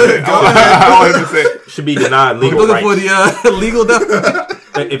should be denied legal rights. For the legal definition.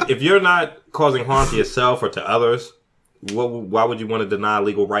 If you're not causing harm to yourself or to others, why would you want to deny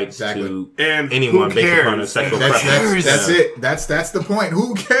legal rights to anyone based upon a sexual preference? That's it. That's the point.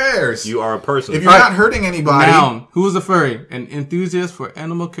 Who cares? You are a person. If you're not hurting anybody. Noun. Who is a furry? An enthusiast for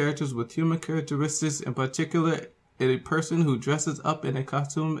animal characters with human characteristics, in particular, a person who dresses up in a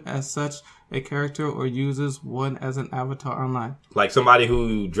costume as such a character or uses one as an avatar online. Like somebody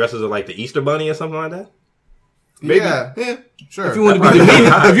who dresses like the Easter Bunny or something like that? Maybe. Yeah, sure. If you want to be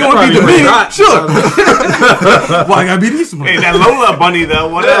demeaning, sure. Why I gotta be the Easter Bunny? Hey, that Lola Bunny though,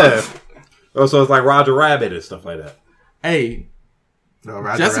 what else? Oh, so it's like Roger Rabbit and stuff like that. Hey. No,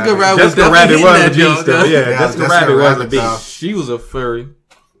 Jessica Rabbit was the beast. Yeah, Jessica Rabbit was the beast. She was a furry.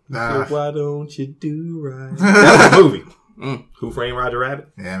 So why don't you do right? That was a movie. Who Framed Roger Rabbit?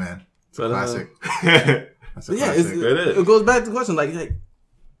 Yeah, man. Classic. That's a classic. It goes back to the question, like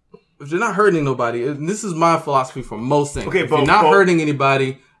if you're not hurting nobody, and this is my philosophy for most things. Okay, if you're not hurting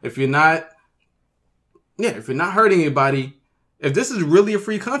anybody, if not hurting anybody, if this is really a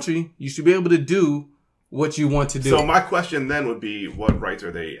free country, you should be able to do what you want to do. So my question then would be, what rights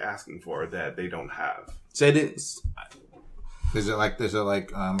are they asking for that they don't have? Say this. Is it like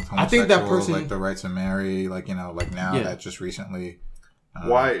I think that person, like the right to marry, like now that just recently.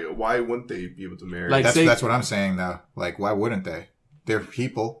 Why wouldn't they be able to marry? Like that's what I'm saying though. Like why wouldn't they? They're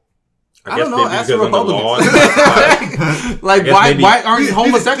people. I don't know. Ask the Republicans. Like why aren't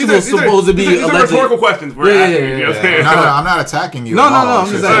homosexuals supposed to be these are rhetorical questions. We're asking. No, I'm not attacking you. No. I'm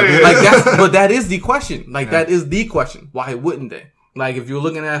just saying. But that is the question. That is the question. Why wouldn't they? Like if you're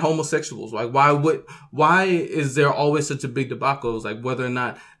looking at homosexuals, like why is there always such a big debacle? Like whether or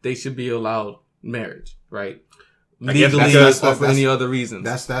not they should be allowed marriage, right? Legally or for any other reasons.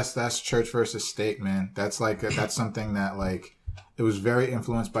 That's church versus state, man. That's something that like it was very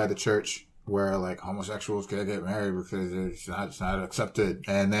influenced by the church, where like homosexuals can't get married because it's not accepted,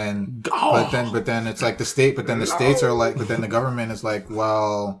 and then but then it's like the state, but then the states are like, but then the government is like,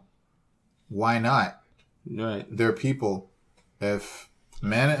 well, why not? Right, they're people. If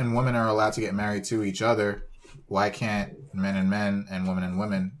men and women are allowed to get married to each other, why can't men and women and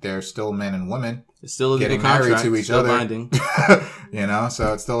women? They're still men and women. It's still getting married to each other. Binding.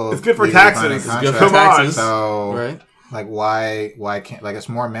 So it's still it's good for taxes. It's good for taxes. So right. Like why can't, like it's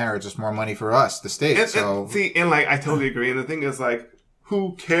more marriage, it's more money for us, the state. And I totally agree. And the thing is, like,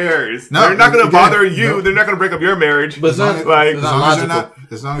 who cares? No, they're not going to bother you. No. They're not going to break up your marriage. But as long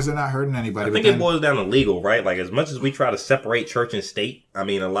as they're not hurting anybody. I think it boils down to legal, right? Like, as much as we try to separate church and state, I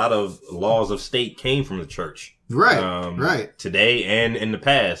mean, a lot of laws of state came from the church. Right, right. Today and in the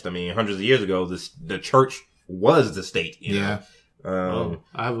past, I mean, hundreds of years ago, the church was the state. You know?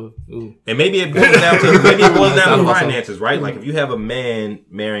 And maybe it boils down to finances, right? Like, if you have a man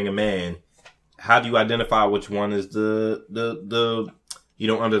marrying a man, how do you identify which one is the you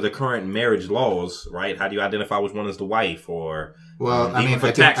know, under the current marriage laws, right? How do you identify which one is the wife? Or well, I mean,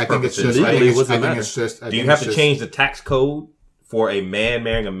 I think it's just. Do you have to change the tax code for a man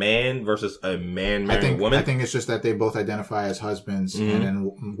marrying a man versus a man marrying a woman? I think it's just that they both identify as husbands, and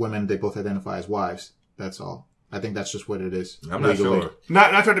then women they both identify as wives. That's all. I think that's just what it is. I'm not sure.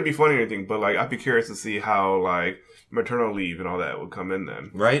 Not trying to be funny or anything, but like I'd be curious to see how like maternal leave and all that would come in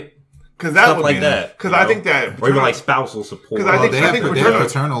then, right? Because that stuff would like that. Because I think that, or even like spousal support. Because they have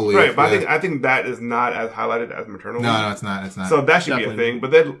paternal leave, right? But I think that is not as highlighted as maternal leave. No, it's not. It's not. So that should be a thing.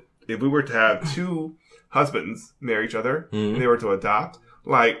 But then, if we were to have two husbands marry each other and they were to adopt,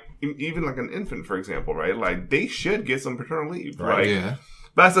 like even like an infant, for example, right? Like they should get some paternal leave, right? Yeah.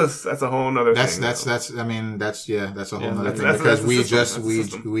 But that's a whole nother thing. That's a whole nother thing because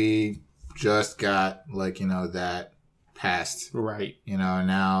we just got like that passed, right?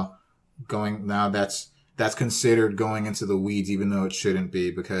 Now that's considered going into the weeds, even though it shouldn't be,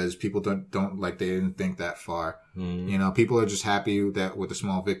 because people don't like, they didn't think that far. People are just happy that with the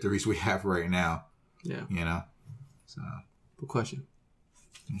small victories we have right now. Yeah. So good question.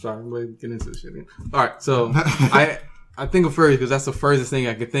 Sorry, I'm going to get into this shit again. All right, so I think of furries because that's the furthest thing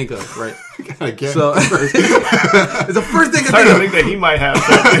I could think of, right? So it's the first thing I think that he might have.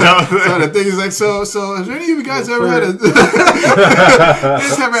 So the thing is like, so has any of you guys ever had a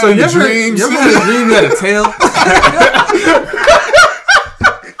dreams? You ever had a dream you had a tail?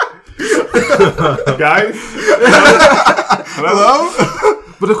 Guys? Hello?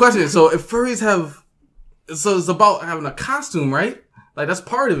 But the question is, so if furries so it's about having a costume, right? Like that's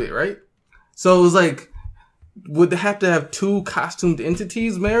part of it, right? So it was like, would they have to have two costumed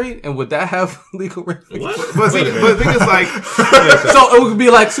entities married, and would that have legal ramifications? But the thing is, like, so it would be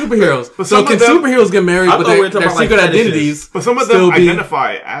like superheroes. But so can superheroes get married, but their secret identities? But some of them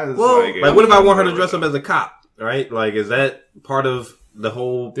identify as like what if I want her to dress up as a cop? Right? Like, is that part of the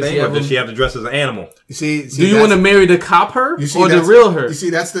whole thing, or does she have to dress as an animal? You see, do you want to marry the cop her or the real her? You see,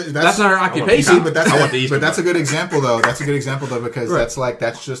 that's not her occupation. But that's a good example though. That's a good example though, because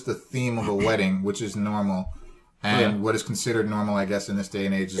that's just the theme of a wedding, which is normal. And what is considered normal, I guess, in this day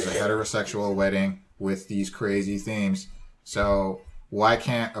and age is a heterosexual wedding with these crazy themes. So why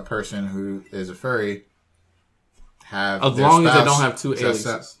can't a person who is a furry have as long as they don't have two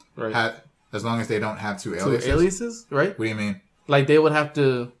aliases, right? As long as they don't have two aliases. Two aliases, right? What do you mean? Like they would have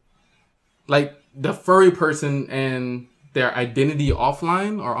to, like the furry person and their identity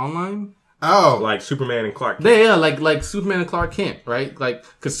offline or online. Oh, like Superman and Clark Kent. Yeah, like Superman and Clark Kent, right? Like,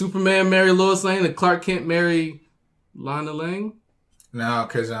 could Superman marry Lois Lane and Clark Kent marry Lana Lang? No,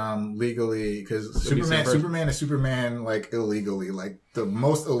 because legally, because Superman is Superman like illegally, like the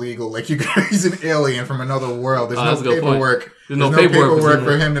most illegal. Like he's an alien from another world. There's no paperwork. There's no paperwork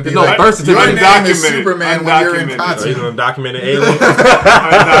for him to be like, your name is Superman when you're in contact. He's an undocumented alien.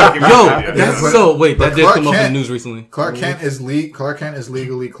 That's so. Wait, that did come up in the news recently. Clark Kent is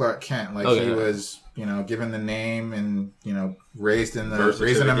legally Clark Kent. Like he was, given the name and raised in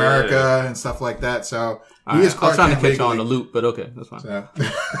America and stuff like that. So. He is Clark Kent. I was trying to catch you on the loop, but okay, that's fine. So.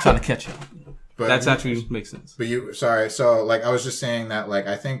 I'm trying to catch you. But that's actually makes sense. But so like I was just saying that like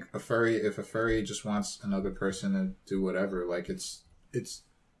I think if a furry just wants another person to do whatever, like it's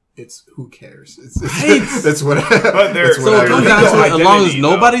who cares? That's what. But so it comes down to it, as long as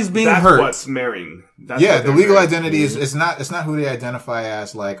nobody's being hurt. That's what's marrying. The legal identity is it's not who they identify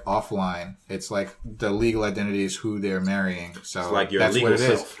as like offline. It's like the legal identity is who they're marrying. So it's like your that's legal what it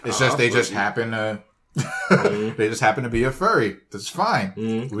is. self. It's just they just happen to. They just happen to be a furry. That's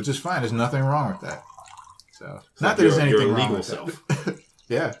fine, which is fine. There's nothing wrong with that. So it's not that there's anything wrong with that.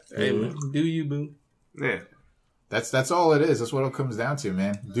 Yeah. Hey, do you, boo? Yeah. That's all it is. That's what it comes down to,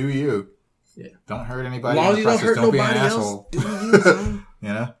 man. Do you? Yeah. Don't hurt anybody. As long as you don't hurt nobody be an asshole. Do you, son?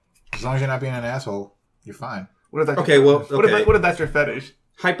 As long as you're not being an asshole, you're fine. What if that's what if that's your fetish?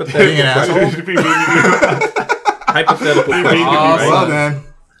 Hypothetical. Being an asshole. Hypothetical. Well then.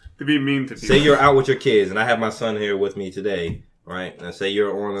 To be mean to people. Say you're out with your kids, and I have my son here with me today, right? And say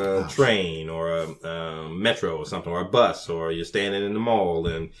you're on a train or a metro or something, or a bus, or you're standing in the mall,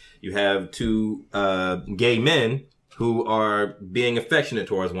 and you have two gay men who are being affectionate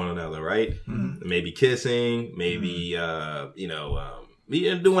towards one another, right? Maybe kissing, maybe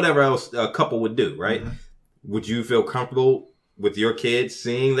do whatever else a couple would do, right? Mm-hmm. Would you feel comfortable with your kids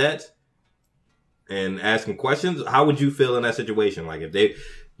seeing that and asking questions? How would you feel in that situation? Like if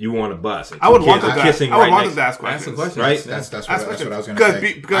you want a bus, and I would want to kissing. I would want them to ask questions, right? That's what I was going to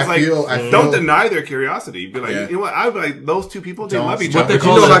say. Because I feel, don't deny their curiosity. Be like, you know what? I'd be like, those two people, they love each other. But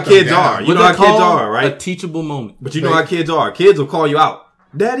you know how kids are. You know how kids are, right? A teachable moment. But you know how kids are. Kids will call you out.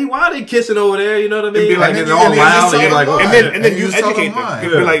 Daddy, why are they kissing over there? You know what I mean? Like, it's all loud, and you're like, and then you educate them.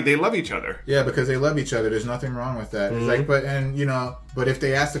 Be like, they love each other. Yeah, because they love each other. There's nothing wrong with that. It's like, but if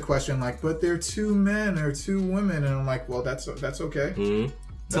they ask the question like, but they're two men or two women, and I'm like, well, that's okay. Mm-hmm.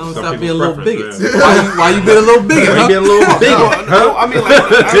 Tell them stop being a little bigot. Why you being a little bigot? Why you being a little bigot? No, I mean,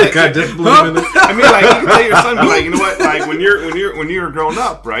 I mean, like, you can tell your son, be like, you know what? Like, when you're grown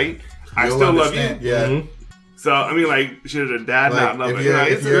up, right? I still love you. Yeah. Mm-hmm. So I mean, like, should a dad not love it?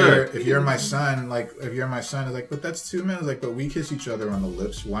 If you're my son, it's like, but that's 2 men. It's like, but we kiss each other on the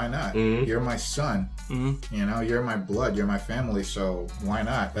lips. Why not? Mm-hmm. You're my son. Mm-hmm. You know, you're my blood. You're my family. So why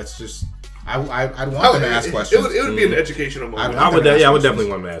not? That's just. I'd want them to ask questions. It would be an educational moment. I would definitely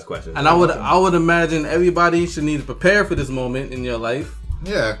want them to ask questions. And I would imagine everybody should need to prepare for this moment in your life.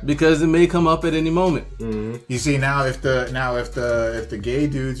 Yeah, because it may come up at any moment. Mm-hmm. You see, now if the gay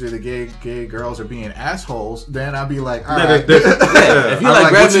dudes or the gay girls are being assholes, then I'll be like, all right. If you like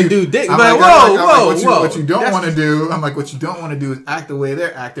grabbing a dude dick, like, whoa. What you don't want to do, I'm like, what you don't want to do is act the way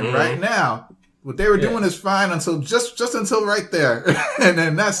they're acting right now. What they were doing is fine until just until right there, and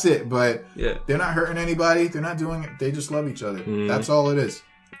then that's it. But they're not hurting anybody. They're not doing it. They just love each other. That's all it is.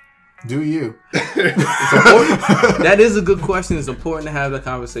 Do you? That is a good question. It's important to have that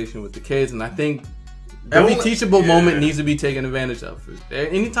conversation with the kids, and I think every teachable moment needs to be taken advantage of.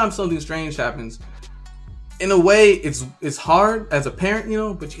 Anytime something strange happens, in a way, it's hard as a parent, you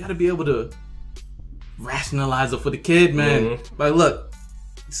know, but you got to be able to rationalize it for the kid, man. Mm-hmm. Like, look,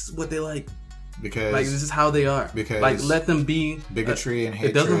 this is what they like. Because like this is how they are. Because like let them be. Bigotry and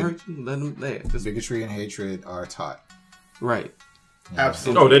hatred. It doesn't hurt you. Let them. Bigotry and hatred are taught. Right. Yeah.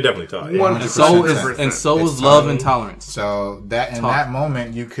 Absolutely. Oh, they're definitely taught. Yeah. And so is love and tolerance. So that in that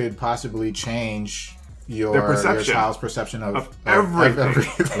moment, you could possibly change your child's perception of everything.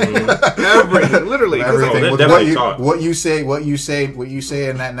 Everything. Literally. Everything. What you say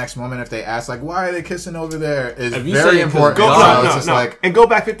in that next moment, if they ask like, why are they kissing over there, is very important. And go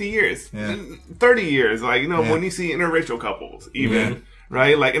back 50 years, 30 years. Like, you know, when you see interracial couples, even.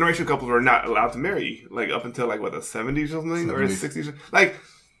 Right? Like, interracial couples were not allowed to marry, like, up until, like, what, the 70s or something? Or 60s? Like,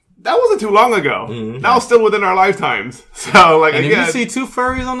 that wasn't too long ago. Mm-hmm. That was still within our lifetimes. So, like, and again. If you see two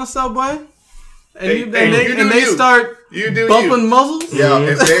furries on the subway, and they start bumping muzzles? Yeah,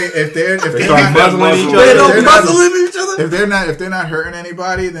 if they're start muzzling each other. They don't muzzle each other? If they're not hurting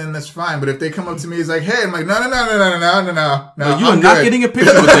anybody, then that's fine. But if they come up to me, it's like, hey, I'm like, no. You are not getting a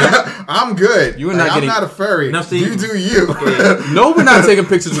picture with them. I'm good. I'm not a furry. Now, see, you do you. No, we're not taking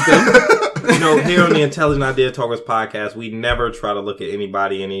pictures with them. You know, here on the Intelligent Idea Talkers podcast, we never try to look at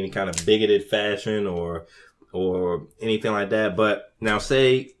anybody in any kind of bigoted fashion or anything like that. But now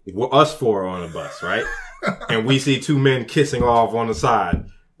say us four are on a bus, right? And we see two men kissing off on the side.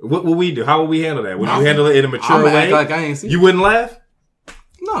 What will we do? How will we handle that? Would you handle it in a mature way? Act like I ain't see it. You wouldn't laugh?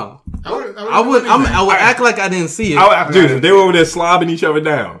 No. I would act like I didn't see it. Dude, they were over there slobbing each other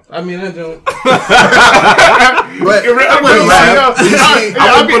down. I mean, I don't. But I'll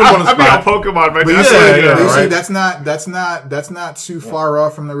be on Pokemon right now. That's not too far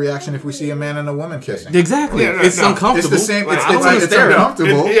off from the reaction if we see a man and a woman kissing. Exactly. It's uncomfortable. It's the same. It's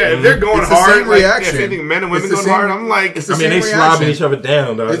uncomfortable. If they're going hard, same reaction. Same thing, men and women going hard. I'm like, I mean, they slobbing each other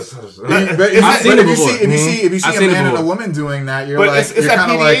down, though. But if you see a man and a woman doing that, you're like, it's that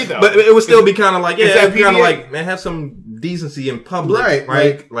PDA though. But it would still be kind of like, man, have some decency in public,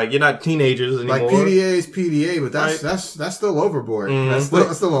 right? Like you're not teenagers anymore. Like PDA is PDA, but that's still overboard. Mm-hmm. That's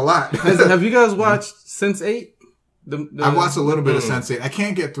still a lot. Have you guys watched Sense8? I've watched a little bit of Sense8. I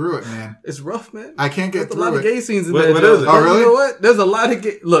can't get through it, man. It's rough, man. I can't get through it. There's a lot of gay scenes in there. What is it? Oh, really? You know what? There's a lot of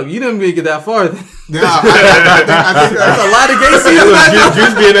gay... Look, you didn't even get that far. I think there's a lot of gay scenes in there.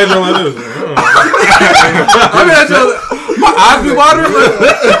 Juice being that like this. I mean, my eyes be watering.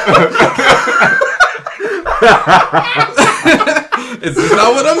 It's just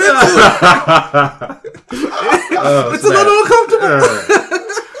not what I'm into. It's a little uncomfortable.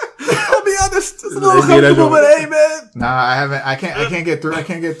 I'll be honest, it's a little uncomfortable, but hey, man. Nah, I haven't. I can't get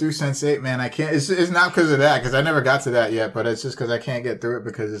through Sense8, man. I can't. It's not because of that, because I never got to that yet. But it's just because I can't get through it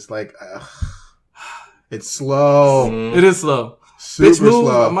because it's like, it's slow. It is slow. Super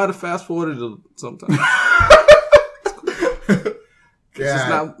slow. I might have fast forwarded it sometime.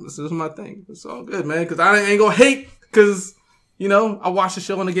 It's just my thing. It's all good, man. Because I ain't gonna hate. Because You know, I watched the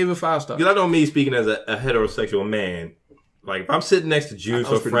show and I gave it 5 stars. You know, me speaking as a heterosexual man. Like, if I'm sitting next to Juice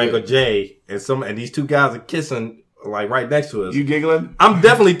or Frank or Jay, and these two guys are kissing, like, right next to us. You giggling? I'm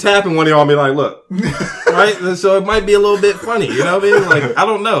definitely tapping one of y'all and be like, look. Right? And so it might be a little bit funny, you know what I mean? Like, I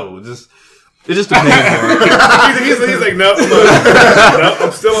don't know. It just depends. He's like, no,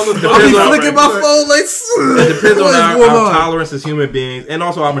 I'm still on the phone. He's flicking my phone like, it depends on our tolerance as human beings and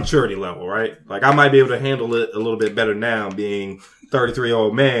also our maturity level, right? Like, I might be able to handle it a little bit better now being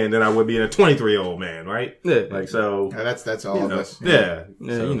 33-year-old man than I would be a 23-year-old man, right? Yeah. Like, so. Yeah, that's all of us. Yeah.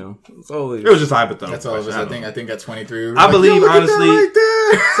 Yeah, so, you know. It's always. It was just hypothetical. That's all of us. I think at 23. I believe, honestly. Look at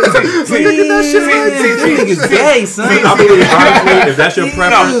that shit right there. Gay, son. I believe, honestly, if that's your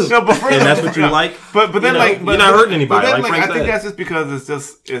preference and that's what you like, but then, you're not hurting anybody. But then, like I Frank think said. that's just because it's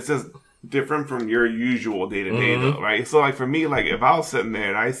just different from your usual day to day, though, right? So, like, for me, like, if I was sitting there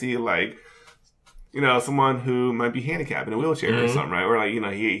and I see, like, you know, someone who might be handicapped in a wheelchair or something, right? Or like, you know,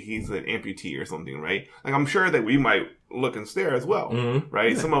 he's an amputee or something, right? Like, I'm sure that we might look and stare as well,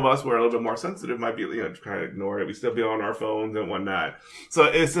 right? Yeah. Some of us who are a little bit more sensitive might be, you know, trying to ignore it. We still be on our phones and whatnot.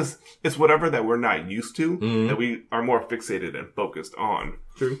 So it's whatever that we're not used to that we are more fixated and focused on.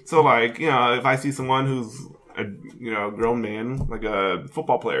 True. So, like, you know, if I see someone who's a grown man, like a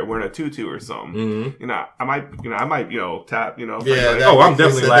football player wearing a tutu or something, you know, I might tap, you know. I'm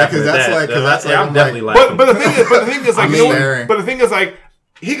definitely laughing at that. I'm definitely laughing. But the thing is, like, but the thing is, like,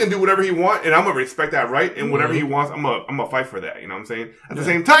 he can do whatever he wants, and I'm gonna respect that right. And whatever he wants, I'm gonna fight for that. You know what I'm saying? At the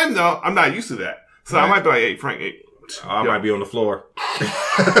same time, though, I'm not used to that, so I might be like, hey, Frank, hey. I might be on the floor.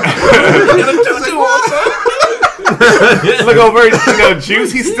 Look over, you know,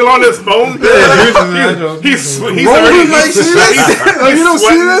 Juice. He's still on his phone. He's rolling like shit. You don't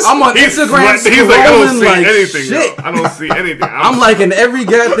see this? I'm on Instagram. He's like, I don't see anything. I don't see anything. I'm liking every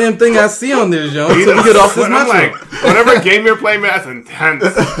goddamn thing I see on this, yo. So we get off this metro. I'm like, whatever game you're playing, man, that's intense.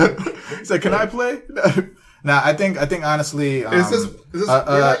 He's like, can I play? Nah, I think honestly, is this we're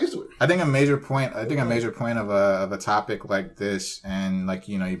not used to it. I think a major point of a topic like this, and like,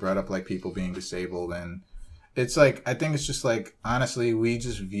 you know, you brought up like people being disabled, and it's like, I think it's just like, honestly, we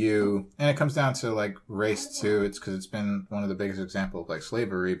just view, and it comes down to like race too. It's because it's been one of the biggest examples of like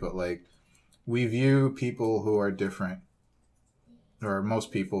slavery, but like we view people who are different, or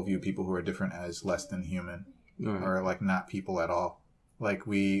most people view people who are different as less than human, or like not people at all. Like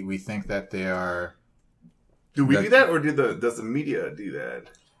we think that they are. Do we do that, or does the media do that?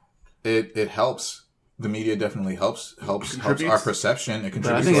 It helps. The media definitely helps our perception. It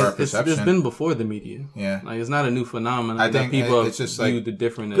contributes to our perception. It's been before the media. Yeah, like, it's not a new phenomenon. I think people it's just view like the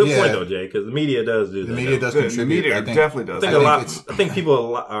different. Good point though, Jay, because the media does do that. The media does contribute. The media definitely does. I think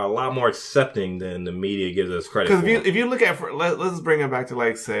people are a lot more accepting than the media gives us credit for. Because if you look at, let's bring it back to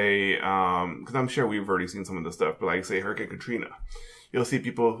like say, because I'm sure we've already seen some of this stuff, but like say Hurricane Katrina. You'll see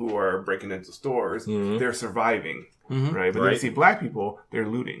people who are breaking into stores, they're surviving, right? But then you see black people, they're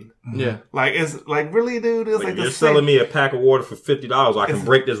looting. Yeah. Like, it's like, really, dude? It's like you're selling me a pack of water for $50. I can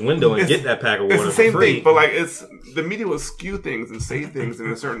break this window and get that pack of water for free. It's the same thing, but like, the media will skew things and say things in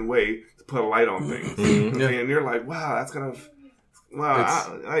a certain way to put a light on things. And you're like, wow, that's kind of,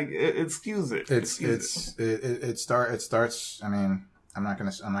 it skews it. It starts, I mean, I'm not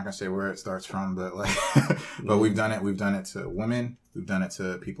gonna say where it starts from, but like, but we've done it to women. We've done it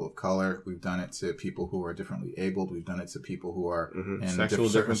to people of color. We've done it to people who are differently abled. We've done it to people who are in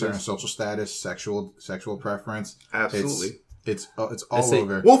certain social status, sexual preference. Absolutely. It's all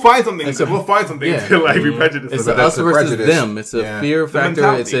over. We'll find something. We'll find something to like be prejudiced. It's us versus them. It's a fear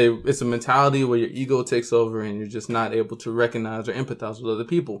factor. It's a mentality where your ego takes over and you're just not able to recognize or empathize with other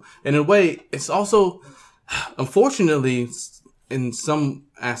people. And in a way, it's also, unfortunately, in some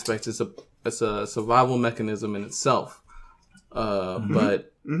aspects, it's a survival mechanism in itself.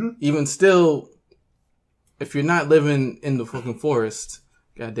 But even still, if you're not living in the fucking forest,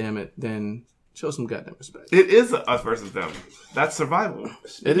 goddamn it, then show some goddamn respect. It is us versus them. That's survival.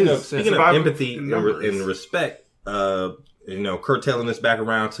 Speaking of empathy and respect, curtailing this back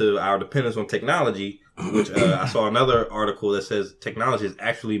around to our dependence on technology, which I saw another article that says technology is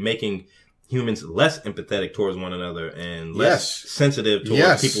actually making humans less empathetic towards one another and less sensitive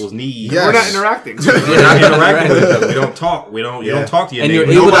towards people's needs. We're not interacting. We're not interacting with them. We don't talk. You don't talk to your and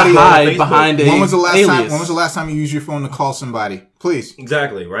neighbor. You're able to hide behind a When was the last time you used your phone to call somebody? Please.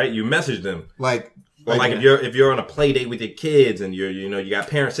 Exactly, right? You message them. Like if you're on a play date with your kids and you got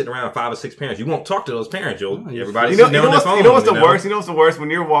parents sitting around, 5 or 6 parents, you won't talk to those parents. Everybody's sitting there on their phone. You know what's the worst? You know what's the worst? When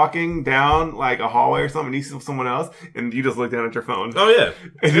you're walking down like a hallway or something and you see someone else and you just look down at your phone. Oh yeah.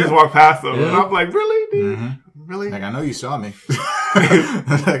 And you just walk past them. And I'm like, really, dude? Really? Like, I know you saw me.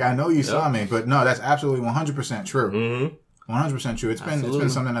 Like, I know you saw me. But no, that's absolutely 100% true. 100% true. It's been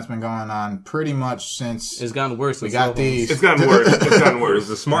something that's been going on pretty much since it's gotten worse. We got these. It's gotten worse. It's gotten worse.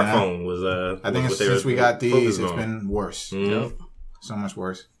 The smartphone was. I think since we got these, it's been worse. Mm-hmm. So much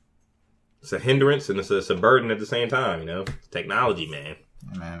worse. It's a hindrance and it's a burden at the same time. Technology, man.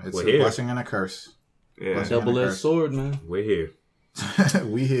 Yeah, man, it's a blessing and a curse. Yeah, double-edged sword, man. We're here.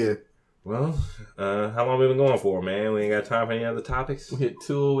 We here. Well, how long we been going for, man? We ain't got time for any other topics. We hit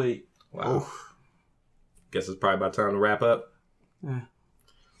 2:08. Wow. Oof. Guess it's probably about time to wrap up. Yeah,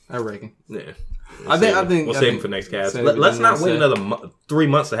 I reckon. Yeah. I think we'll save them for next cast. Let's not wait another 3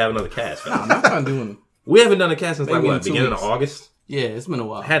 months to have another cast. No, I'm not doing it. We haven't done a cast since beginning of August? Yeah, it's been a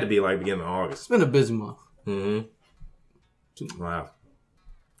while. It had to be beginning of August. It's been a busy month. Mm-hmm. Wow.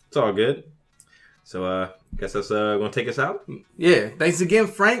 It's all good. So, guess that's going to take us out. Yeah. Thanks again,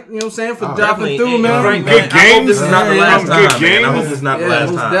 Frank, you know what I'm saying, for dropping through, man. Frank, good games. I hope this is not the last time, man. I hope this is not the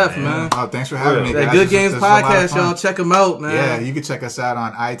last time, man. Oh, thanks for having me, guys. That Good Games podcast, y'all. Check them out, man. Yeah, you can check us out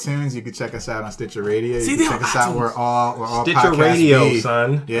on iTunes. You can check us out on Stitcher Radio. You can check us out where all Stitcher podcasts Radio, be.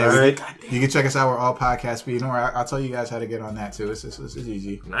 son. Yeah, all right. You can check us out where all podcasts be. Don't worry, I'll tell you guys how to get on that too. It's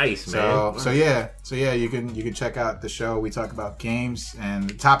easy. Nice, man. So yeah, you can check out the show. We talk about games, and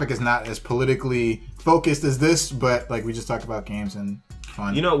the topic is not as politically focused as this, but we just talk about games and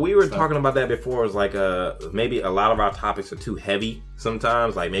fun. We were talking about that before. It's maybe a lot of our topics are too heavy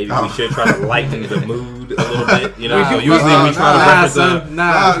sometimes. Maybe we should try to lighten the mood a little bit. Usually we try to reference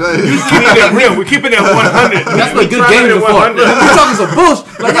keeping it real. We're keeping it 100. That's what Good Games are for. We're talking some bullshit.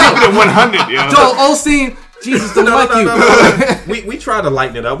 Keeping it 100, yo. Joel Osteen, Jesus don't like you. We tried to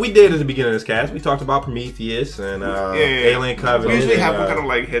lighten it up. We did at the beginning of this cast. We talked about Prometheus and Alien Covenant. We usually have a kind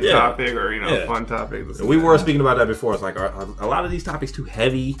of hit topic or fun topic. We were speaking about that before. It's are a lot of these topics too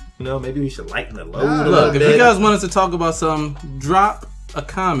heavy. Maybe we should lighten the load a little bit. If you guys want us to talk about something, drop a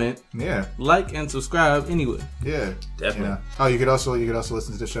comment. Yeah. Like and subscribe anyway. Yeah. Definitely. Oh, you could also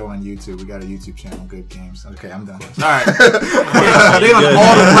listen to the show on YouTube. We got a YouTube channel, Good Games. Okay, I'm done. All right. They're on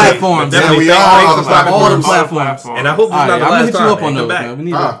all the platforms. Yeah, we are all the platforms. And I hope this is not the last time. I'm gonna hit you up on those, man. We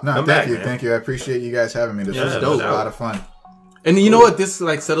need thank you. I appreciate you guys having me. This was dope. A lot of fun. And you know what? This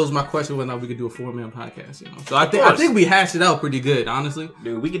settles my question whether we could do a 4-man podcast. So I think we hashed it out pretty good, honestly.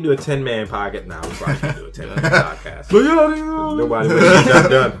 Dude, we can do a 10-man podcast. Nah, we probably can do a 10-man podcast. But nobody would get nothing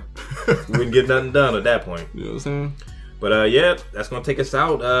done. We wouldn't get nothing done at that point. You know what I'm saying? But that's gonna take us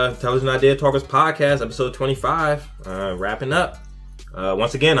out. Television Idea Talkers Podcast, episode 25. Wrapping up.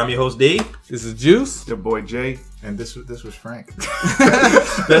 Once again, I'm your host D. This is Juice. Your boy Jay. And this was Frank. And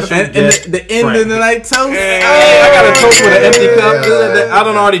the end of the night toast. Hey, I got a toast with an empty cup. I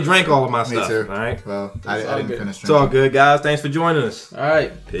done already drank all of my stuff. Me too. All right. Well, I didn't finish drinking. It's all good, guys. Thanks for joining us. All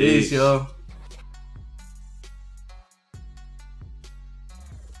right. Peace y'all.